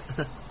second.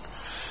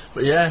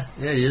 But yeah,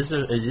 he is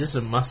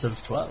a massive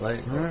twat.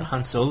 Like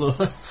Han Solo,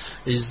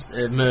 he's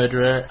a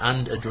murderer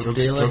and a drug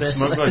dealer, drug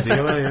basically. smuggler,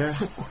 dealer, yeah.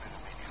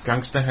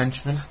 Gangster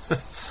henchman.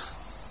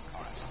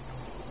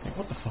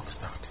 What the fuck is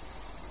that?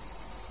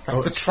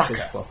 That's the tracker.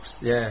 Big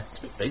box. Yeah, it's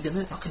a bit big,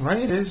 isn't it? Fucking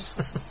right, it is.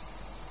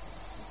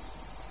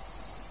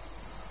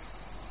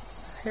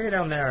 Hey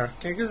down there,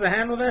 can you give us a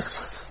hand with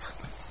this?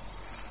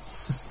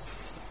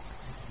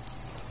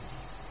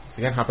 So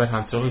again, how about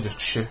Han Solo just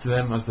shoved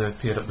them as they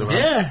appeared up the ramp?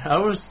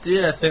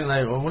 Yeah, I think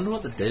like, I wonder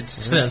what they did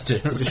to them too.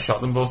 He just shot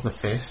them both in the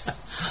face.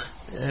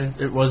 Yeah,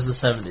 it was the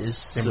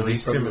 70s. They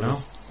released him, you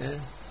know. Yeah.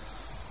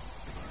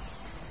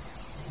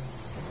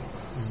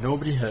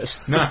 Nobody hurt.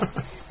 Nah.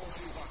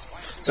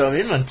 So I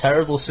mean, man,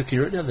 terrible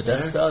security on the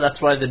Death Star. That's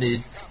why they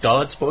need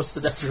guards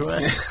posted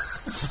everywhere.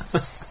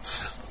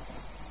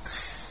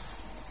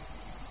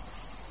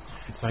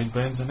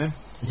 Sideburns on him.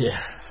 Yeah.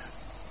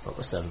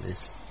 Proper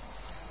 70s.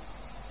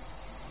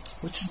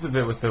 Which is the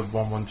bit with the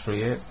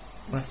 1138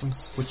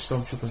 reference? Which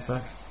stormtrooper is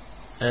that?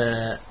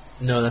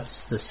 No,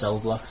 that's the cell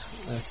block.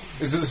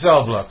 Is it the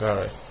cell block?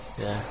 Alright.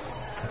 Yeah.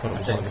 I thought it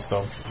was one of the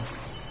stormtroopers.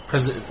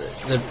 Because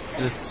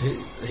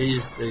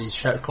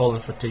he's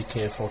calling for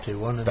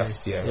TK-41.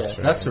 That's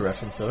right. That's a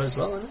reference though as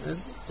well, isn't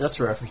it? That's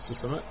a reference to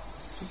something.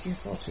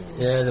 TK-41?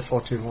 Yeah, the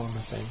 41, I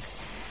think.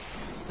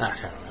 I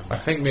can't remember. I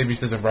think maybe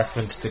there's a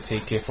reference to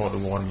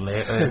TK-41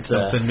 later.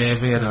 Something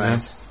maybe, I don't know.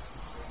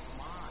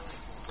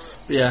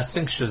 Yeah, I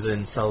think she's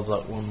in cell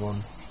block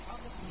 11.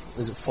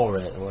 Is it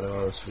 48 or whatever?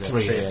 I was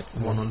forgetting.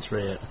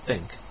 1138, I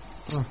think.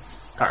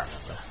 Can't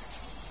remember.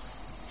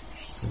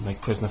 She's in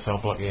like prisoner cell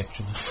block 8.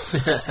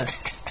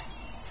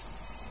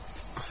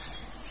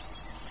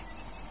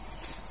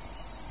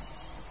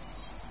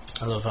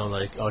 I love how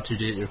like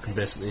R2D2 can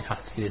basically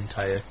hack the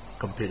entire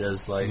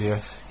computer's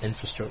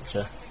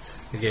infrastructure.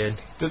 Again,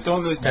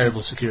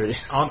 terrible security.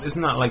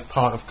 Isn't that like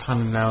part of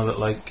canon now that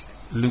like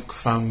Luke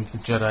found the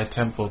Jedi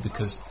Temple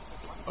because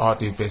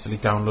R2 basically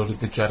downloaded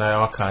the Jedi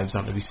archives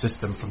onto his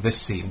system from this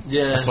scene?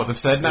 Yeah, that's what they've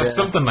said now. It's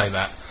something like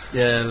that.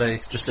 Yeah,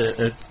 like just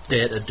a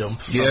data dump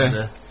from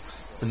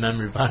the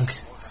memory bank.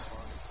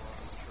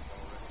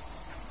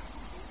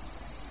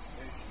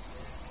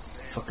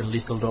 Fucking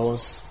lethal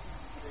doors.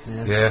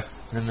 Yeah.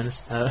 In a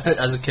minute.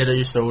 As a kid, I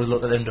used to always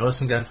look at them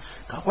doors and go,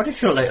 God, what if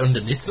you're like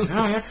underneath them?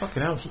 Oh yeah,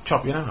 fucking hell, just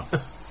chop you now.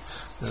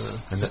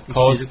 And just the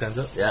pause. music comes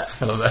up. Yeah.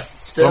 Hello there.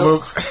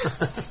 Still.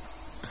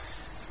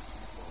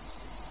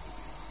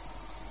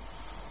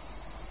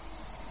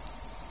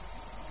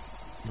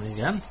 There you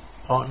go.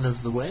 Parting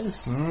of the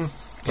ways.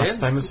 Last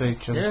time we see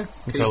each other. Yeah.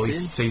 Until he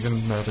sees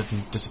him murdered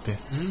and disappear.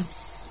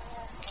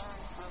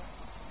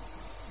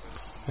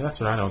 Yeah, that's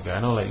what I don't get.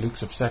 I know like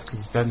Luke's upset because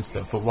he's dead and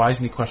stuff, but why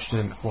isn't he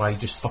questioning why he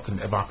just fucking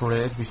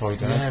evaporated before he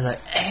died? Yeah, like,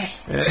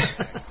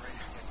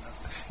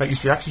 like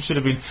his reaction should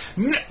have been,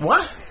 what?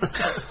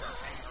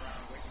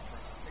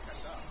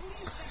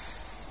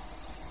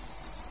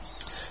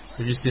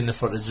 Have you seen the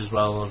footage as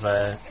well of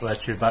where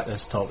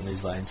Chewbacca's talking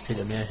these lines?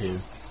 Peter Mayhew.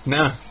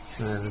 Nah.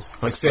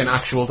 Like saying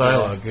actual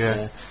dialogue,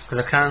 yeah. Because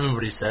I can't remember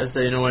what he says.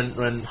 You know,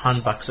 when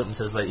Han backs up and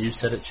says, like, you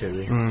said it,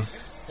 Chewie.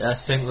 I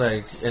think,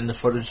 like, in the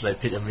footage, like,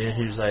 Peter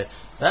Mayhew's like,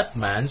 that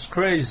man's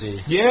crazy.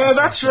 Yeah,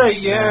 that's right,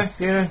 yeah.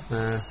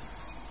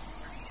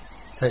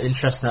 So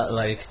interesting that,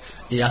 like,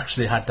 he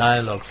actually had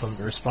dialogue from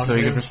the respond. So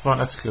he could respond,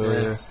 that's cool,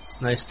 yeah.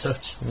 It's a nice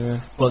touch. Yeah.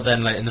 But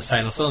then, like, in the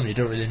final film, you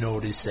don't really know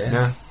what he's saying.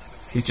 Yeah.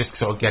 You just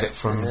sort of get it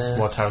from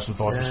what Harrison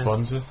Ford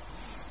responds with.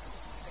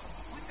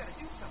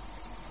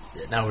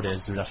 Yeah,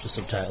 nowadays, we'd have to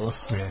subtitle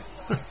it. Yeah.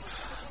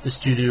 The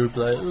studio would be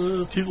like,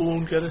 people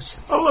won't get it.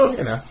 Although,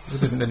 you know, we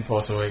didn't in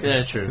Force Awakens.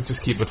 Yeah, true. We'll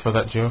just keep it for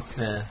that joke.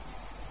 Yeah.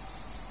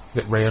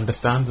 That Ray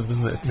understands him,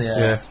 isn't it? I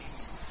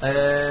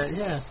think.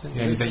 Yeah,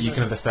 he's like, you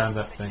can understand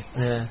that thing.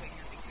 Yeah.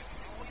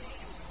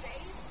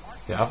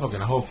 Yeah, I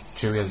hope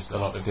Chewie has a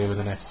lot to do with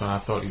the next one. I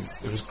thought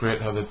it was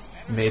great how they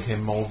made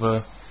him more of a...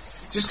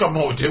 He's just got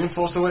more to do in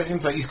Force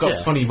Awakens. Like, he's got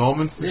funny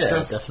moments and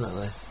stuff. Yeah,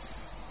 definitely.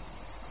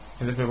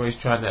 And the bit where he's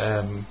trying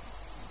to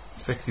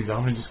fix his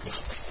arm and just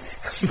goes...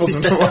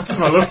 Doesn't know what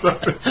smell looks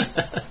like.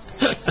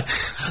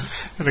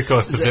 And of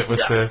course the bit with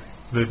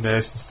the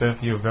nurse and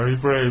stuff, you're very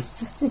brave.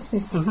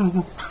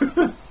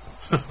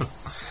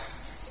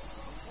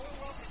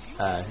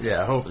 I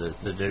hope that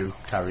they do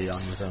carry on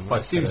with him. Well,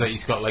 it seems like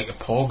he's got like a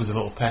Porg as a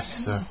little pet,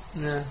 so...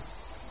 Yeah.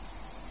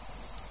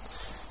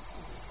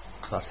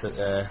 Classic,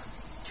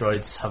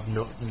 droids have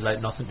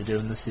nothing to do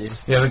in the scene.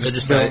 Yeah, they're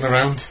just milling like,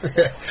 around.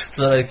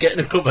 So they're like, get in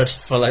a cupboard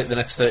for like the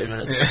next 30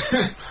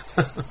 minutes.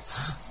 Yeah.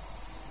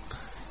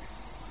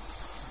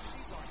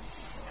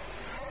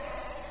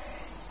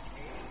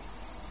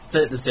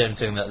 It's the same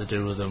thing that they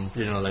do with them,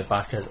 you know, like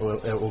back at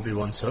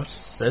Obi-Wan's hut.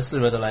 Basically,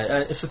 where they're like,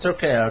 if it's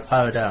okay, I'll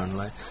power down.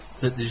 Like,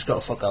 they just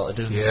got to fuck out of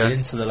doing the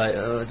scene, so they're like,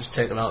 just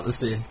take them out of the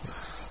scene.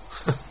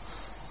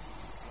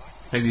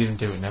 Maybe they even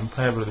do it in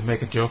Empire, but they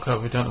make a joke out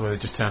of it, don't they, where they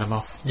just turn them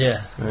off.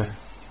 Yeah.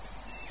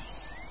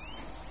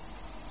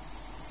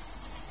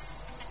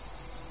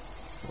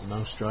 Little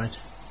mouse droid.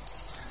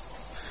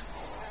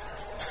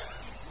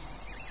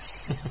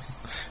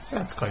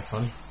 That's quite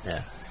funny.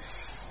 Yeah.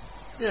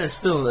 Yeah, it's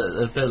still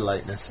a bit of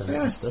lightness in it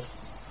and stuff.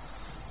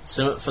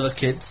 So, for the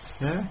kids.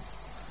 Yeah.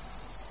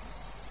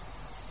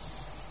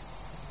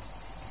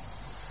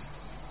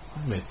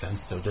 That made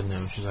sense though, didn't it?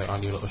 When she's like, "I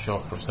need a little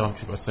short for a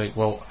stormtrooper." It's like,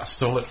 well, I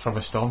stole it from a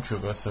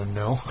stormtrooper, so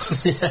no.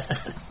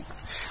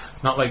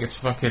 It's not like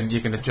it's fucking. You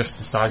can adjust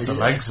the size of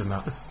the legs and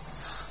that.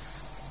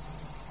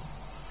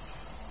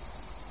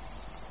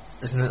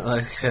 Isn't it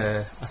like?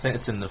 I think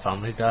it's in the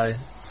Family Guy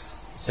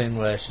thing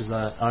where she's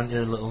like, "Aren't you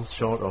a little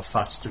short or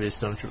fat to be a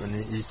stormtrooper?" And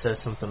he says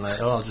something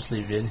like, "Oh, I'll just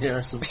leave you in here,"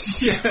 or something.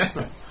 Yeah.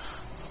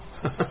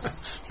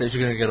 So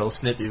you're gonna get all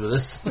snippy with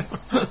this.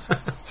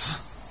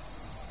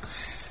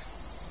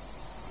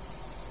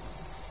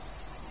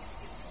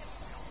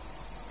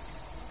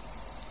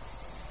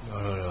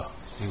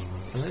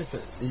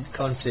 You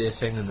can't see a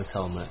thing in this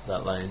helmet,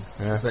 that line.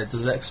 Yeah. It's like,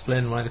 does that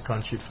explain why they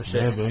can't shoot for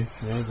shit? Maybe.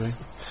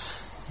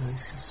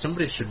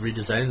 Somebody should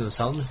redesign those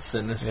helmets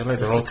then. If, Like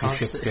they're all too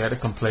shit scared to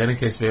complain in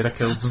case Vader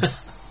kills them.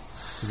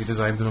 Because he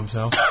designed them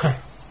himself. Right.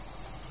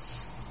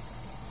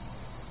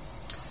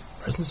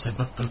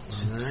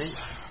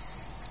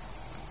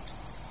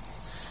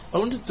 I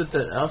wonder,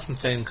 I often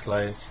think,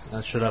 like,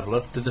 I should have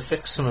looked, did they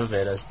fix some of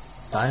Vader's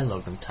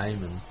dialogue and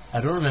timing?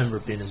 I don't remember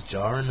it being as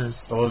jarring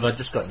as, or have I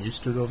just gotten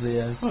used to it over the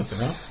years? I don't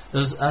know.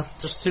 I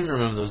just seem to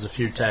remember there was a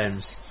few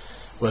times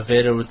where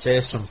Vader would say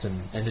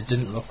something and it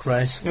didn't look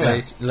right.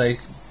 Yeah. Like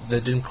they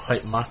didn't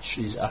quite match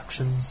his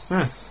actions.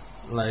 Yeah.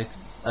 Like,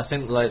 I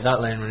think like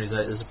that line when he's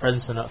like, "There's a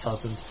presence in that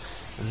Falcons,"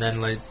 and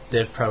then like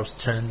Dave Prowse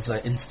turns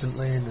like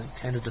instantly and it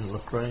kind of didn't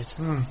look right.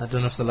 I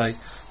don't know if they like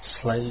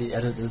slightly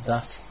edited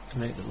that to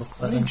make it look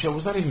better. I'm not sure,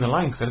 was that even the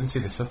line? Because I didn't see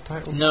the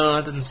subtitles. No,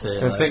 I didn't see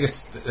it. I think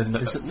it's...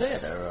 is it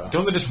later? Or?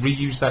 Don't they just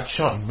reuse that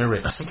shot and mirror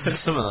it or something?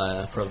 Something like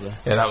that, probably.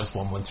 Yeah, that was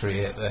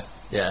 1138 there.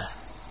 Yeah.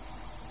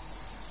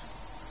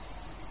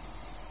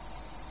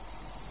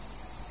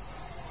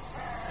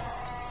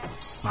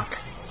 Smack.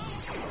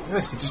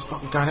 Yes, they're just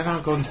fucking going in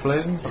out, guns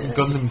blazing, fucking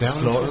gunning them down.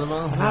 Slaughter them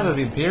all. I know they're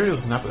the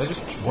Imperials and that, but they're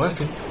just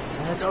working.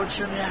 So, don't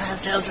shoot me, I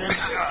have children.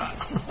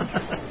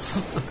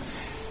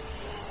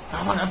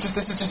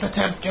 This is just a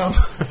temp job.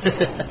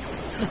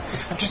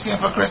 I'm just here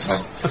for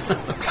Christmas.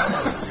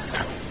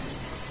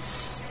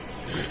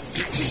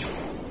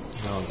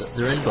 No,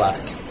 they're in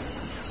black.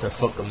 So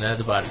fuck them, they're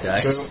the bad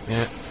guys.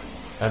 Yeah.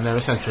 And they're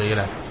essentially,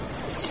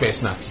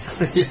 space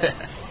Nazis. Yeah.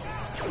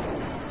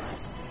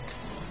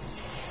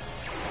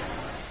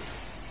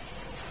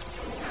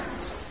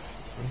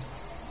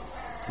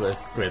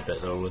 Great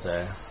bit though with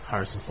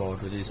Harrison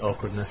Ford with his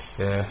awkwardness.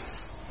 Yeah.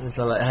 It's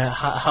like,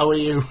 how are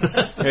you?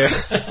 Yeah.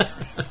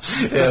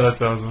 Yeah,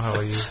 that's awesome. How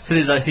are you? And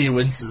he's like, he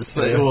winces.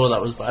 Like, oh,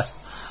 that was bad.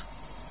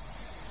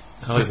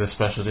 I like the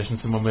special edition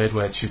someone made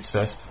where it shoots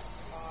first.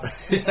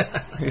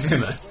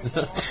 Isn't it?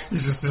 It's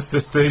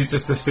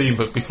just the scene,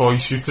 but before he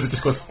shoots it, it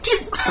just goes pew!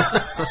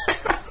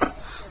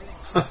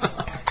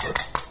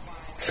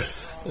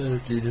 Oh,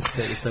 genius,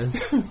 take the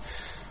piss.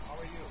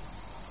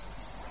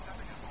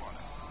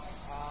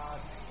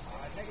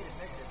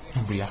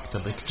 Reactor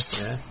leak,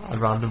 just a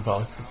random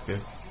bollocks, that's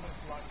good.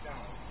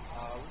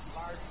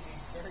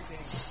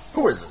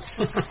 Who is this?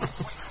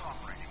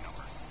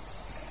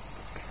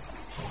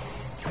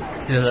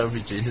 Yeah, that would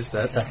be genius,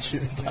 that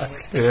shooting back.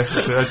 Yeah,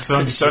 it's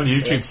on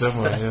YouTube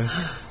somewhere,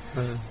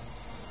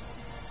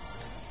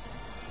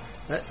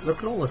 yeah. Look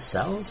at all the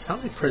cells. How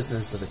many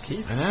prisoners do they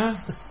keep? I know.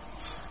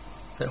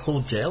 That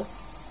whole jail?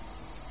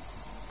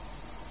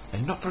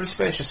 And not very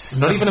spacious.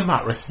 Not even a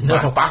mattress. No.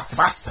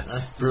 Bastards.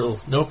 That's brutal.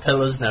 No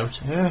pillows now.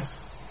 Yeah.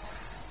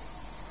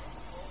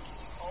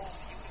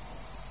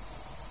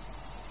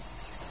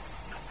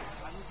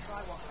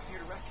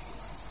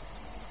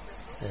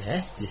 Say,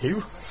 hey,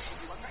 you?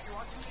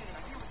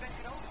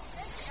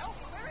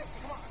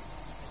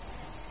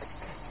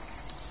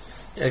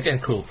 Yeah, again,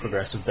 cool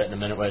progressive bit in a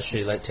minute where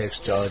she like takes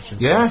charge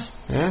and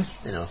stuff. Yeah.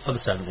 For the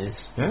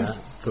 70s. Yeah.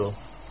 Cool.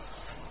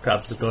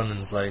 Grabs the gun and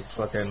is like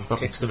fucking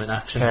kicks them in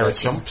action. Pair of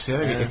chumps,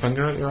 get your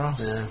finger out your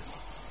ass. Yeah.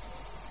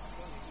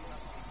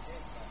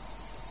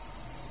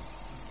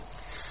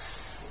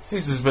 See,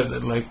 this is a bit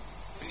that, like,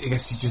 I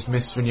guess you just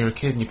miss when you're a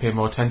kid and you pay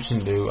more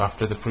attention to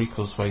after the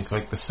prequels, where he's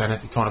like the Senate,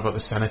 he's talking about the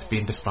Senate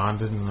being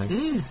disbanded, and like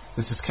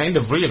this is kind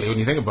of really, when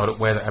you think about it,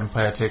 where the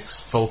Empire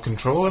takes full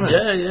control, isn't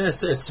it? Yeah,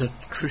 it's a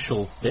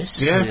crucial bit,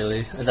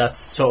 really. That's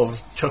sort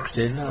of chucked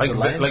in as a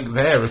line. Like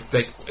there,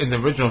 like in the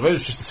original version,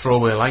 it's just a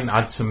throwaway line,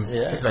 add some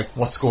like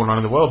what's going on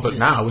in the world, but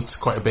now it's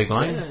quite a big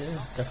line. Yeah,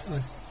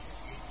 definitely.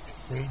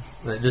 Yeah.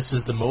 Like, this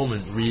is the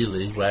moment,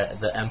 really, where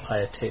the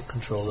Empire take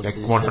control of like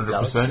the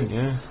 100%,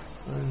 yeah.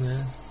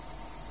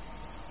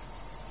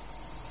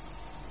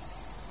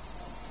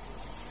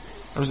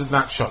 Or is it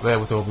that shot there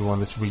with Obi-Wan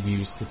that's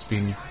reused? That's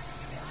been...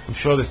 I'm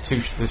sure there's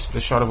the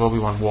shot of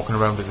Obi-Wan walking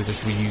around that they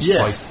just reused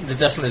twice. Yeah, there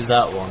definitely is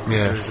that one.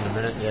 Yeah. There is in a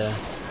minute, yeah.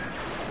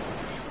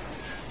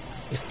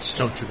 It's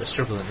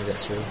struggling to get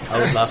through. I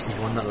would laugh as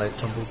one that like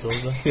tumbles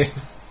over.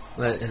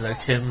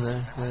 like him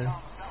there. Yeah.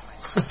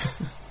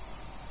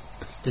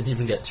 Didn't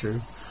even get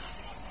through.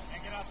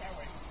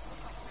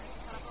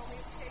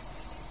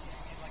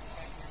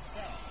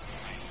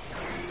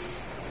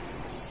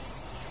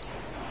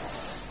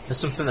 There's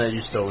something that I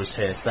used to always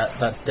hate.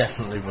 That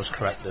definitely was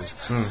corrected.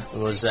 It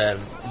was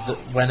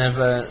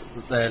whenever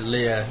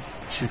Leah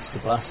shoots the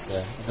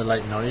blaster, the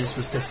like noise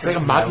was different. It's like a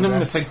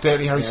Magnum. It's like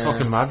Dirty Harry's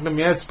fucking Magnum.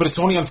 Yeah, but it's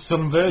only on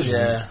some versions.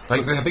 Yeah,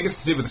 like I think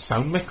it's to do with the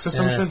sound mix or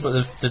something. But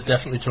they've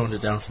definitely toned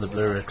it down for the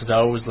Blu-ray because I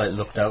always like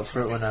looked out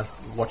for it when I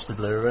watched the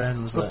Blu-ray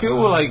and was people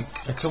were like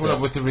coming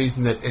up with the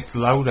reason that it's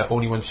louder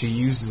only when she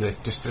uses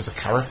it, just as a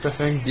character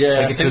thing. Yeah,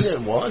 like I think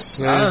it was.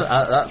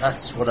 Yeah.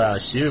 That's what I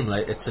assume.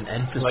 Like it's an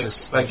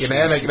emphasis. Like an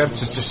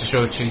emphasis just to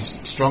show that she's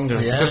stronger.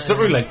 Yeah, because it's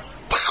really like.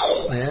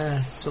 Yeah,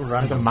 it's so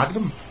random. Like a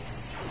Magnum.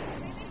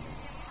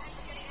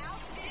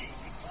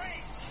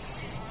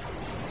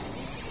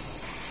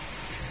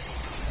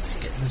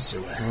 Getting this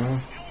away.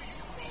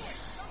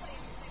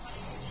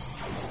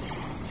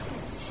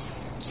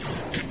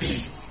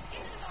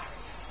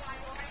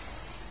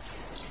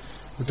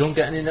 We don't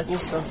get any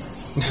nipples though.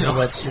 No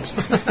wetsuits.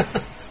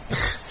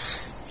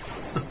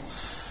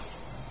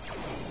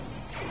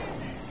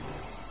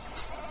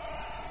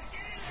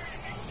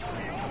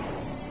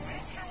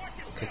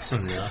 Kick some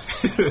in the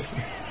ass.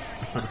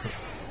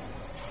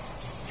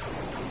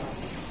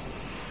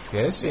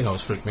 Yeah, this scene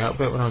always freaked me out a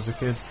bit when I was a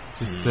kid.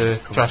 Just the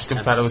trash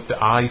compactor with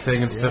the eye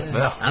thing and stuff.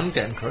 Ugh. And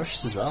getting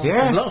crushed as well. Yeah.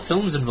 There's a lot of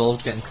films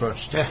involved getting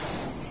crushed. Yeah.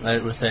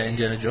 Like with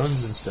Indiana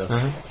Jones and stuff.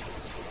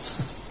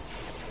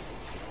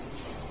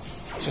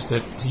 It's just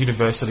a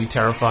universally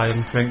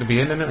terrifying thing to be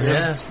in, isn't it? Really?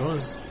 Yeah, I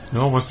suppose.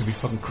 No one wants to be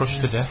fucking crushed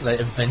to death. Like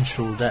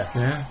eventual death.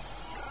 Yeah.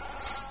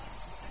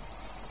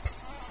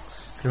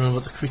 Do you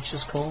remember what the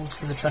creature's called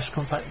in the trash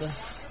compactor?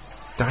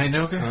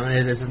 Dianoga? Oh,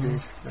 it is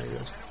indeed. Very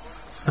good.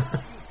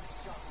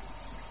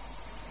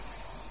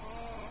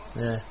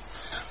 Yeah.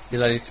 You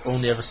like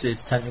only ever see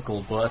its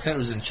tentacle, but I think it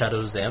was in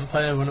Shadows of the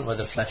Empire, wasn't it, where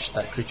they fleshed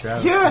that creature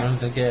out? Yeah.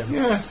 Remember the game?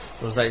 Yeah.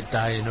 It was like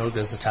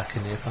Dianogas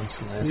attacking you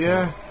constantly. So.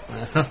 Yeah.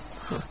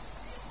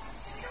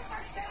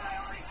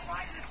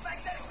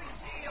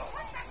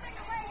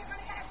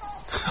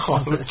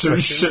 Oh,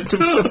 literally shit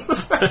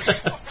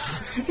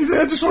himself. He's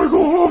like, I just want to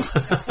go home.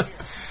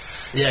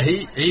 Yeah,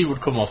 he would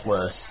come off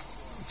worse,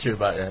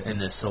 Chewbacca, in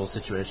this whole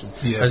situation.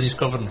 Because he's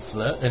covered in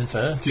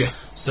fur. Yeah.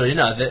 So, you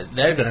know,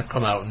 they're going to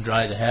come out and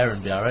dry the hair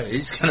and be alright.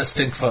 He's going to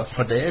stink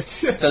for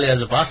days till he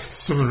has a bath.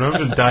 Swimming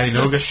around in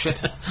Dianoga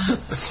shit.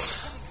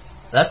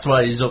 That's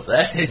why he's up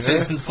there. He's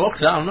saying, fuck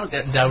that, I'm not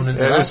getting down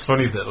into that. It is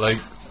funny that, like,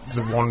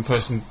 the one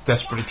person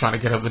desperately trying to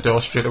get out the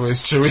door straight away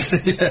is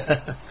Chewie.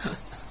 Yeah.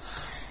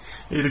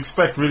 You'd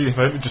expect, really, if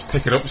I would just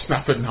pick it up,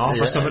 snap it in half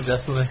or something.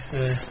 Definitely.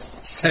 Yeah.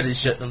 Said he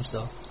shit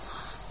himself.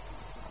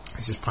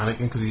 He's just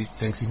panicking because he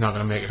thinks he's not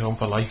going to make it home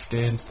for Life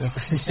Day and stuff.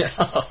 Yeah.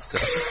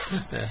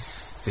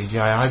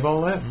 CGI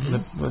eyeball there,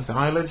 with the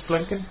eyelids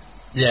blinking.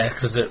 Yeah,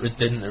 because it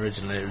didn't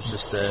originally. It was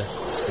just a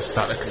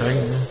static thing.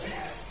 Yeah.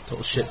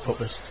 Little shit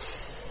puppet.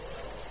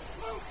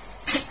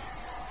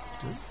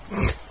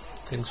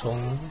 Things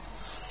falling over.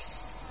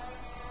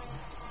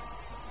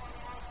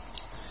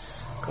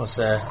 Of course,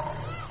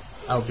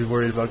 I would be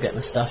worried about getting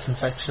a staph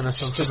infection or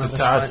something. Just a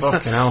tad,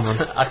 fucking hell,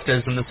 man.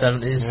 Actors in the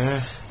 70s,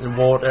 the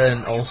water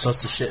and all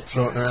sorts of shit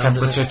floating around.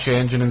 Temperature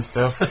changing and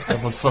stuff.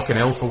 Everyone's fucking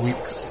ill for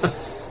weeks.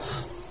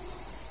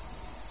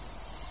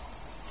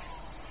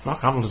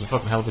 Mark Hamill does a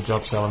fucking hell of a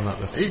job selling that.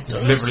 He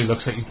does. Literally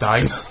looks like he's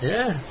died.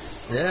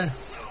 Yeah.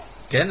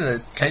 Again,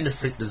 it kind of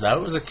freaked us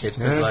out as a kid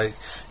because like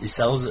he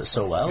sells it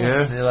so well.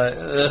 Yeah. And you're like,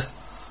 ugh.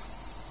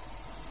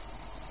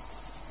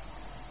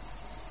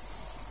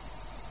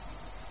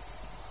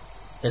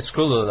 It's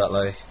cool though that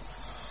like,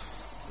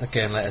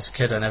 again, like as a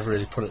kid I never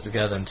really put it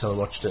together until I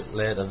watched it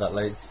later that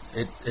like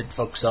it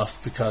fucks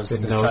off because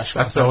the trash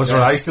that's always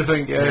what I used to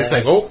think. Yeah, it's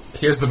like, oh,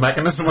 here's the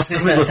mechanism or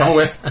something goes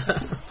away.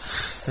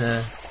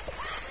 Yeah,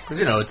 because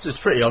you know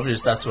it's pretty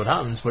obvious that's what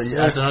happens, but I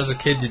don't know, as a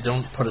kid you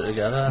don't put it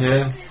together.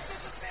 Yeah,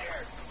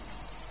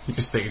 you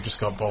just think you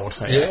just got bored.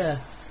 Yeah.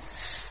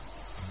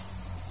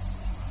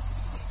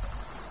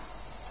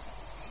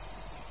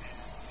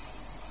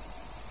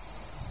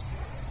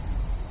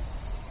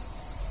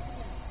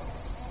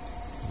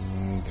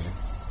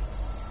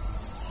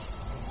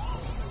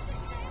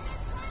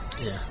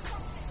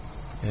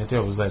 Yeah,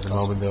 it was like the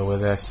moment though where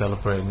they're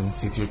celebrating and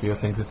C-3PO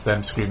thinks it's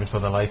them screaming for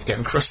their life,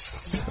 getting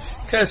crushed.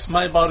 Curse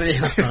my body!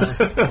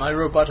 My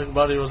robotic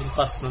body wasn't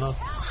fast enough.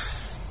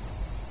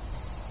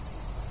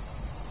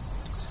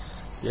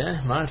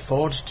 Yeah, man,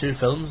 forward 2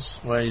 films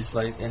where he's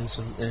like in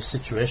a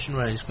situation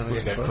where he's going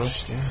to get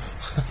crushed. Yeah.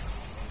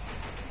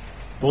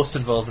 Both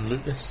involving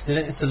Lucas. Do you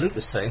think it's a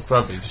Lucas thing?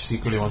 Probably, just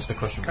secretly wants to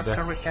crush him to death.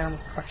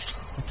 Crushed.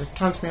 It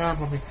turns me on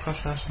when we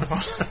crush our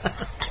stuff.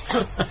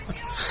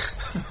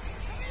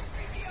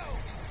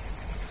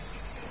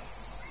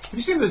 Have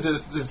you seen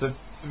there's a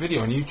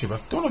video on YouTube? I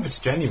don't know if it's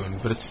genuine,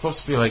 but it's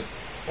supposed to be like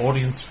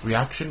audience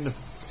reaction of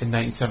in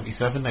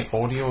 1977, like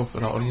audio of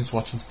an audience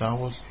watching Star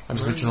Wars, an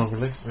original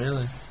release.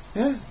 Really?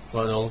 Yeah.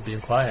 Well, they're all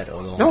being quiet,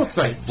 or they're all No, it's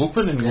like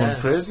whooping and going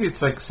crazy.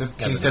 It's like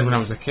he said when I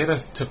was a kid, I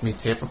took me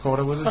tape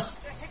recorder with us.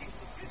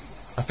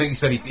 I think he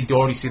said he'd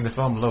already seen the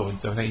film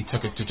loads, and then he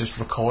took it to just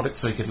record it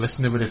so he could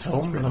listen to it at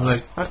home. And I'm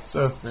like, that's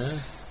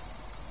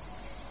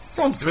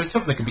sounds it's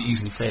something that can be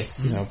easily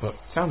faked, you know, but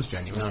sounds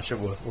genuine. No, sure,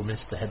 we'll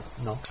miss the head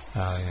knock.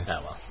 Oh yeah.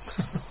 Ah, well.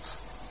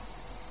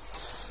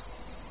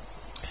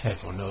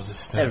 Everyone knows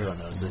this. Everyone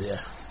knows it, yeah.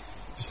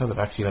 Just how they've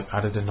actually like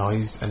added a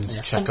noise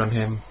and check on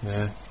him.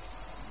 Yeah.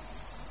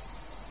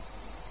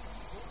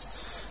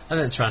 And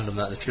then it's random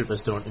that the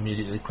troopers don't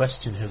immediately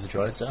question who the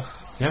droids are.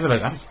 Yeah, they're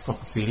like, I've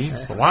fucking seen you.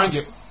 But why aren't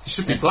you? You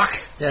should be black.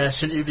 Yeah,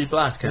 shouldn't you be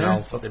black and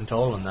all fucking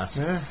tall and that?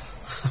 Yeah.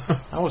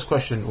 I always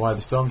question why the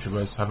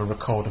Stormtroopers have a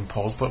record and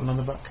pause button on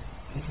the back.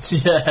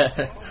 Yeah.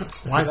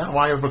 Why that?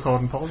 Why a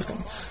record and pause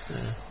button?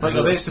 Yeah. Like,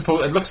 are they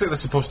supposed? It looks like they're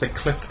supposed to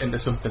clip into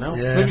something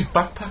else. Yeah. Maybe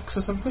backpacks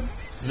or something.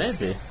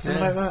 Maybe.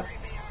 Something like that.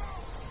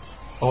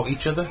 Or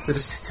each other. They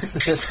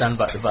just stand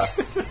back to back.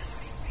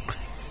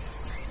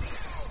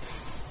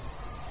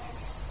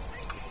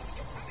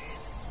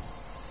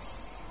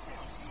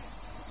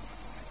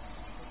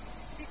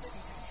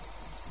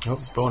 Oh,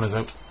 his boner's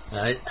out.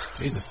 Right.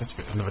 Jesus, that's a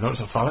bit, I've never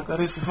noticed how phallic that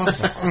is before.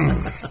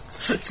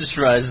 It just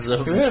rises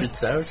up and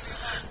shoots out.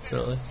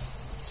 Totally.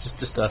 It's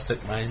just our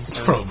sick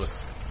minds. Probably.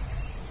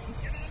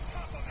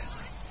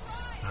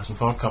 Harrison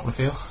Ford,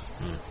 Copperfield.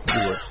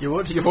 You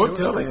would,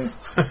 totally.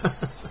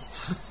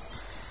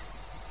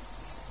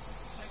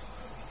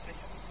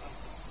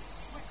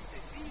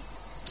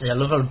 Yeah, I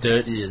love how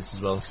dirty he is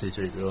as well,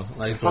 C-3PO.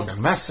 Like, it's a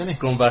fucking mess, isn't he?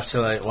 Going back to,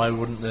 like, why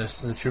wouldn't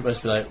the troopers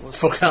be like, what the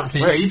fuck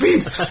happened? Where have you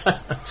been?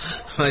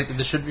 Like,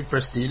 they should be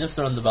pristine if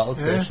they're on the battle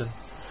station.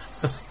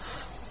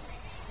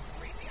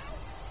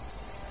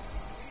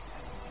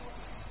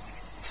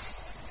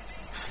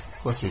 Of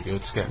course we do,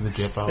 just getting the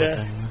drip all the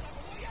time.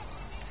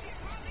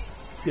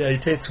 Yeah, he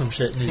takes some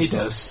shit and he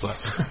does,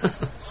 bless him.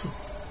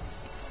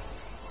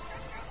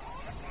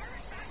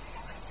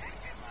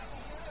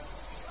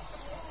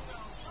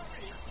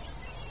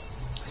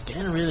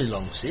 Again, a really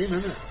long scene, isn't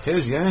it? It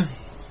is, yeah.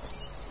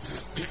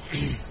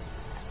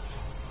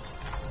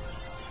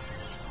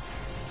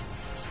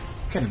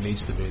 Kind of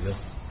needs to be, though.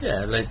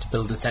 Yeah, like to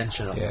build the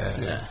tension up.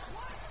 Yeah.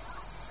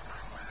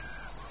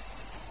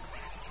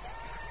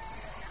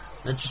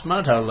 It's just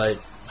mad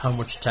how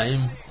much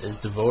time is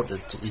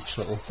devoted to each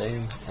little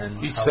thing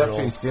and each set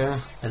piece,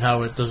 and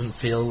how it doesn't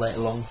feel like a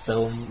long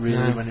film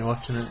really when you're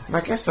watching it. And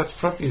I guess that's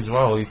probably as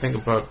well. You think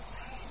about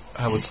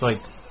how it's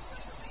like.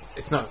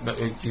 It's not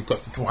you've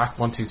got act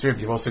 1, 2, 3, but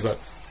you've also got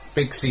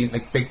big scene,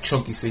 like big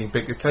chunky scene.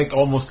 It's like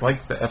almost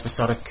like the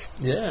episodic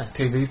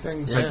TV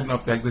things, like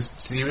not like the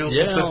serials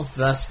and stuff.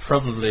 That's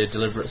probably a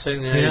deliberate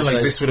thing. Yeah,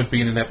 like this would have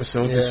been an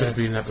episode. This would have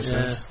been an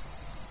episode. Yeah.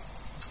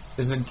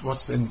 Isn't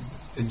what's in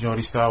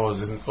Geordie Star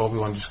Wars? Isn't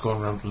Obi-Wan just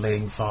going around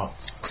laying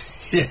farts?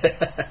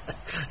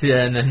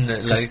 And then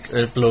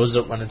it blows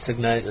up when it's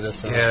ignited or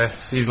something. Yeah,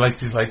 he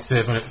lights his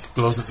lightsaber and it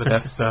blows up the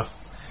Death Star.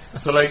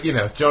 So, like, you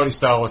know, Geordie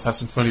Star Wars has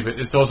some funny bit.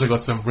 It's also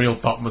got some real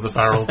bottom of the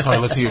barrel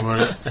toilet humour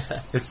in it.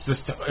 It's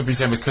just every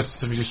time it cuts to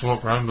somebody, just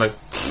walk around like.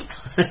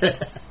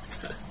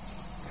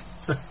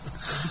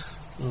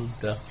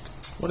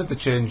 Daft. What did they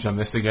change on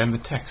this again? The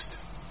text.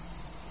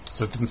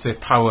 So it doesn't say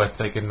power. It's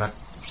like in that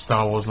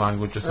Star Wars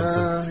language or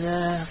something.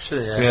 Yeah,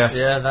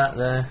 that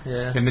there.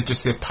 Yeah. Didn't they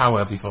just say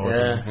power before?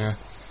 Yeah.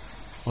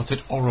 What's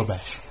it?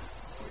 Orobesh.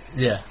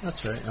 Yeah,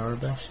 that's right,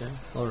 Orobesh,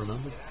 yeah. I'll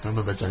remember. I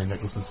remember Johnny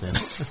Nicholson saying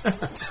it.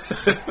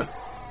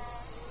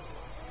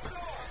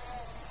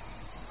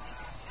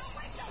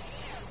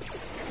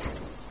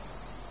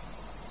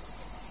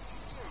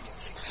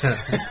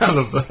 I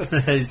love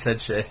that. His head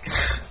shake.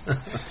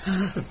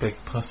 A big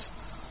puss.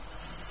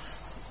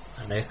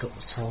 And makeup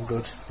was so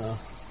good. Oh.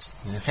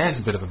 Yeah, hair's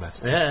a bit of a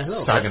mess. Yeah,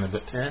 it's sagging a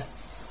bit. Yeah.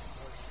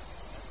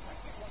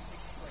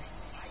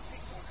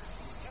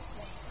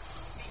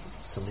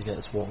 Somebody get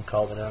this walking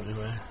carpet out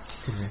anyway.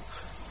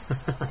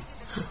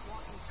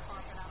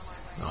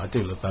 No, I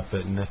do love that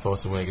bit in The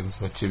Force Awakens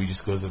where Chewie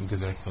just goes up and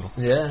gives her a cuddle.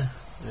 Yeah,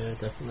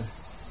 definitely.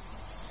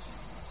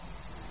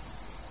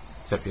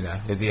 Except, you know,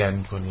 at the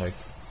end when, like,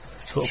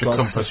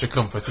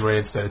 Circumference Ray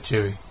instead of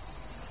Chewie.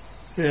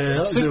 Yeah,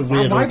 that's a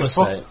weird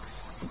oversight.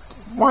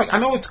 Why? I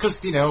know it's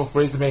because, you know,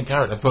 Ray's the main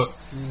character, but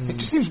it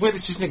just seems weird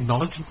that she didn't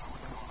acknowledge him.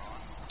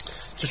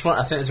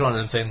 I think it's one of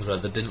them things where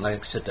they didn't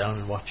like sit down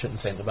and watch it and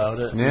think about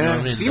it. Yeah, you know what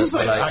I mean? Seems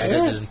like that,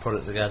 they didn't put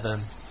it together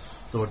and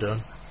they were done.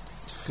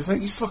 Because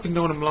like you've fucking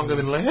known him longer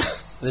than Leia.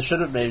 They should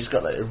have maybe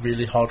got like a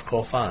really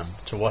hardcore fan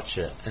to watch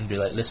it and be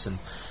like, listen,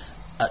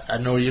 I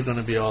know you're going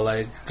to be all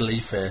like glee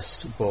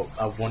faced, but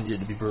I want you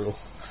to be brutal,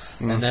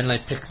 and then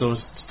like pick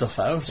those stuff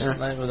out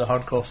like with a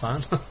hardcore fan.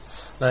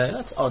 Like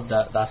that's odd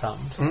that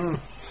happened.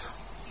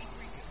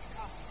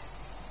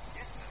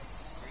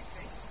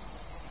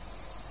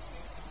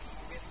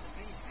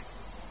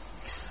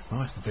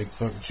 Oh, it's the big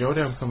fucking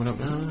showdown coming up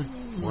now.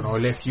 When I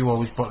left you, I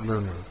was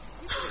butler.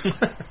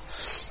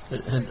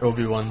 And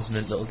Obi-Wan's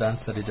mint little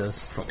dance that he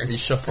does. And he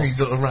shuffles. His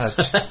little Raj.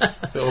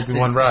 The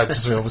Obi-Wan Raj,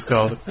 as we always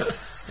called it. Yeah.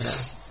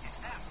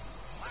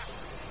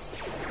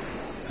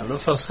 I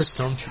love how the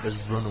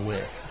stormtroopers run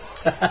away.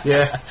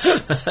 Yeah.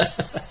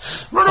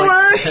 Run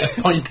away!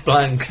 Point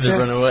blank, they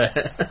run away.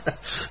 Look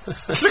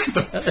at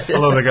them.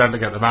 Although they're going to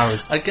get the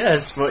arrows. I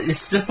guess, but you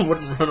still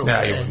wouldn't run away.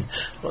 Yeah, you wouldn't.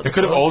 They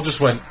could have all just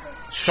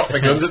shot the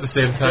guns at the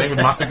same time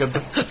and massacred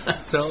them.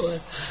 Totally.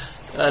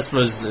 I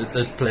suppose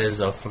there's plays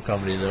off for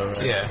comedy though,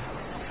 right? Yeah.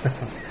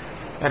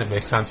 And it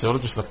makes Han Solo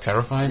just look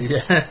terrifying.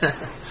 Yeah.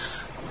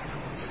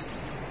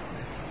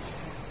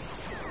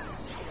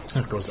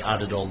 Of course, they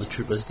added all the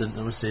troopers, didn't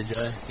they, with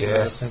CGI?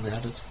 Yeah. I think they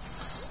added.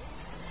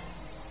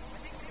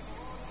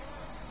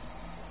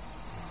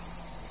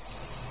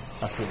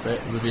 That's the bit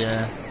with the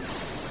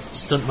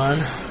stuntman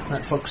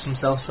that fucks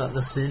himself at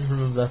the scene.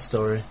 Remember that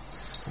story?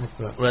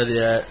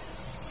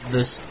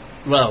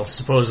 Where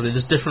supposedly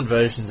there's different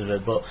versions of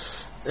it, but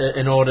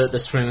in order to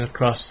swing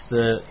across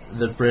the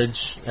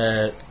bridge,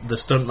 the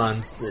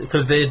stuntman,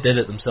 because they did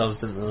it themselves,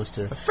 didn't they, those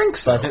two? I think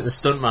so. I think the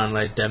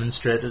stuntman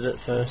demonstrated it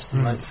first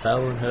and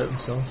fell and hurt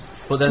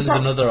himself. But then there's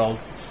another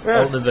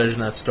alternate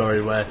version of that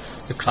story where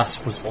the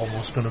clasp was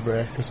almost going to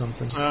break or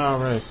something. Oh,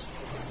 right.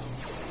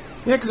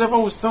 Yeah, because I've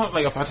always thought,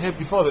 I'd heard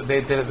before that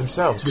they did it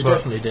themselves. They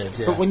definitely did,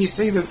 yeah. But when you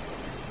see the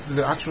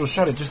actual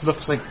shot, it just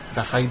looks like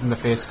they're hiding the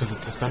face because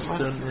it's a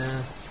stuntman.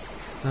 Yeah.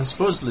 And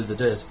supposedly they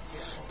did.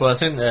 But I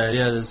think,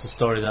 there's a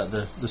story that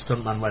the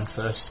stuntman went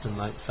first and,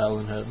 fell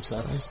and hurt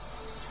himself. Right.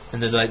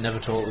 And they, never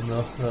told him,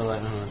 though. They were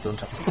like, no, don't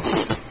tell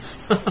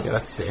him. Yeah,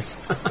 that's safe.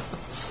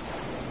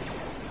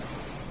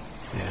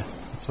 Yeah,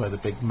 that's where the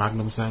big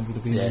Magnum sound would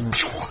have been. Yeah.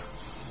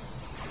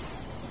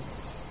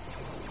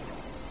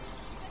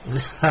 The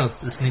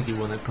sneaky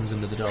one that comes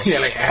into the door.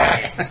 Yeah,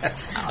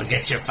 I'll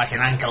get your fucking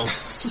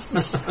ankles.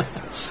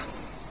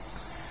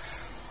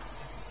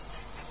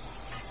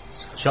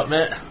 Shot,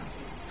 mate.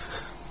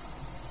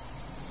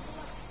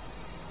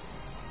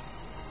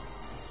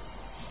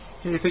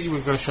 Yeah, you think you would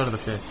have got a shot of the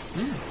face?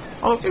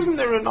 Oh, isn't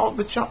there an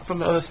alternate shot from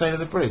the other side of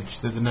the bridge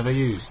that they never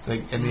used,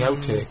 in the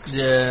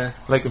outtakes? Yeah.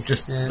 Of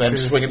just them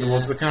swinging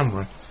towards the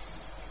camera.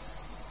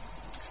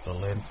 Still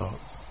laying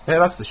thoughts. Yeah,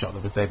 that's the shot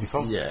that was there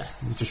before. Yeah.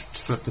 You just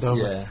flipped it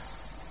over. Yeah.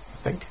 I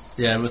think.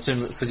 Yeah, with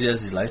him, because he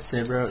has his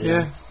lightsaber out.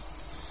 Yeah.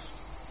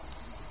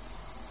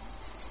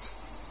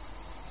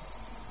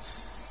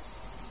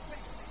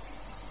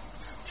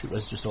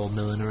 Troopers just all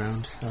milling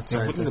around outside.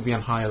 Yeah, wouldn't they be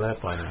on high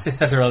alert by now?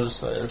 Yeah, they're all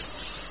just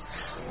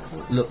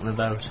looking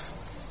about.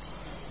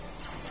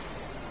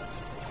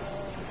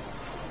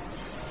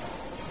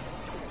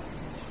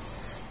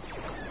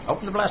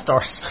 Open the blast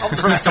doors. Open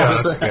the blast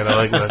doors. That's good, I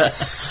like that.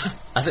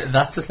 I think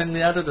that's the thing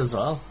they added as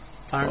well.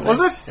 Apparently.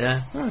 Was it?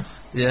 Yeah. Huh.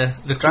 Yeah.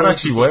 That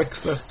actually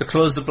works, though. The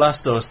close the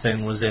blast doors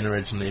thing was in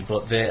originally,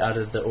 but they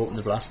added the open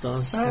the blast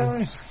doors. Oh,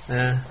 right.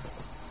 Yeah.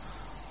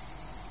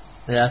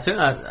 Yeah, I think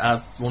I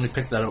only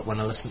picked that up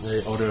when I listened to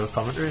the audio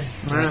commentary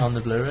on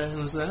the Blu-ray, and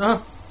I was like,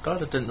 oh,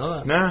 God, I didn't know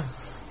that. Nah.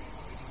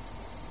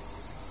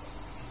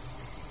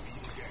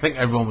 I think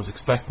everyone was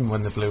expecting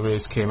when the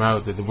Blu-rays came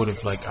out that they would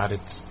have added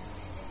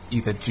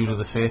either Duel of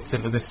the Fates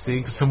into this scene,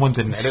 because someone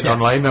didn't edit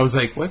online, and I was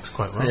like, works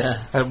quite well.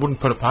 Yeah. And it wouldn't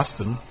put it past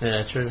them.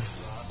 Yeah, true.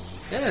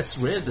 Yeah, it's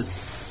weird. It's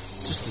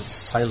just a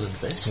silent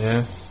bit.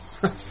 Yeah.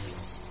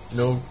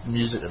 No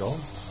music at all.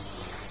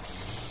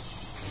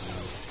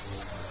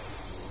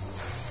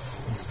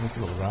 It's a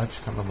little Raj.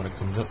 Can't remember when it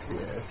comes up.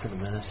 Yeah, it's in a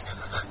minute.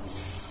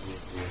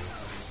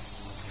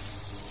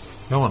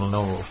 No one will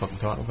know what we're fucking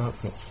talking about.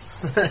 But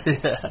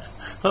Yeah.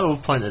 Well, we'll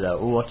point it out.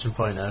 We'll watch him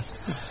point out.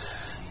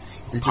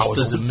 He just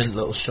does a mint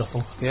little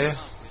shuffle. Yeah.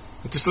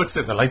 It just looks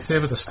like the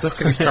lightsabers are stuck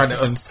and he's trying to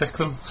unstick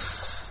them.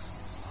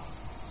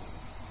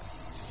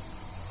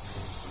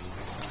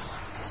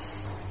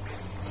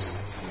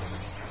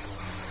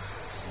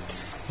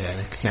 Yeah,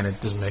 and it kind of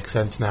doesn't make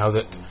sense now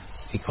that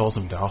he calls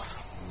him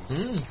Darth.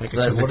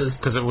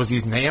 Because it was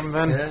his name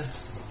then. Yeah.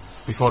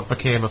 Before it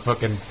became a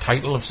fucking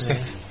title of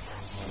Sith.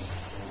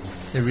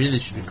 They really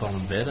should be calling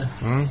him Vader.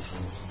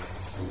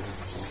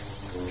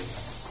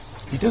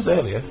 He does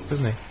earlier,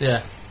 doesn't he?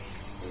 Yeah.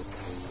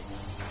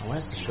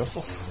 Where's the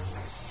shuffle?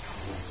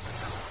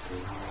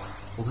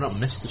 We've not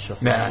missed the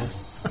shuffle. Nah.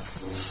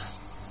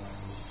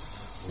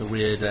 The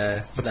weird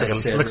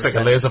looks like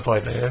a laser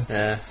pointer, yeah.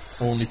 Yeah.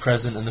 Only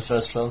present in the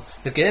first film.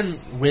 Again,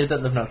 weird that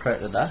they've not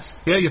corrected that.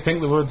 Yeah, you'd think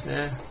they would.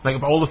 Yeah.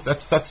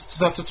 That's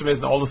what's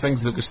amazing. All the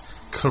things Lucas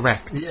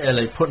corrects. Yeah,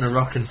 like putting a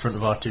rock in front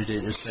of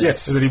R2-D2's face.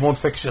 Yes, so that he won't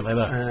fix shit like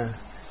that.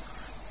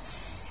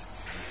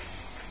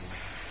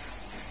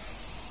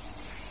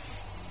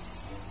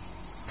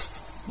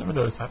 Never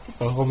noticed that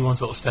before.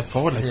 Obi-Wan's little step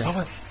forward,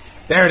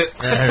 there it is.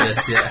 There it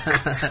is, yeah.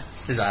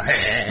 He's like,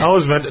 I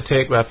was meant to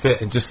take that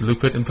bit and just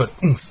loop it and put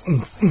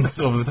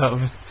over the top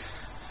of it.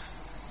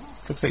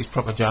 Looks like he's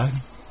proper jiving.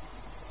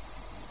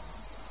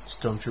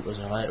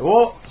 Stormtroopers are like,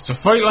 oh, it's a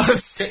fight,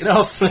 lads! Take it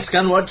off, let's go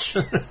and watch.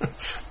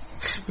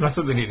 That's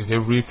what they need to do,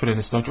 really put in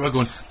a Stormtrooper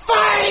going,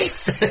 fight!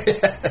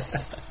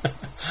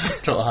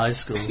 Total high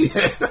school.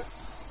 Yeah.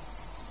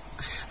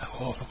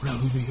 oh, fucking hell,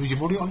 who's your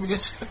money on me,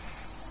 guys?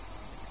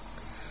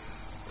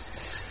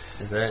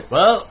 Is it?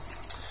 Well,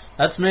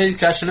 that's me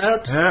cashing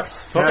out. Yeah,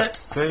 Fuck it.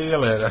 See you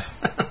later.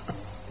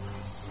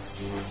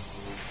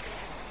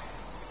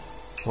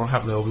 What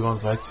happened to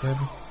Obi-Wan's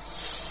lightsaber?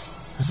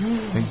 I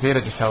think Vader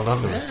just held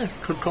on to it. Yeah,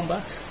 could come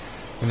back.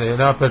 And then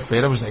I bet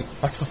Vader was like,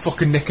 that's for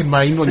fucking nicking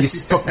mine when you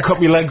cut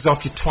me legs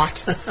off, you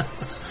twat.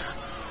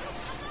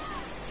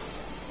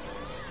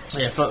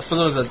 Yeah, for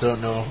those that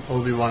don't know,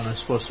 Obi-Wan is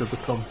supposed to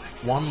become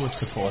one with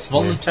the Force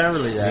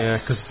voluntarily. Yeah,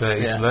 because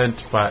he's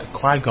learnt by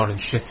Qui-Gon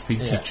and shit's been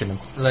teaching him.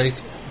 Like,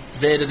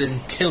 Vader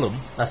didn't kill him.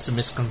 That's a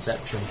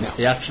misconception. No.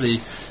 He actually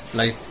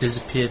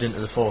disappeared into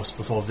the Force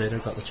before Vader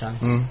got the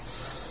chance.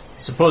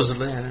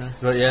 Supposedly, anyway.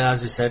 But yeah,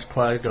 as you said,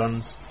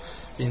 Qui-Gon's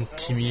been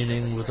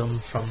communing with him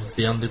from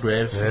beyond the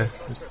grave. Yeah.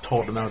 He's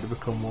taught him how to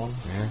become one.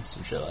 Yeah.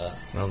 Some shit like that.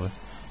 Probably.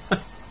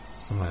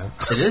 Something like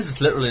that. It is.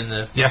 It's literally in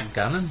the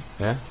canon.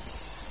 Yeah.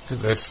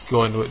 Because they're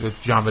going with the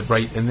jam it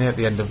right in there at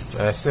the end of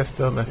Sith,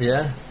 don't they?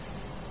 Yeah.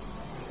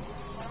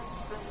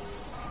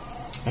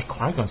 Yeah,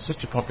 Qui-Gon's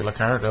such a popular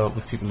character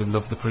with people who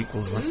love the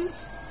prequels.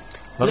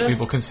 A lot of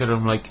people consider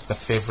him like their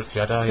favourite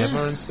Jedi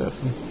ever and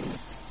stuff.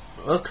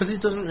 Well, because he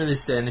doesn't really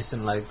say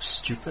anything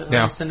stupid or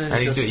anything. And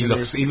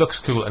he looks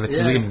cool, and it's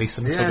Liam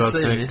Neeson, for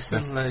God's sake.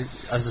 Neeson,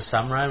 as a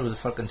samurai with a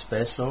fucking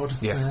space sword.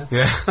 Yeah,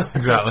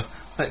 exactly.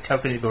 How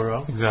can you go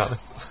wrong? Exactly.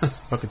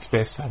 Fucking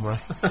space samurai.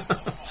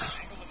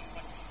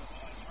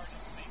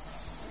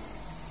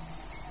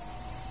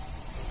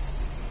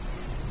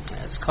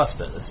 It's a class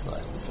bit, this, to be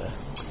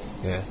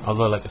fair. Yeah,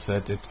 although, like I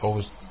said, it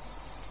always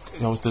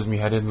does me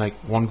head in,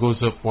 one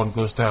goes up, one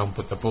goes down,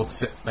 but they're both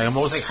sitting. I'm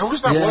always like, how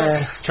does that work?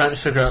 Trying to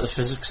figure out the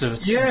physics of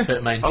it. Yeah, a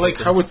bit I like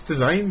how it's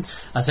designed.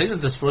 I think that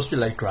they're supposed to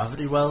be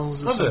gravity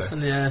wells or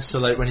something,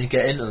 so when you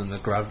get into them, the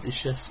gravity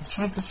shifts.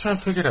 Let's try and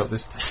figure it out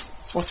this time.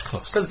 Let's watch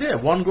close.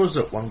 Because, one goes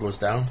up, one goes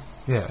down.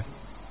 Yeah.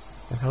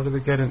 And how do they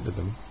get into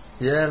them?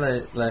 Yeah,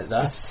 like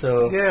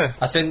that.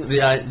 I think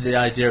the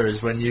idea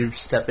is when you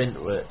step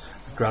into it,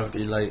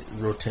 gravity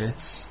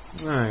rotates.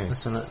 Right.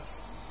 Isn't it?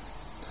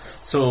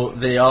 So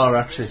they are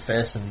actually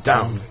facing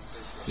down.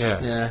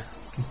 Yeah.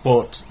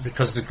 But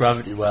because the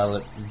gravity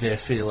they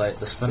feel like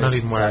they're not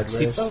even wearing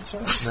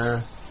seatbelts.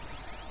 No.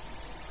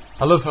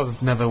 I love how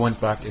they've never went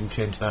back and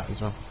changed that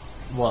as well.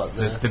 What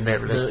the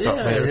mirror?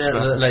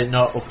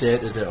 Not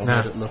updated it or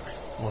made it look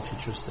more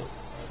futuristic.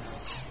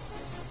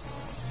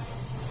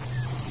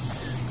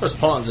 Because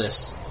part of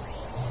this,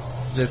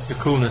 the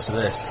coolness of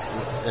this,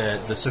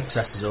 the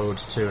success is owed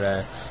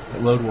to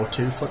World War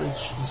II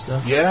footage and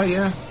stuff.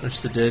 Yeah.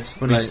 Which they did.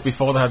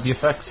 Before they had the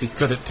effects, he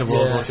cut it to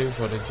World War II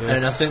footage. Yeah.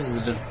 And I think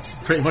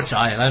pretty much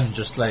ILM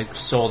just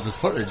saw the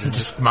footage and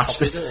just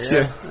matched it.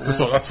 Yeah.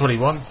 That's what he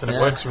wants, and it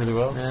works really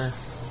well. Yeah.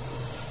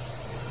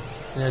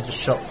 Yeah,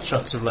 just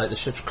shots of the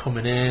ships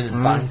coming in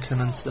and banking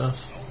and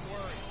stuff.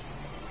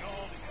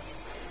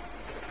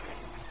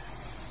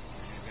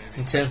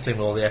 And same thing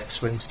with all the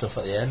X-Wing stuff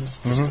at the end.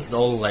 Just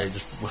all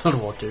just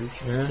World War II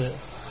shit.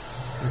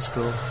 It's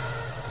cool.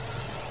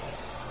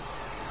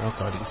 Oh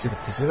god, you can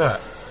see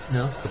that?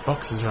 No. The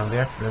boxes around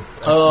the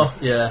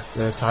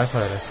the TIE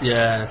fighters.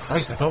 Yeah, I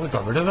thought they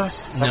got rid of that.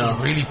 That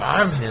was really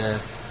bad.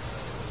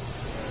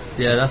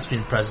 Yeah, that's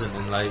been present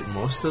in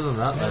most of them.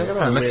 Look at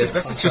that. This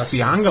is just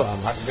the angle on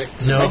that bit.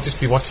 You might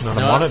just be watching on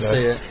a monitor.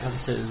 I can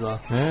see it as well.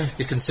 Yeah.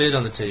 You can see it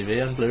on the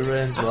TV on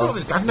Blu-ray as well.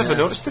 I'd never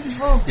noticed it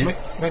before.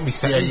 Maybe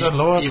settings on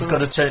lower. You've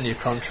got to turn your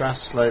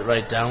contrast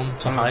right down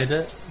to hide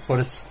it, but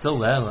it's still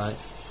there. I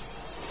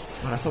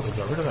thought they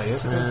got rid of that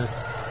years ago.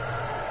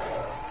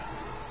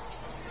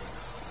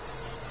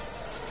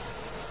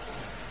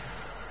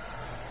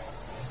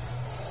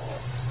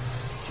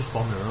 Just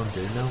bombing around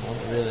doing now, aren't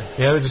they, really?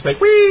 Yeah, they're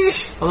just whee!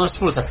 Well, I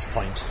suppose that's the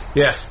point.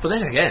 Yeah. But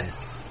then again,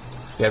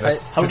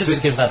 how did they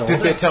give that order?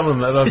 Did they tell them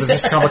that they're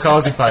just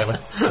kamikaze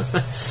pilots?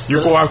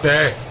 You go out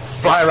there,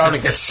 fly around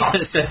and get shot.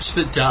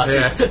 Essentially die.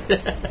 Yeah.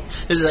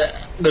 Is it?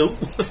 Nope.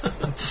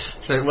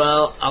 It's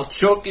well, I'll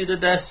choke you to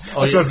death,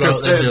 or you go out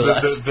there and do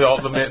that.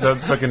 The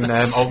fucking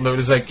alternate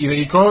is either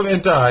you go out there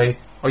and die,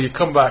 or you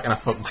come back and I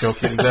fucking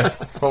choke you to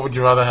death. What would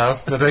you rather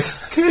have? They're like,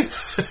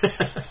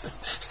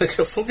 I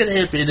fucking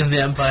hate being in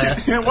the Empire.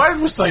 Yeah, why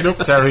did we sign up,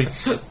 Terry?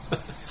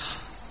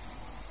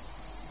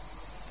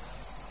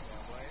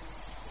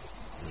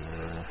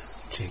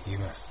 Cheeky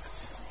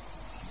bastards.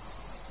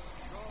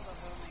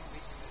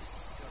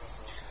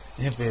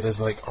 Yeah, Vader's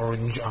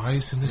orange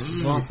eyes in this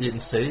as well. You can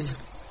see.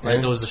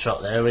 There was a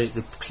shot there where you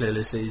could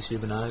clearly see his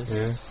human eyes.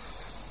 Yeah.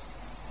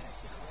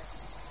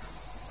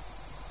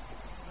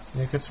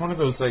 Yeah, it's one of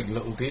those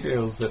little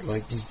details that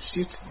you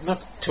see. It's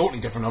not totally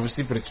different,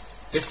 obviously, but it's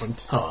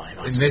different. Oh,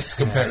 in this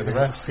compared to the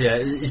rest. Yeah,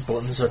 his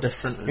buttons are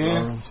different as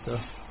well and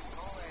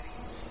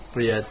stuff.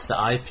 But yeah, it's the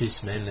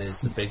eyepiece mainly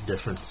is the big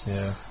difference.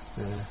 Yeah.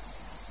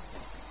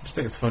 I just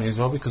think it's funny as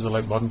well because of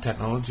modern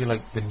technology,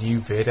 the new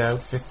Vader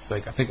outfits. I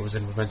think it was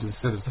in Revenge of the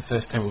Sith. It was the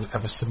first time it was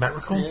ever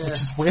symmetrical, which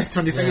is weird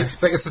when you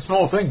think it's a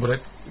small thing, but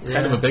it's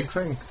kind of a big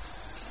thing.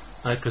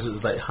 Because it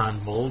was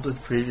hand molded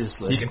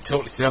previously. You can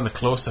totally see on the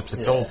close-ups.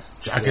 It's all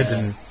jagged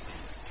and.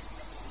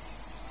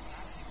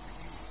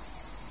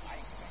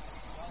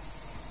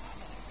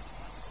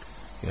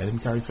 Yeah, didn't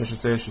Carrie Fisher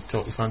say she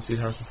totally fancied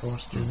Harrison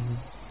Ford?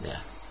 Yeah.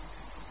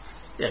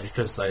 Yeah,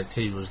 because, like,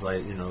 he was,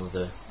 like, you know,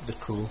 the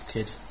cool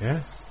kid. Yeah.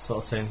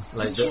 Sort of thing.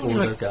 Like, the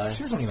older guy.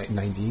 She was only, like,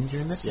 19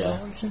 during this, yeah.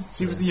 wasn't she?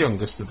 She was the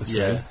youngest of the three.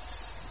 Yeah.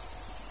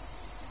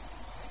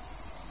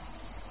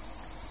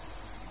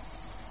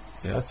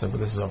 So, yeah, so, but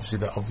this is obviously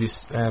the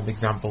obvious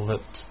example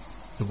that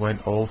they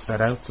weren't all set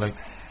out, like,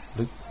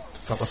 Luke,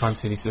 proper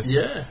fancy in his sister.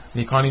 Yeah.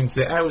 And you can't even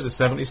say, it was the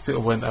 70s,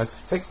 people weren't,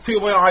 it's like,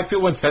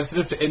 people weren't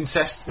sensitive to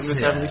incest in the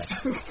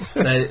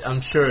 70s. Now,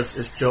 I'm sure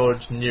if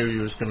George knew he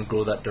was going to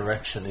go that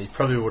direction, he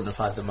probably wouldn't have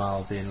had the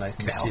mal being like,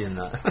 seeing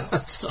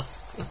that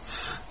stuff.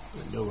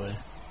 No way.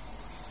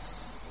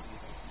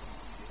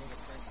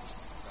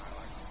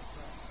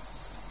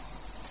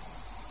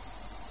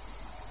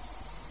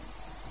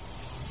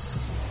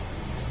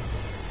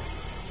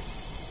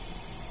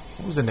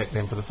 What was the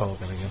nickname for the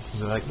Falcon again?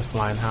 Was it like the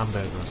Flying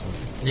Hamburger or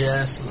something?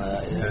 Yeah, something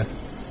like that, yeah.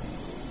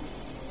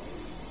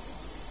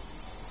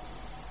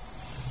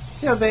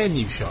 See how they're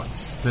new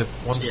shots? The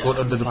ones going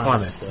under the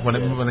planet stuff,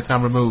 when the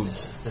camera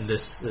moves. Yeah. And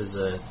this is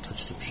a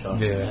touched up shot.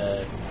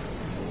 Yeah.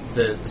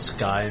 The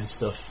sky and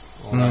stuff,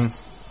 all that.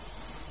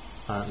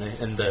 Apparently,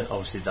 and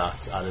obviously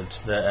that's added.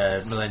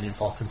 The Millennium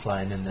Falcon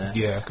flying in there.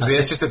 Yeah, because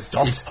it's just a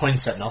dot. It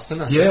points at nothing.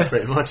 I think,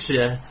 pretty much.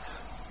 Yeah.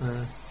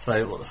 It's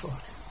like, what the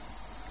fuck.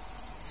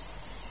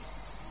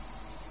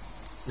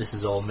 This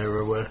is all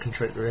mirror work and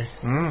trickery.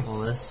 All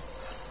this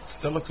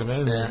still looks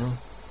amazing. Yeah.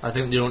 I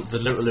think they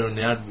literally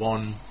only had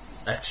one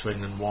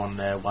X-wing and one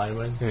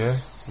Y-wing. Yeah.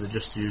 So they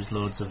just used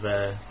loads of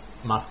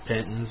matte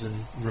paintings and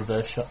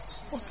reverse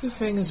shots. What's the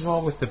thing as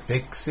well with the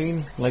big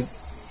scene? Like,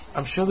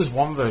 I'm sure there's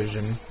one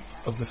version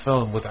of the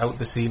film without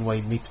the scene where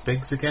he meets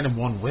Biggs again and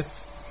one with.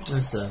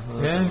 Is there?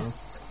 Yeah.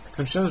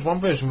 I'm sure there's one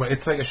version where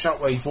it's like a shot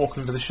where he's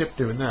walking into the ship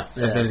doing that,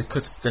 and then it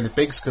cuts. Then the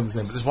Biggs comes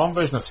in. But there's one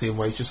version I've seen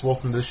where he's just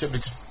walking into the ship and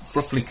it just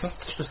abruptly cuts.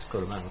 It's just a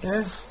good amount.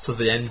 Yeah. So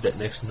the end bit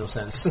makes no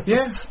sense.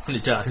 Yeah. When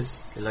he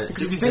dies. Like,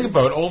 because if you think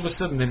about it, all of a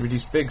sudden they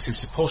introduce Biggs, who's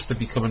supposed to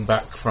be coming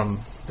back from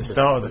the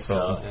start of the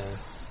film.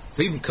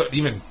 So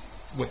even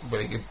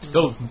it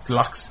still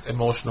lacks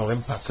emotional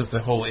impact because the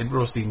whole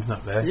intro scene's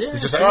not there. Yeah,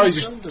 it's just like,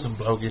 he's just some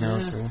bloke, you know.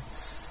 Yeah. So.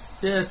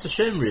 Yeah, it's a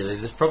shame, really.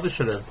 They probably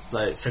should have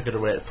figured a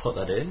way to put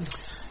that in.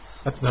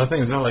 That's another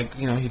thing. It's not like,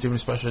 you're doing a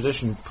special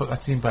edition, put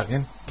that scene back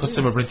in, put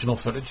some original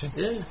footage in.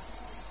 Yeah,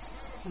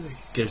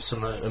 give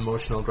some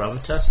emotional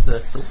gravitas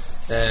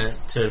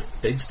to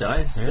Biggs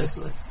dying,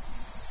 basically.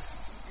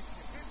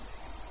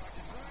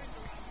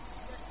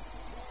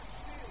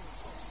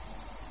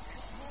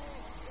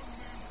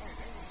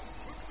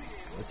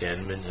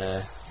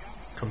 Again,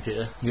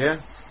 computer. Yeah.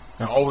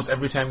 Now, always,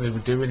 every time they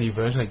would do any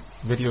version, like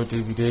video,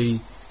 DVD,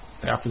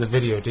 after the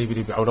video,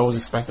 DVD, I would always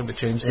expect them to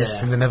change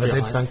this, and they never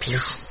did, thankfully.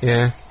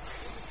 Yeah.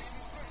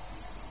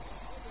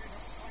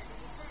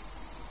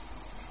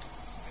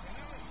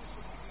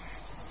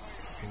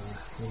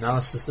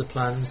 Analysis of the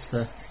plans.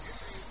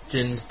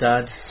 Jin's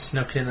dad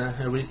snuck in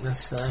a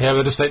weakness there. Yeah,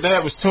 they're just like, no,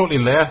 it was totally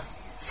Leia.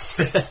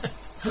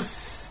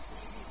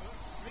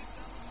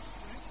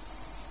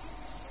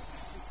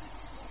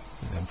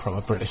 And then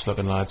proper British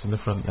looking lads in the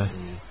front there.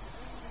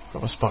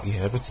 Proper Spotty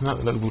Herberts, not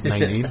the little about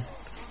 19.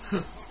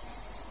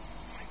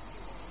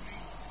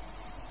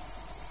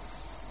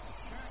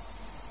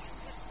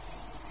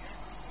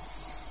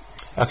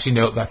 Actually,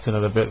 no, that's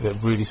another bit that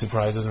really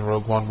surprised us in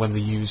Rogue One when they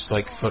used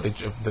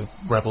footage of the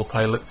rebel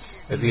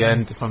pilots at the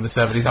end from the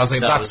 70s. I was like,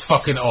 that's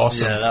fucking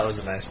awesome. Yeah, that was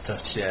a nice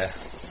touch. Yeah.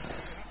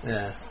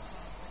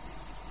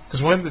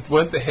 Because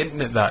weren't they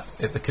hinting at that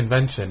at the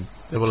convention?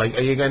 They were like,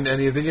 "Are you getting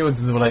any of the new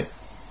ones?" And they were like,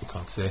 "We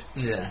can't say."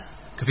 Yeah.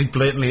 Because he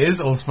blatantly is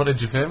old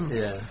footage of him.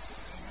 Yeah.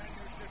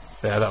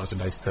 Yeah, that was a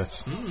nice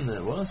touch.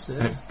 It was.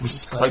 Yeah. And it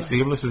was quite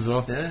seamless as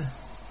well. Yeah.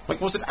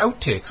 Was it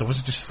outtakes or was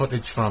it just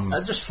footage from...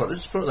 Just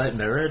footage, but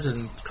mirrored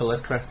and colour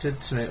corrected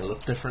to make it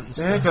look different and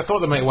stuff. Yeah, because I thought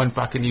they might have went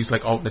back and used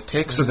alternate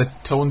takes so the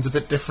tone's a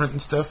bit different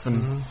and stuff,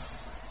 and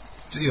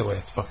either way,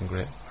 it's fucking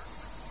great.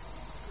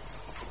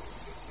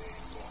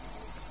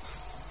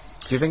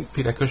 Do you think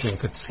Peter Cushing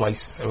could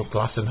slice a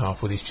glass in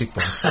half with his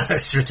cheekbones?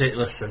 It's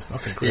ridiculous.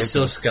 Fucking great. He's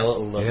so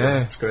skeletal though.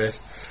 Yeah. It's great.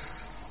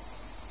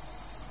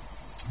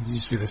 There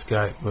used to be this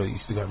guy who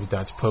used to go to my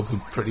dad's pub who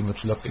pretty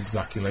much looked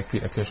exactly like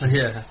Peter Cushing.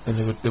 Yeah. And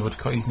they would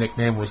cut his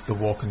nickname was the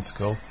Walking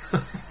Skull.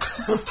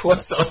 Poor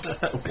son.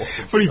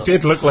 But he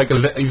did look like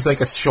he was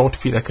like a short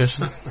Peter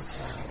Cushing.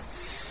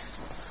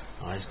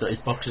 He's got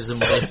his boxes of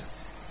money.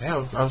 Yeah,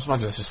 I was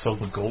imagining it's just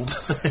filled with gold.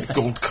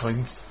 Gold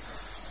coins.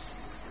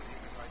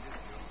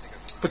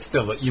 But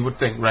still, you would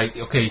think, right,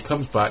 okay, he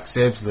comes back,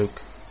 saves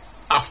Luke.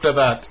 After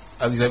that,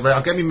 he's like, right,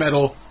 I'll get me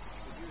medal,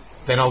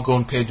 then I'll go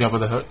and pay Jabba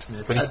the Hutt.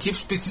 Yeah, but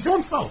it's his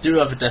own fault. Do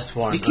have a death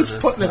warrant. He keeps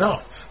putting it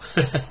off.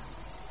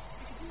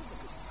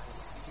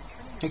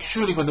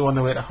 Surely when they're on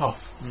their way to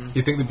Hoth,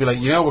 you think they'd be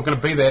like, we're going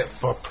to be there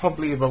for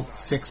probably about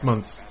 6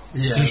 months.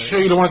 Yeah, you sure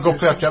you don't want to go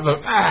play after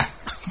Jabba the Hutt?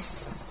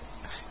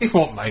 He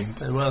won't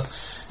mind. Well,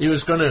 he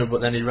was going to,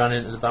 but then he ran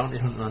into the bounty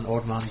hunter on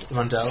Ord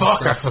Mantell.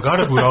 Fuck, I forgot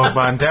about Ord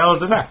Mantell,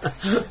 didn't I?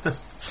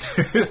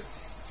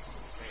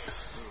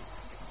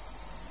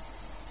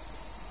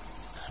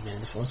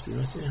 the Force be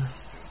with you.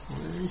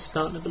 He's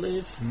starting to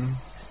believe.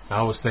 I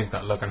always think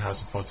that look on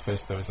Harrison Ford's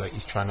face, though, is like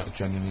he's trying not to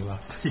genuinely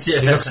laugh. Yeah.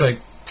 He looks like,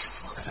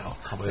 fuck it, I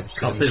can't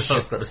believe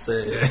I've got to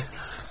say it. Yeah.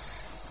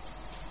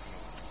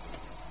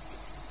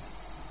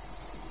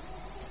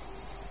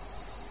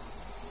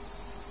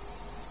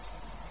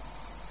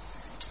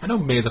 I know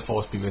 "May the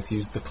Force be with you"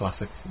 is the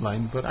classic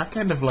line, but I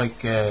kind of like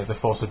 "The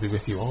Force will be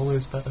with you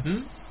always" better. Yeah.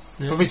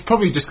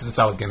 Probably just because it's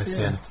Alec Guinness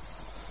saying it.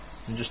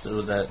 And just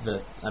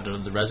the I don't know,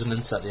 the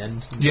resonance at the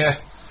end. Yeah,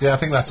 I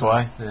think that's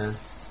why. Yeah.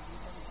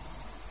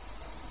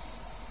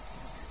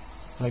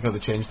 I like how they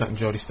changed that in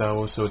Geordie Star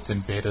Wars, so it's in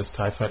Vader's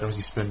TIE Fighter as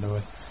he's spinning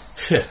away.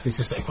 Yeah. He's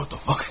just like, what the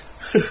fuck?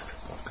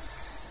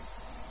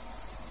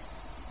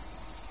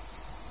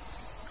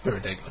 It's a bit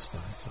ridiculous,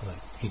 though.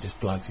 Like, he just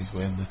blags his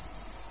way in the...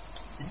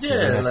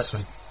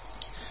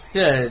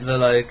 They're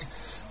like,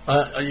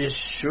 are you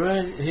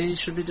sure he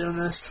should be doing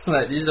this?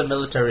 Like, these are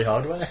military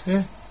hardware.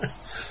 Yeah.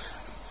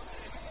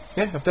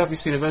 Yeah, I've definitely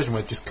seen a version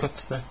where it just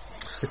cuts there.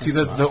 It's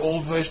either the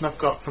old version I've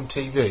got from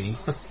TV,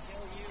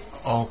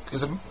 or...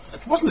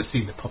 It wasn't the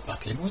scene they put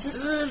back in, was it?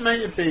 It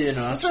might be,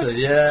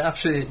 actually. Yeah,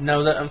 actually,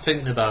 now that I'm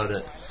thinking about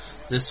it,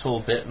 this whole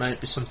bit might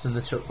be something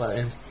they took back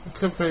in. It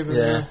could be,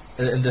 yeah.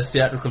 In the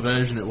theatrical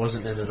version, it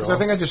wasn't in at all. Because I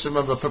think I just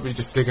remember probably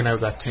just digging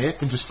out that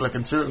tape and just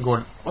flicking through it and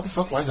going, what the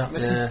fuck, why is that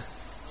missing? Yeah.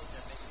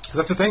 Because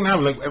that's the thing now,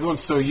 like,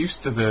 everyone's so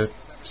used to the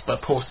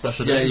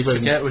post-special edition. Yeah, you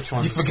forget which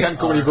ones. You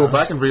forget when you go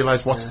back and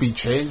realise what's been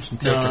changed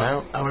and taken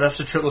out. I would have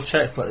to triple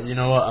check, but you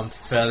know what, I'm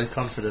fairly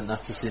confident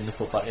that's the scene they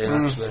put back in,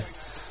 actually.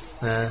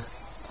 Yeah.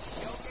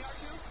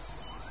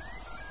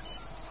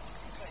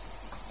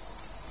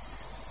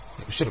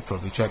 We should have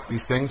probably checked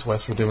these things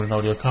whilst we're doing an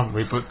audio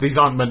commentary, but these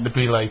aren't meant to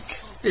be like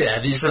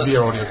these trivia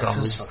audio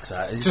commentaries. Fuck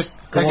that.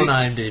 Just go on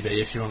IMDb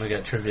if you want to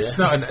get trivia. It's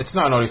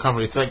not an audio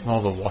commentary. It's like more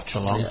of a watch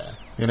along. Yeah.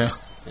 You know.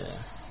 Yeah.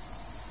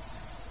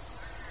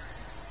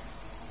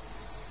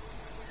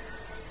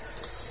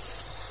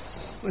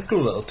 They're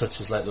cool little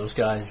touches like those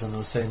guys and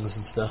those things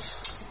and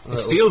stuff.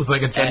 It feels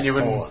like a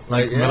genuine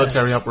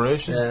military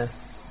operation. Yeah.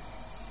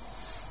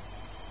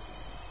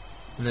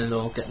 And then they're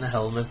all getting the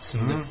helmets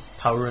and they're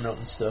powering up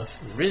and stuff.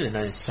 Really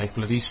nice. It's like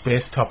bloody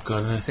space Top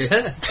Gun, isn't it?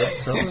 Yeah,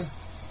 totally.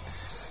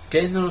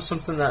 Again, there was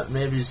something that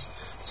maybe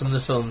some of the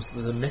films,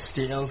 the missed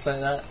details like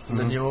that,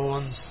 the newer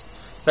ones,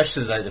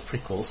 especially like the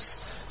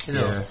prequels,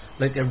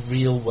 like a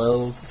real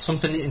world,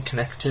 something you can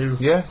connect to.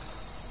 Yeah.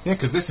 Yeah,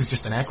 because this is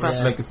just an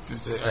aircraft, like an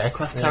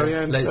aircraft carrier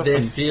and like stuff. They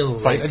and feel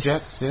fighter like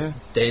jets,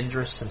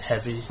 dangerous and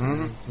heavy,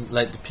 and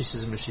like the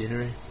pieces of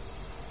machinery.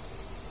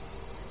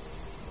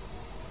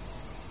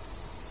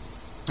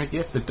 Like,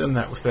 if they'd done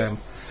that with them,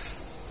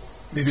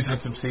 maybe it's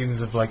had some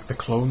scenes of like the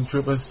clone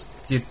troopers,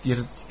 you'd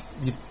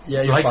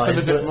like them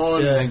a bit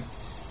more and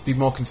be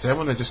more concerned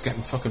when they're just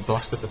getting fucking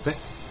blasted to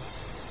bits.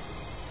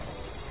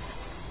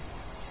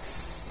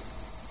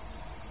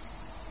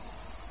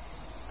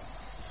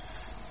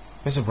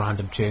 There's a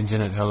random change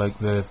in it, how like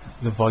the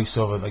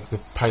voiceover, like the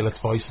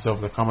pilot's voices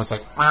over the comments,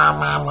 like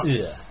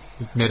Yeah.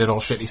 It made it all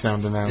shitty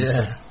sounding now.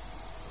 Yeah.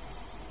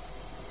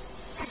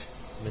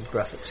 Mid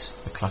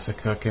graphics. The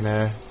classic fucking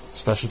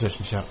special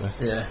edition chapter.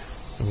 Yeah.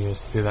 And we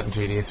used to do that in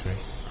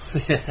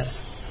GDA3. Yeah.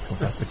 Go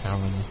past the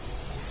camera now.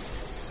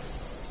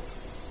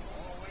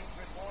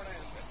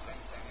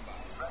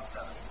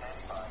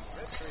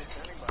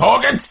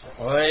 Porkins!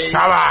 Oi.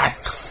 Come on!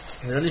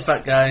 The only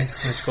fat guy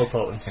is called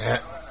Porkins. Yeah.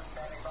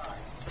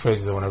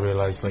 Crazy though when I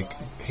realised, like,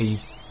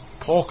 he's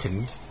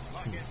Porkins,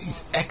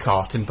 he's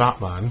Eckhart in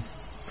Batman,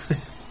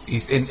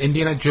 he's in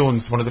Indiana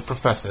Jones, one of the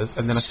professors,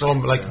 and then I saw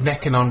him, like,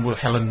 necking on with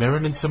Helen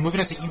Mirren in some movie,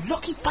 and I said, you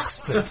lucky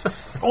bastard!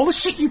 All the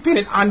shit you've been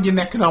in, and you're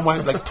necking on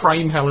with, like,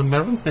 prime Helen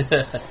Mirren.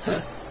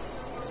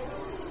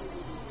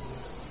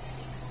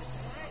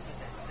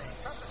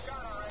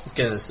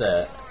 Gonna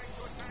say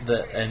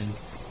that end,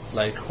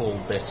 like, whole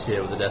bit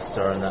here with the Death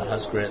Star and that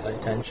has great, like,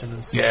 tension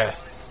and stuff. Yeah.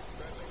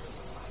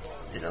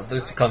 You know,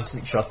 the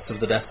constant shots of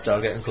the Death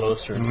Star getting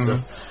closer and stuff.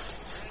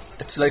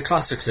 It's like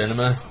classic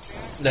cinema,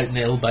 like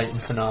nail-biting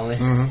finale.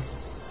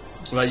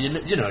 Well, you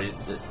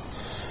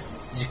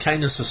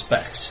kind of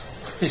suspect,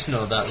 that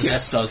the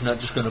Death Star's not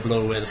just going to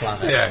blow away the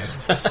planet. Yeah.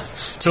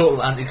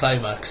 Total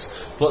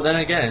anticlimax. But then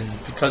again,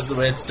 because of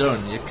the way it's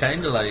done, you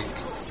kind of like,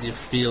 you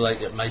feel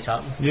like it might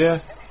happen. Yeah.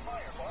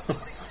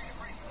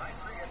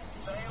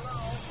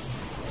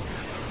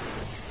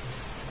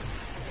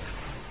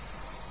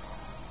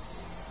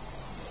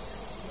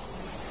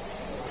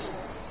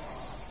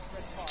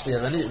 Yeah,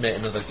 they need to make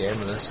another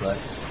game of this, like.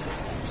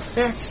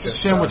 Yeah, it's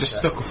just a shame we're just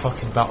stuck with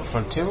fucking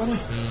Battlefront 2, isn't it?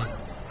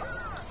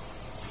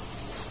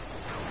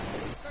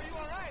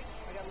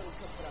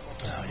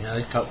 Oh, yeah,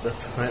 they cocked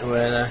up right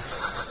away there.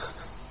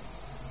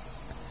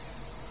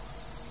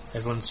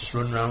 Everyone's just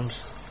running around.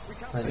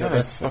 Like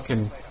it's fucking...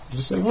 You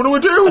just say, what do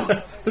we do?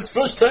 It's the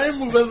first time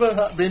we've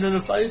ever been in a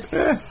fight.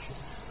 Yeah.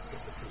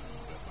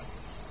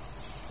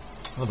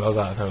 What about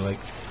that? How, like,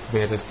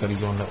 Vader's got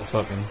his own little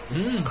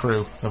fucking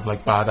crew of,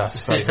 like,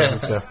 badass fighters and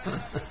stuff.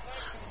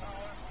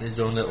 His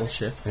own little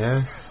ship.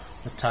 Yeah.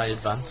 The TIE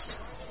Advanced.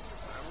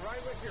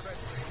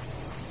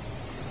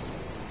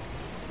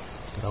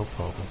 Good old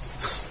Porkins.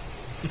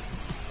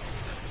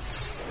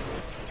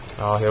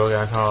 Oh, here we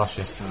go. Oh,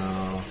 shit.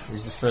 Oh,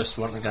 he's the first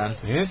one again.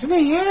 Isn't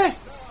he? Yeah.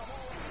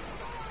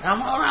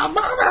 I'm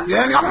alright,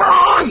 Yeah, I'm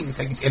alright.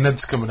 Like his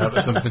innards coming out or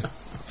something.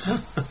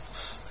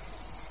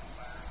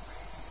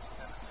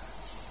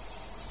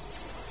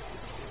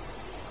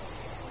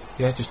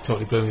 Yeah, it just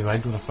totally blew my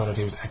mind when I found out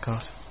he was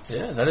Eckhart.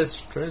 Yeah, that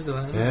is crazy,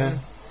 isn't it? Yeah.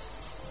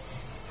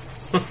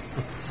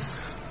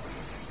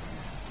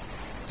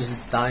 Does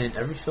it die in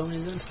every film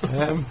he's in?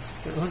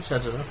 Pretty much, I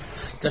don't know.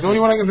 The only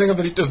one I can think of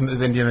that he doesn't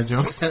is Indiana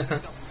Jones.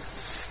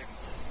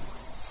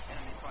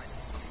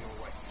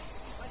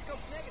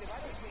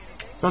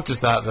 It's not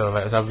just that, though.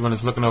 Like, when I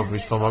was looking over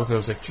his filmography, I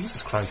was like,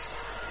 Jesus Christ.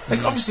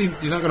 Like, obviously,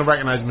 you're not going to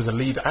recognise him as a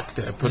lead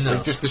actor, but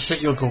like, just the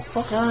shit you'll go,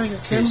 fuck, aye,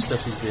 it's him.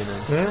 Stuff he's been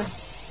in. Yeah.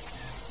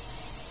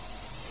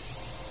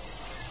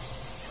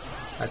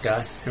 That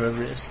guy,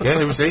 whoever it is.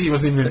 Yeah, it was he. He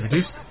wasn't even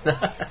introduced.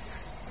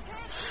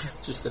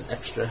 Just an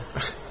extra.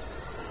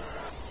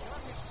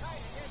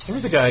 Who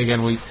was the guy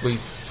again we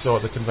saw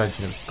at the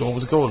convention? It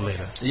was Gold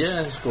Leader. Yeah,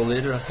 it was Gold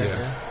Leader, I think,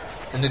 yeah.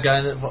 And the guy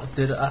that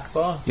did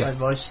Akbar? Yeah. Like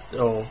voiced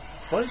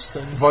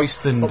and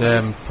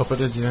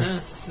puppeted, yeah.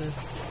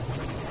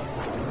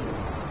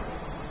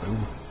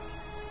 Boom.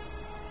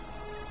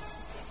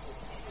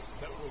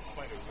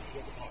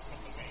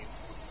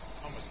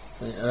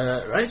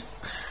 Right?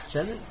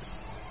 Jeremy?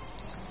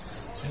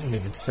 I didn't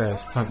even say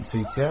planting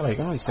seeds, yeah. Like,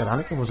 he said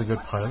Anakin was a good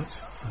pilot.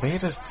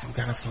 Vader's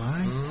gonna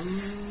fly.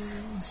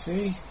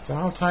 See, it's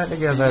all tied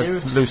together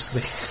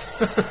loosely.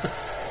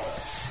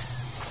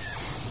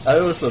 I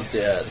always loved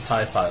the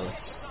TIE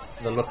pilots.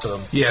 The look of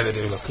them. Yeah, they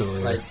do look cool,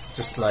 yeah. Like,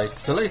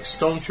 they're like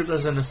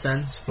stormtroopers in a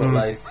sense, but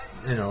like,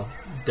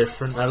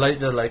 different. I like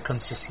the like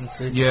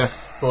consistency. Yeah.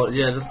 But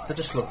yeah, they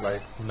just look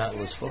like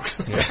metal as fuck.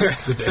 Yeah,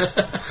 they do.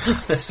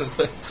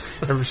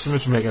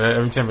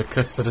 Every time it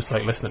cuts, they're just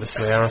like listening to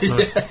Slayer or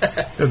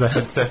something in the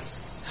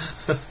headsets.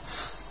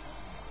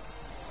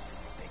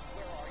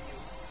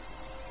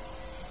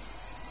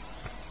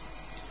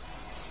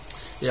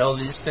 Yeah, all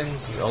these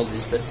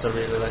bits are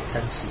really like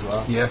tense as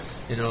well. Yeah.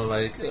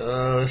 Like,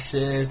 oh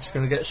shit, it's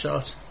gonna get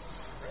shot.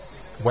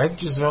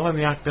 Wedge as well, and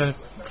the actor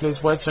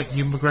plays Wedge, like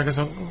Ewan McGregor's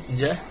uncle.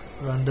 Yeah,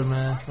 random.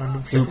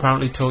 Who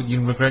apparently told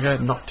Ewan McGregor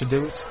not to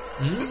do it.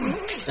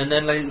 And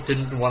then like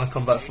didn't want to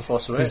come back for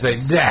Force Awakens.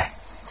 He's like, yeah,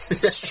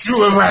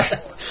 shoo him out.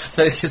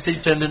 Because he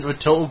turned into a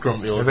total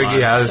grumpy old man. I think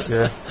he has,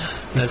 yeah.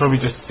 He's probably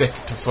just sick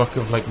to fuck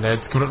of like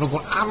Ned's coming up and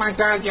going, oh my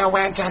god, you're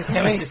Wedge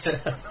Antilles.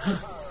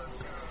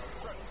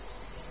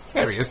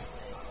 There he is.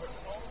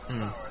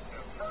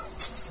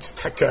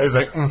 Just that guy's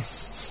like,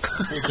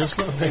 He does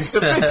look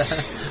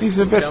he's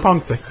a bit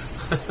poncy.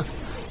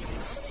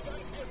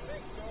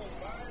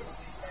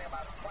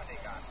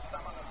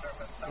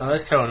 I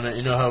like how,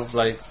 how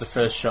like the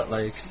first shot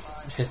like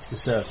hits the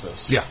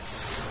surface. Yeah.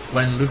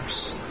 When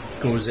Luke's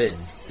goes in,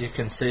 you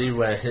can see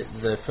where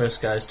the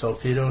first guy's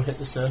torpedo hit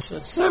the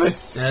surface. Really?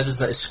 Yeah, there's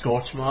that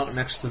scorch mark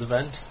next to the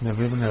vent.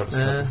 Never even noticed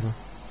that before.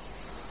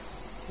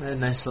 Yeah,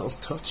 nice little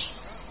touch.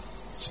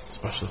 Just the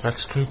special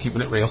effects crew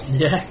keeping it real.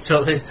 Yeah,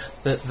 totally.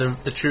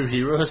 The true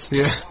heroes.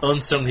 Yeah.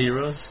 Unsung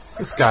heroes.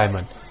 This guy,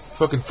 man.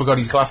 Fucking forgot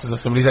his glasses or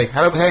something. He's like,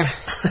 hello, Hussein.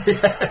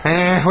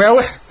 Well,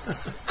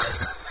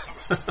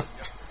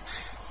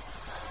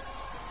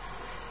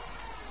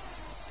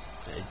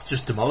 It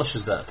just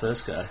demolishes that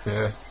first guy.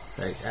 yeah. It's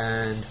like,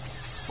 and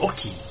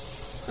fuck you.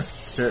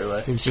 Straight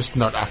away. He was just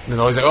not acting at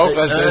all. He's like, oh,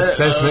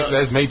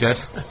 there's me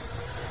dead.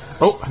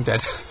 Oh, I'm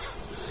dead.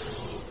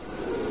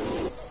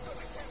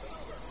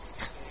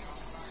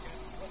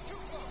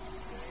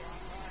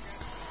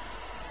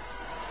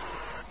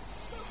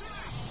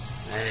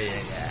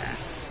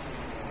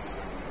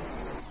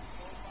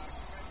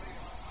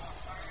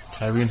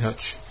 Terry and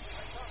Hutch.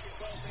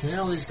 Yeah,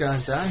 all these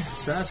guys die.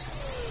 Sad.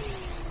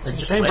 They're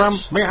just Came from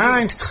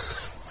behind.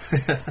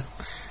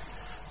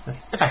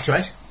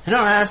 Evacuate. You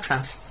don't have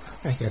chance.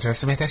 They get to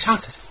estimate their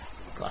chances.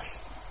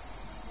 Glass.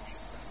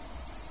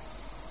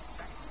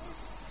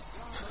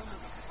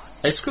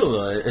 It's cool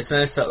though. It's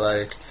nice that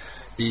like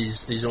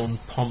his own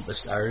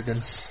pompous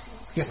arrogance,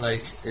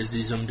 is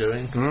his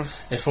undoing.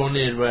 If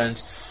only it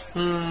went,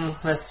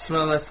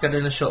 let's get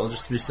in a shuttle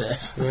just to be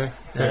safe. Yeah.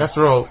 Like,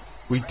 after all,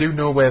 we do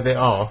know where they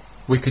are.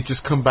 We could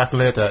just come back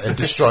later and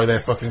destroy their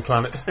fucking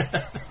planet.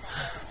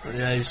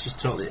 Yeah, he's just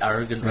totally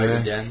arrogant right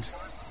at the end.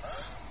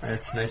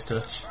 It's a nice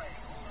touch.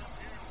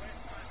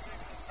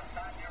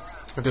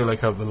 I do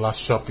like how the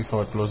last shot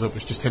before it blows up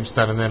is just him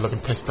standing there looking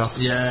pissed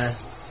off. Yeah.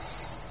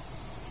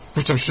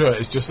 Which I'm sure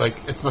is just like,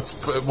 it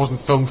wasn't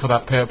filmed for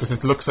that purpose.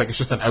 It looks like it's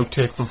just an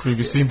outtake from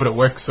previous scene, but it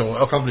works so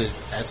well. Probably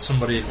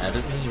somebody in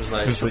editing was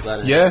like,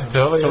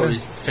 totally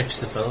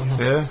fixed the film.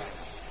 Yeah.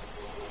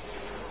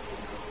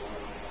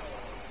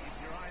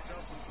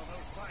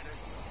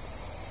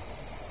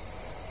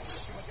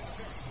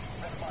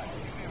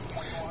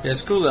 Yeah,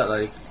 it's cool that,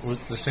 like,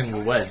 with the thing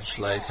with Wedge,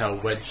 like, how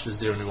Wedge is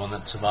the only one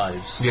that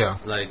survives,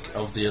 like,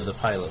 of the other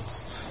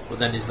pilots. But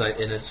then he's, like,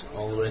 in it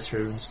all the way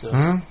through and stuff.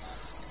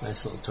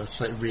 Nice little touch,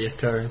 like,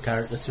 reoccurring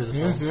character to the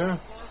film. Yes, yeah.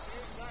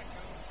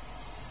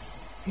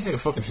 He's like a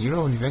fucking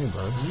hero when you think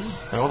about it.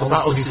 Like, all the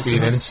battles he's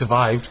been in and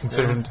survived,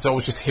 considering it's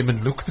always just him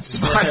and Luke that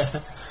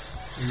survive.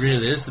 He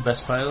really is the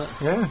best pilot.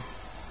 Yeah.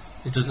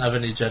 He doesn't have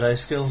any Jedi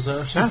skills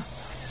though. So. Yeah.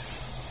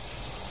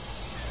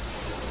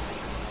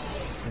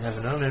 You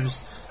never know. Maybe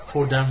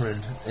poor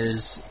Dameron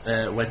is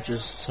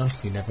Wedge's son.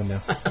 You never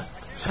know.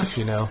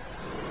 Actually, no.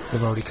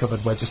 They've already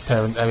covered Wedge's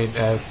parents. I mean,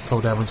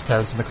 Poe Dameron's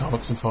parents in the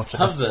comics,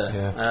 unfortunately. Have they?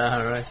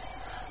 Yeah. Right.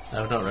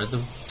 I've not read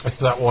them. It's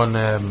that one.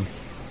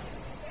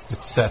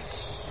 It's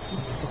set.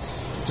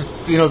 Just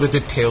they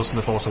did Tales from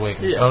the Force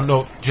Awakens. Yeah. Oh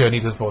no, Journey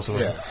to the Force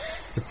Awakens. Yeah.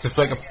 It's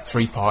like a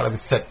 3-part, and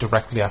it's set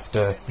directly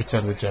after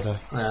Return of the Jedi,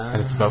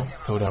 and it's about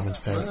Poe Dameron's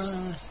parents.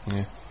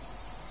 Yeah.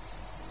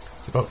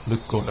 It's about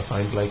Luke going to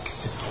find like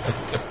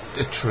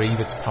a tree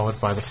that's powered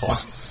by the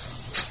Force.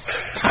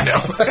 I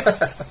know.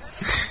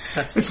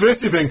 At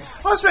first you think,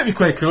 this might be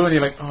quite cool, and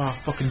you're like,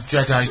 fucking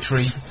Jedi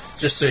tree.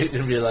 Just so you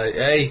can be like,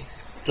 hey,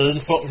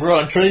 doesn't fucking grow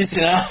on trees,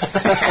 you know?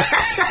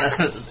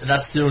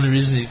 That's the only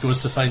reason he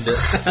goes to find it.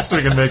 So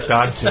he can make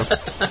dad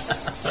jokes.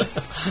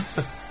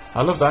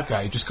 I love that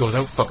guy. He just goes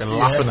out fucking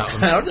laughing at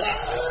them.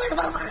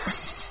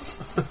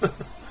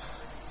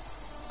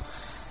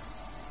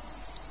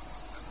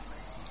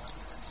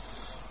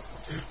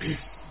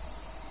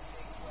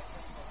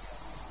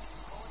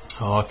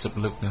 It's up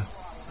Luke now.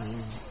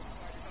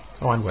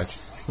 And Wedge.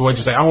 Wedge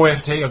is like, I'm away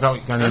to take. I got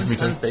me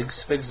too. And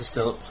Biggs are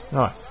still up.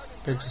 Right.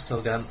 Biggs are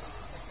still going.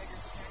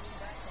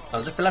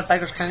 I'll just be like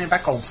Beggars Canyon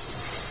back home.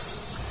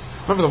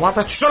 Remember the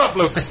Wombat? Shut up,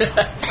 Luke!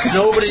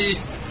 Nobody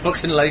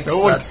fucking likes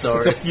that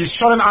story. You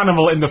shot an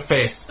animal in the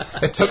face.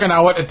 It took an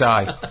hour to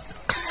die. Yeah,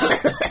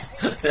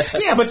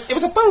 but it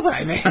was a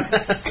bullseye, man.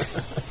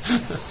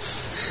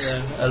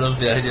 Yeah, I love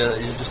the idea that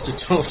he's just a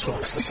total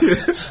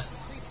twat.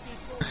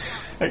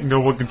 Like, no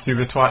one can see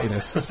the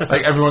twattiness.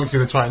 Like, everyone can see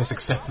the twattiness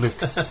except Luke.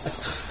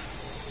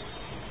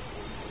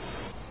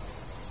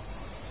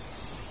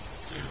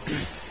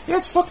 Yeah,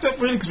 it's fucked up,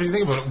 really, because when you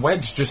think about it,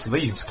 Wedge just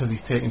leaves because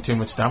he's taking too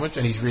much damage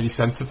and he's really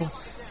sensible.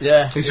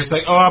 Yeah. He's just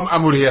like, I'm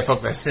out of here,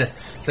 fuck this. Yeah.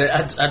 So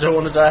I don't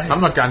want to die.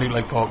 I'm not going to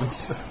like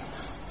Porkins.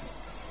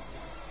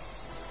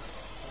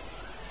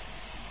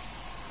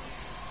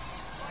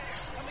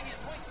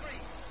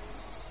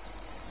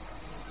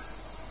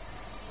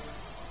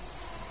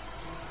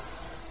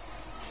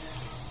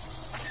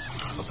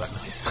 I love that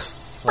noise.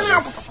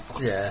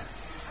 Yeah.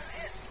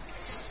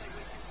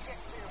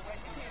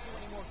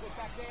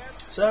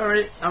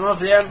 Sorry, I'm off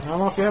the M.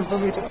 I'm off the M for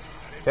me too.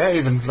 Yeah,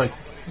 even like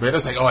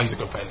Vader's like, he's a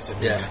good pilot.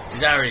 Yeah,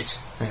 he's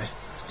alright. Yeah.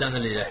 He's done the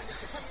leader.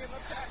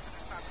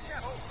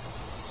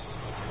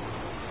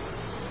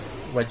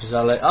 Wedge is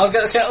all like, I'll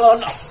get the kettle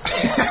on.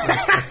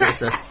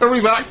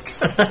 Hurry back.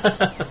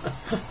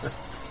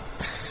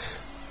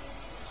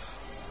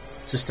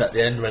 Just at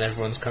the end when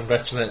everyone's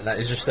congratulating that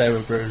he's just there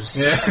with Bruce.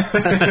 Yeah.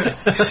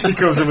 He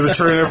comes in with a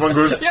tray and everyone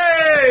goes,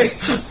 yay!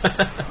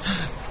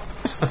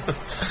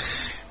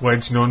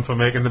 Wedge known for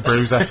making the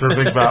bruise after a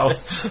big battle.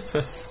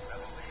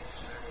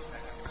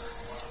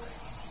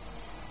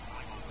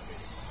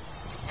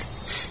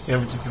 Yeah,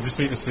 we just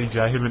need to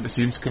CGI him into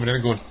scenes coming in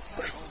and going.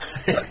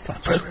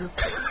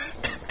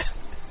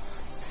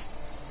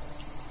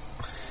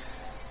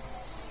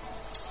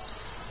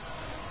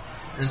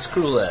 It's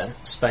cool,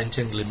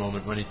 spine-tingly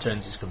moment when he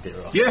turns his computer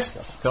off. Yeah, and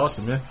stuff. It's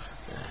awesome, yeah.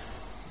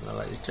 They're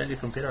like, you turned your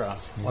computer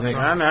off. He's What's like,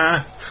 wrong? nah.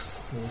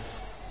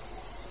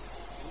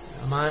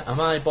 Am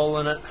I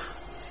eyeballing it?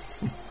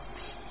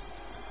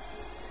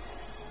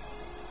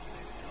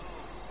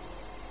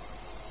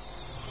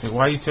 Like,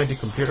 why you turned your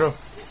computer off?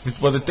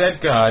 Well, the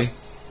dead guy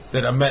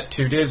that I met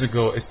 2 days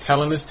ago is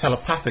telling us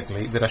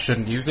telepathically that I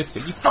shouldn't use it.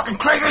 Like, you fucking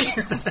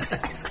crazy!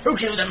 Who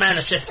gives a man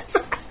a shit?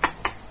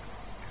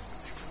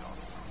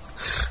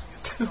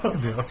 That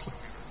would be awesome.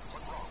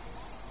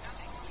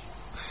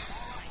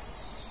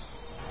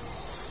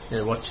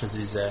 Yeah, watch as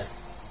his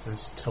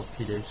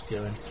torpedoes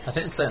going. I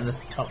think it's like in the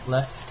top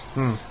left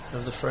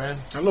of the frame.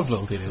 I love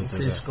little details.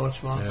 See his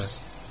scorch marks.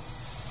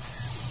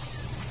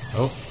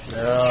 Yeah.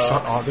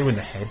 Shot Ardu in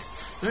the head.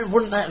 I mean,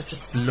 wouldn't that have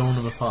just blown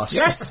him apart?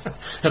 Yes!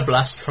 A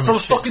blast from a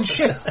ship. fucking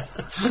ship.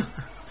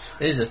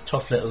 He's a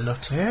tough little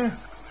nut. Yeah.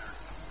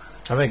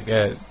 I think,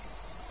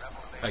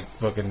 like,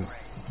 fucking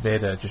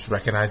Vader just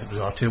recognised it was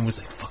R2 and was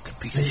like, fucking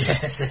piece of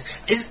shit.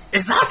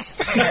 Is that?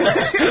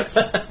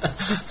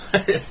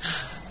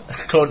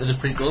 According to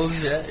the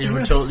prequels, he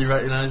would totally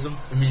recognise him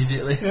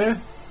immediately. Yeah.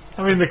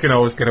 I mean, they can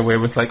always get away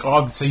with, like,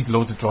 they see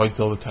loads of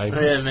droids all the time.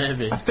 Yeah,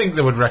 maybe. I think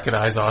they would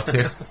recognise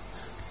R2.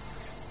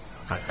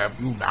 I have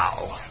you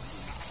now.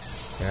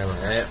 Yeah, well,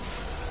 yeah.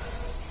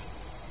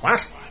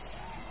 What?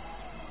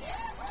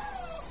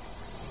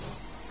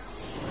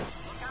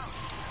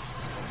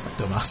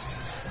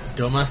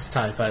 Dumbass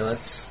TIE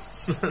pilots.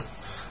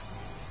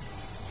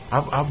 I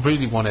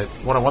really want it.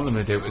 What I want them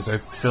to do is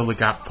fill the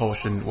gap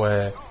portion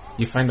where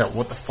you find out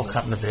what the fuck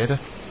happened to Vader.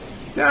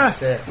 Yeah,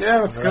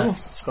 that's cool.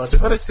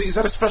 Is that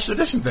a special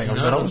edition thing? Or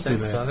has that always been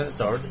there? I think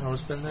it's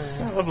always been there.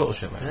 Yeah, I love little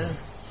shit like that.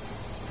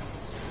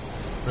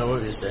 No, what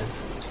were you saying?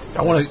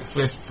 I want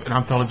an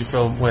anthology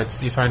film where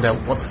you find out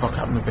what the fuck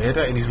happened to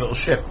Vader in his little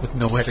ship with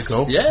nowhere to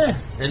go. Yeah,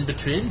 in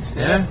between.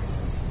 Yeah.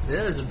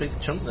 Yeah, there's a big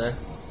chunk there.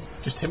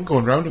 Just him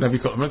going round and every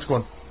couple of minutes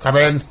going, come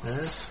in.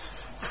 Yeah.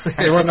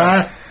 Anyone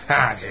there?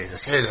 Ah,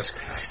 Jesus. Jesus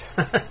Christ.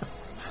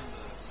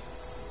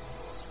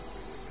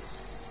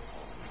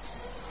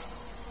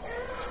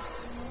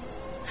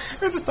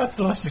 That's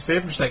the last you say.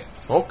 I'm just like,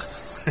 fuck.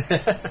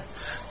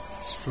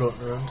 Just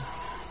floating around.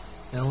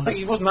 Like,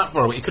 he wasn't that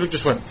far away. He could have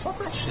just went, fuck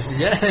that shit.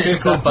 Yeah,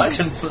 just go back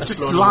and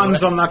just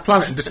lands on that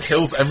planet and just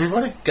kills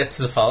everybody. Gets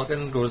to the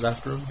Falcon and goes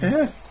after him.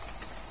 Yeah.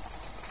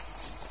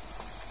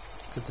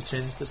 Did they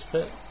change this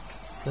bit?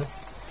 Yeah.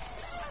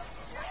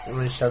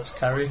 When he shouts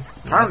carry?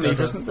 Apparently he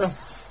doesn't, though.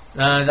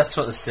 That's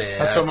what they say.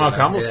 That's what Mark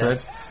Hamill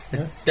said.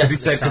 Because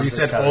he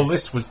said carry. All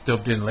this was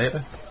dubbed in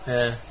later.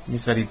 Yeah. He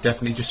said he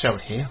definitely just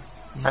shouted here.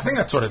 I think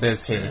that's what it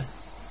is, here. Yeah.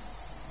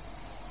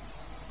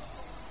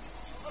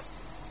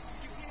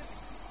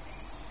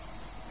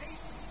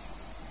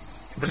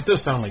 But it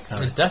does sound like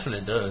Harry. It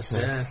definitely does,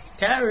 yeah.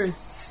 Carry!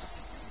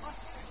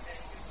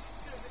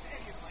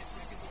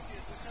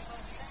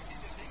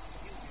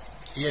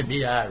 Yeah,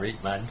 be Harry,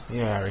 man.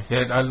 Yeah, Harry.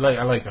 Yeah, I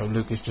like how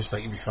Luke is just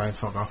like, you'll be fine,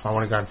 fuck off. I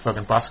want to go and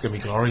fucking bask in my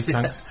glory,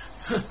 thanks.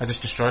 I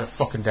just destroyed a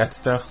fucking Death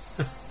Star.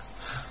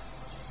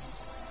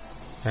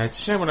 It's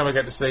a shame we never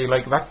get to see,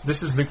 like,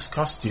 this is Luke's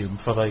costume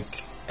for,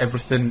 like,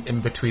 everything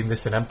in between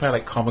this and Empire,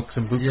 like comics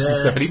and books and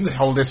stuff, and even the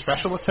holiday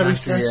special, that's how he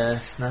says. Yeah,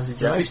 snazzy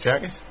it's jacket. A nice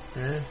jacket.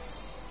 Yeah.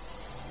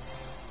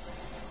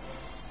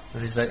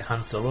 And he's like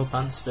Han Solo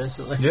pants,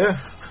 basically. Yeah.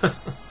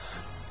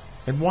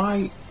 And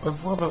why,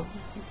 what about,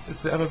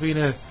 has there ever been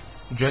a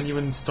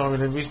genuine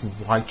storyline reason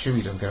why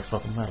Chewie don't get a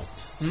fucking medal?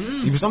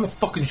 He was on the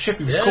fucking ship,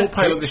 he was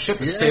co-pilot the ship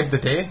that saved the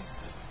day.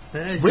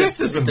 Yeah,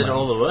 racism, did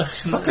all the work.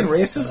 Fucking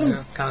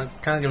racism.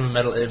 Can't give him a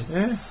medal to him.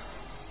 Yeah.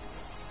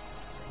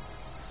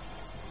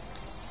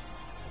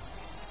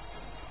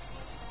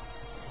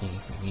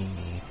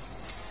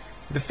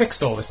 They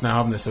fixed all this now,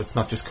 haven't they? So it's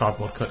not just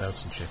cardboard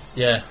cutouts and shit.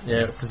 Yeah,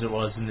 because it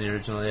was in the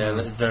original. Yeah,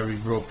 like very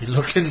ropey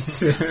looking. I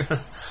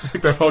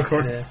think they're all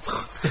going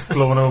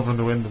blowing over in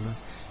the wind and then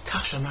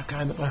Tash on that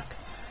guy in the back.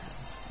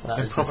 That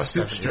is proper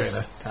soup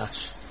strainer.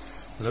 Tash.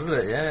 Look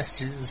at it, yeah.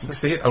 Jesus. You can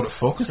see it out of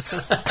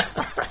focus.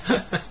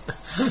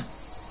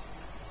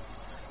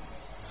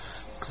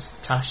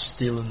 Just Tash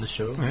stealing the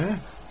show. Yeah.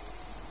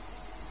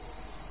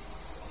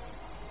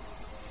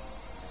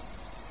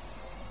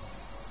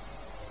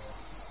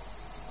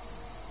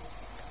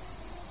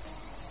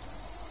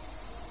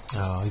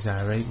 Oh, he's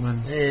alright, man.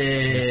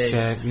 Hey, he's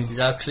champion. He's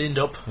all cleaned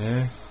up.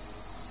 Yeah.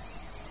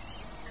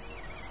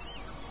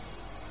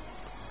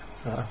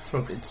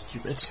 Fucking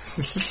stupid.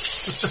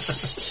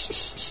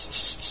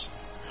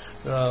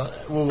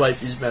 We'll wipe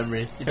his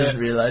memory. He doesn't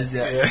realise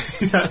yet. Yeah.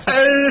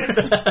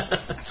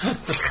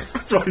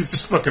 That's why he's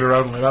just fucking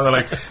around like that. They're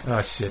like,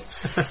 oh shit.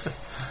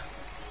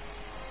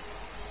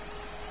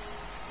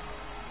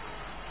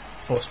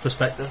 Forced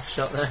perspective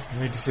shot there. You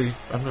need to see.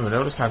 I've never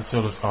noticed Han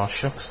Solo's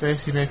shucks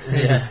face he makes.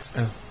 Yeah.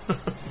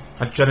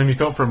 I genuinely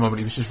thought for a moment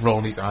he was just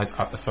rolling his eyes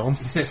at the film.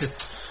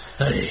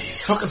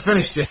 He's fucking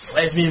finished this.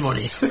 Where's me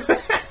money?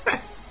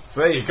 So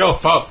there you go,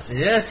 folks.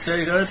 Yes,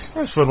 very good. It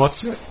was fun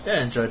watching it.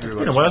 Yeah, enjoyed it. It's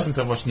been a while since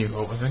I've watched New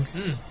Hope, I think.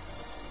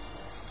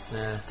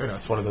 Yeah. You know,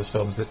 it's one of those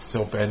films that's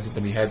so bent into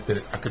my head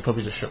that I could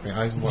probably just shut my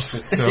eyes and watch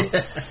it. So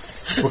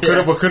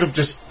we could have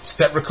just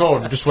set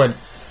record and just went,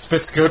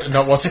 spit's good, and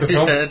not watch the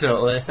film. Yeah,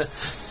 totally.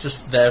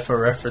 Just there for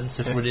reference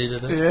if we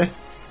needed it.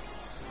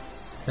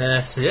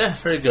 Yeah. So yeah,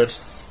 very good.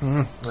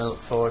 I look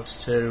forward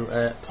to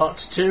part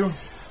 2.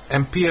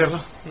 Empire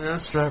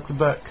strikes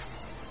back.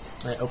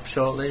 Up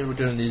shortly. We're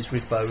doing these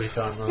week by week,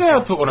 aren't we? Yeah,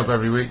 I'll put one up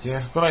every week,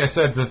 yeah. But like I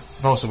said, the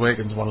Force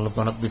Awakens one will have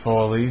gone up before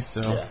all these, so...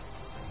 Yeah.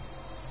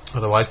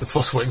 Otherwise, the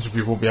Force Awakens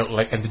review won't be out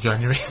like end of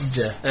January.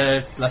 Yeah.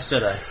 Last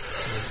Jedi.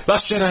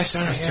 Last Jedi,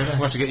 sorry. Yeah.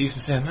 I'll have to get used to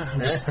saying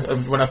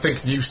that. When I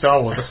think new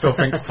Star Wars, I still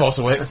think Force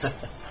Awakens.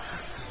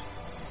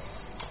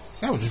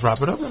 So yeah, we'll just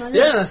wrap it up then, I guess.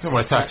 Yeah, that's... I don't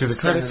want to talk through the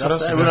credits for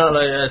us. We're not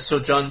like... so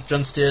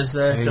John Steers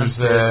there. He was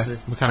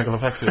mechanical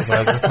effects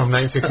supervisor from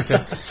 1962.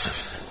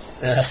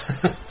 Yeah.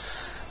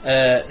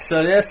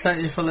 So yes,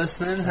 thank you for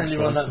listening.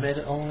 Anyone that made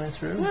it all the way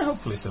through? Yeah,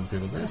 hopefully some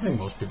people did. I think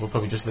most people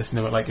probably just listen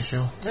to it like a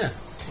show. Yeah.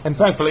 And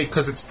thankfully,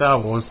 because it's Star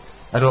Wars,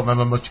 I don't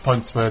remember much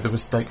points where there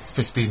was like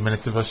 15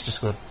 minutes of us just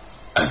going...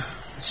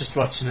 Just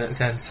watching it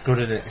again. It's good,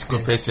 isn't it? It's a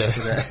good picture.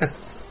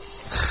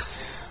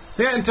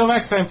 So yeah, until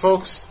next time,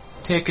 folks,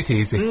 take it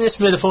easy. Yes,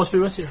 may the Force be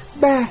with you.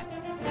 Bye.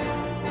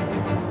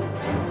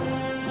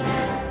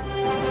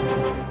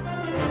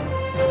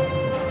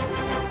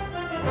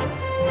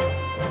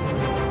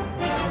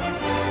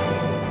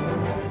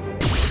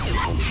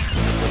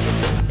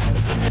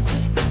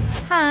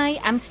 Hi,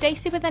 I'm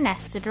Stacey with an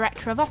S, the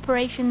Director of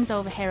Operations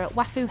over here at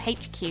Wafu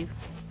HQ.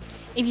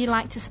 If you'd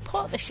like to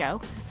support the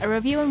show, a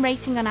review and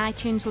rating on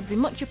iTunes would be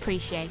much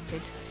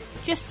appreciated.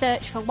 Just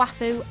search for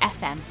Wafu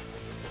FM.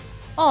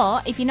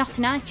 Or, if you're not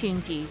an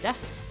iTunes user,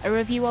 a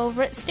review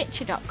over at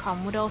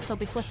Stitcher.com would also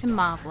be flipping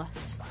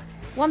marvellous.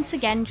 Once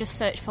again, just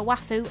search for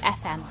Wafu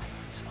FM.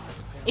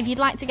 If you'd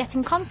like to get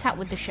in contact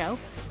with the show,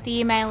 the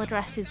email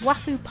address is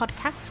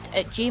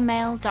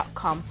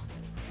wafoopodcast@gmail.com.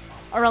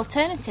 Or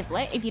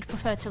alternatively, if you'd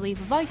prefer to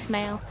leave a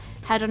voicemail,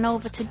 head on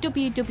over to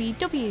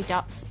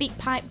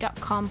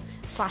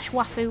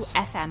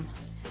www.speakpipe.com/wafoofm.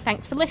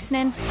 Thanks for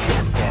listening.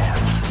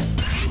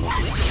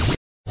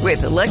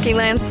 With the Lucky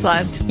Land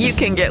Slots, you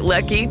can get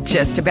lucky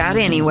just about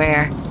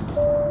anywhere.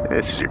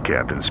 This is your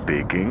captain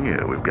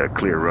speaking. We've got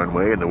clear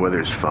runway and the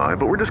weather's fine,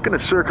 but we're just going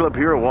to circle up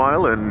here a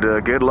while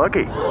and get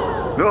lucky.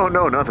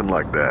 No, nothing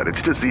like that.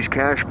 It's just these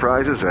cash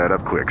prizes add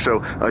up quick.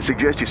 So I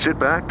suggest you sit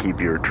back, keep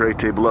your tray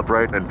table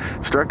upright, and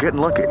start getting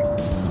lucky.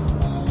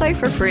 Play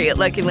for free at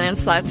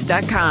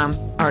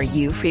LuckyLandSlots.com. Are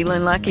you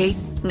feeling lucky?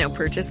 No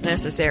purchase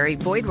necessary.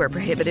 Void where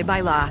prohibited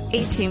by law.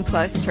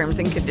 18+ terms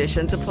and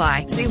conditions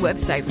apply. See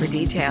website for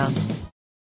details.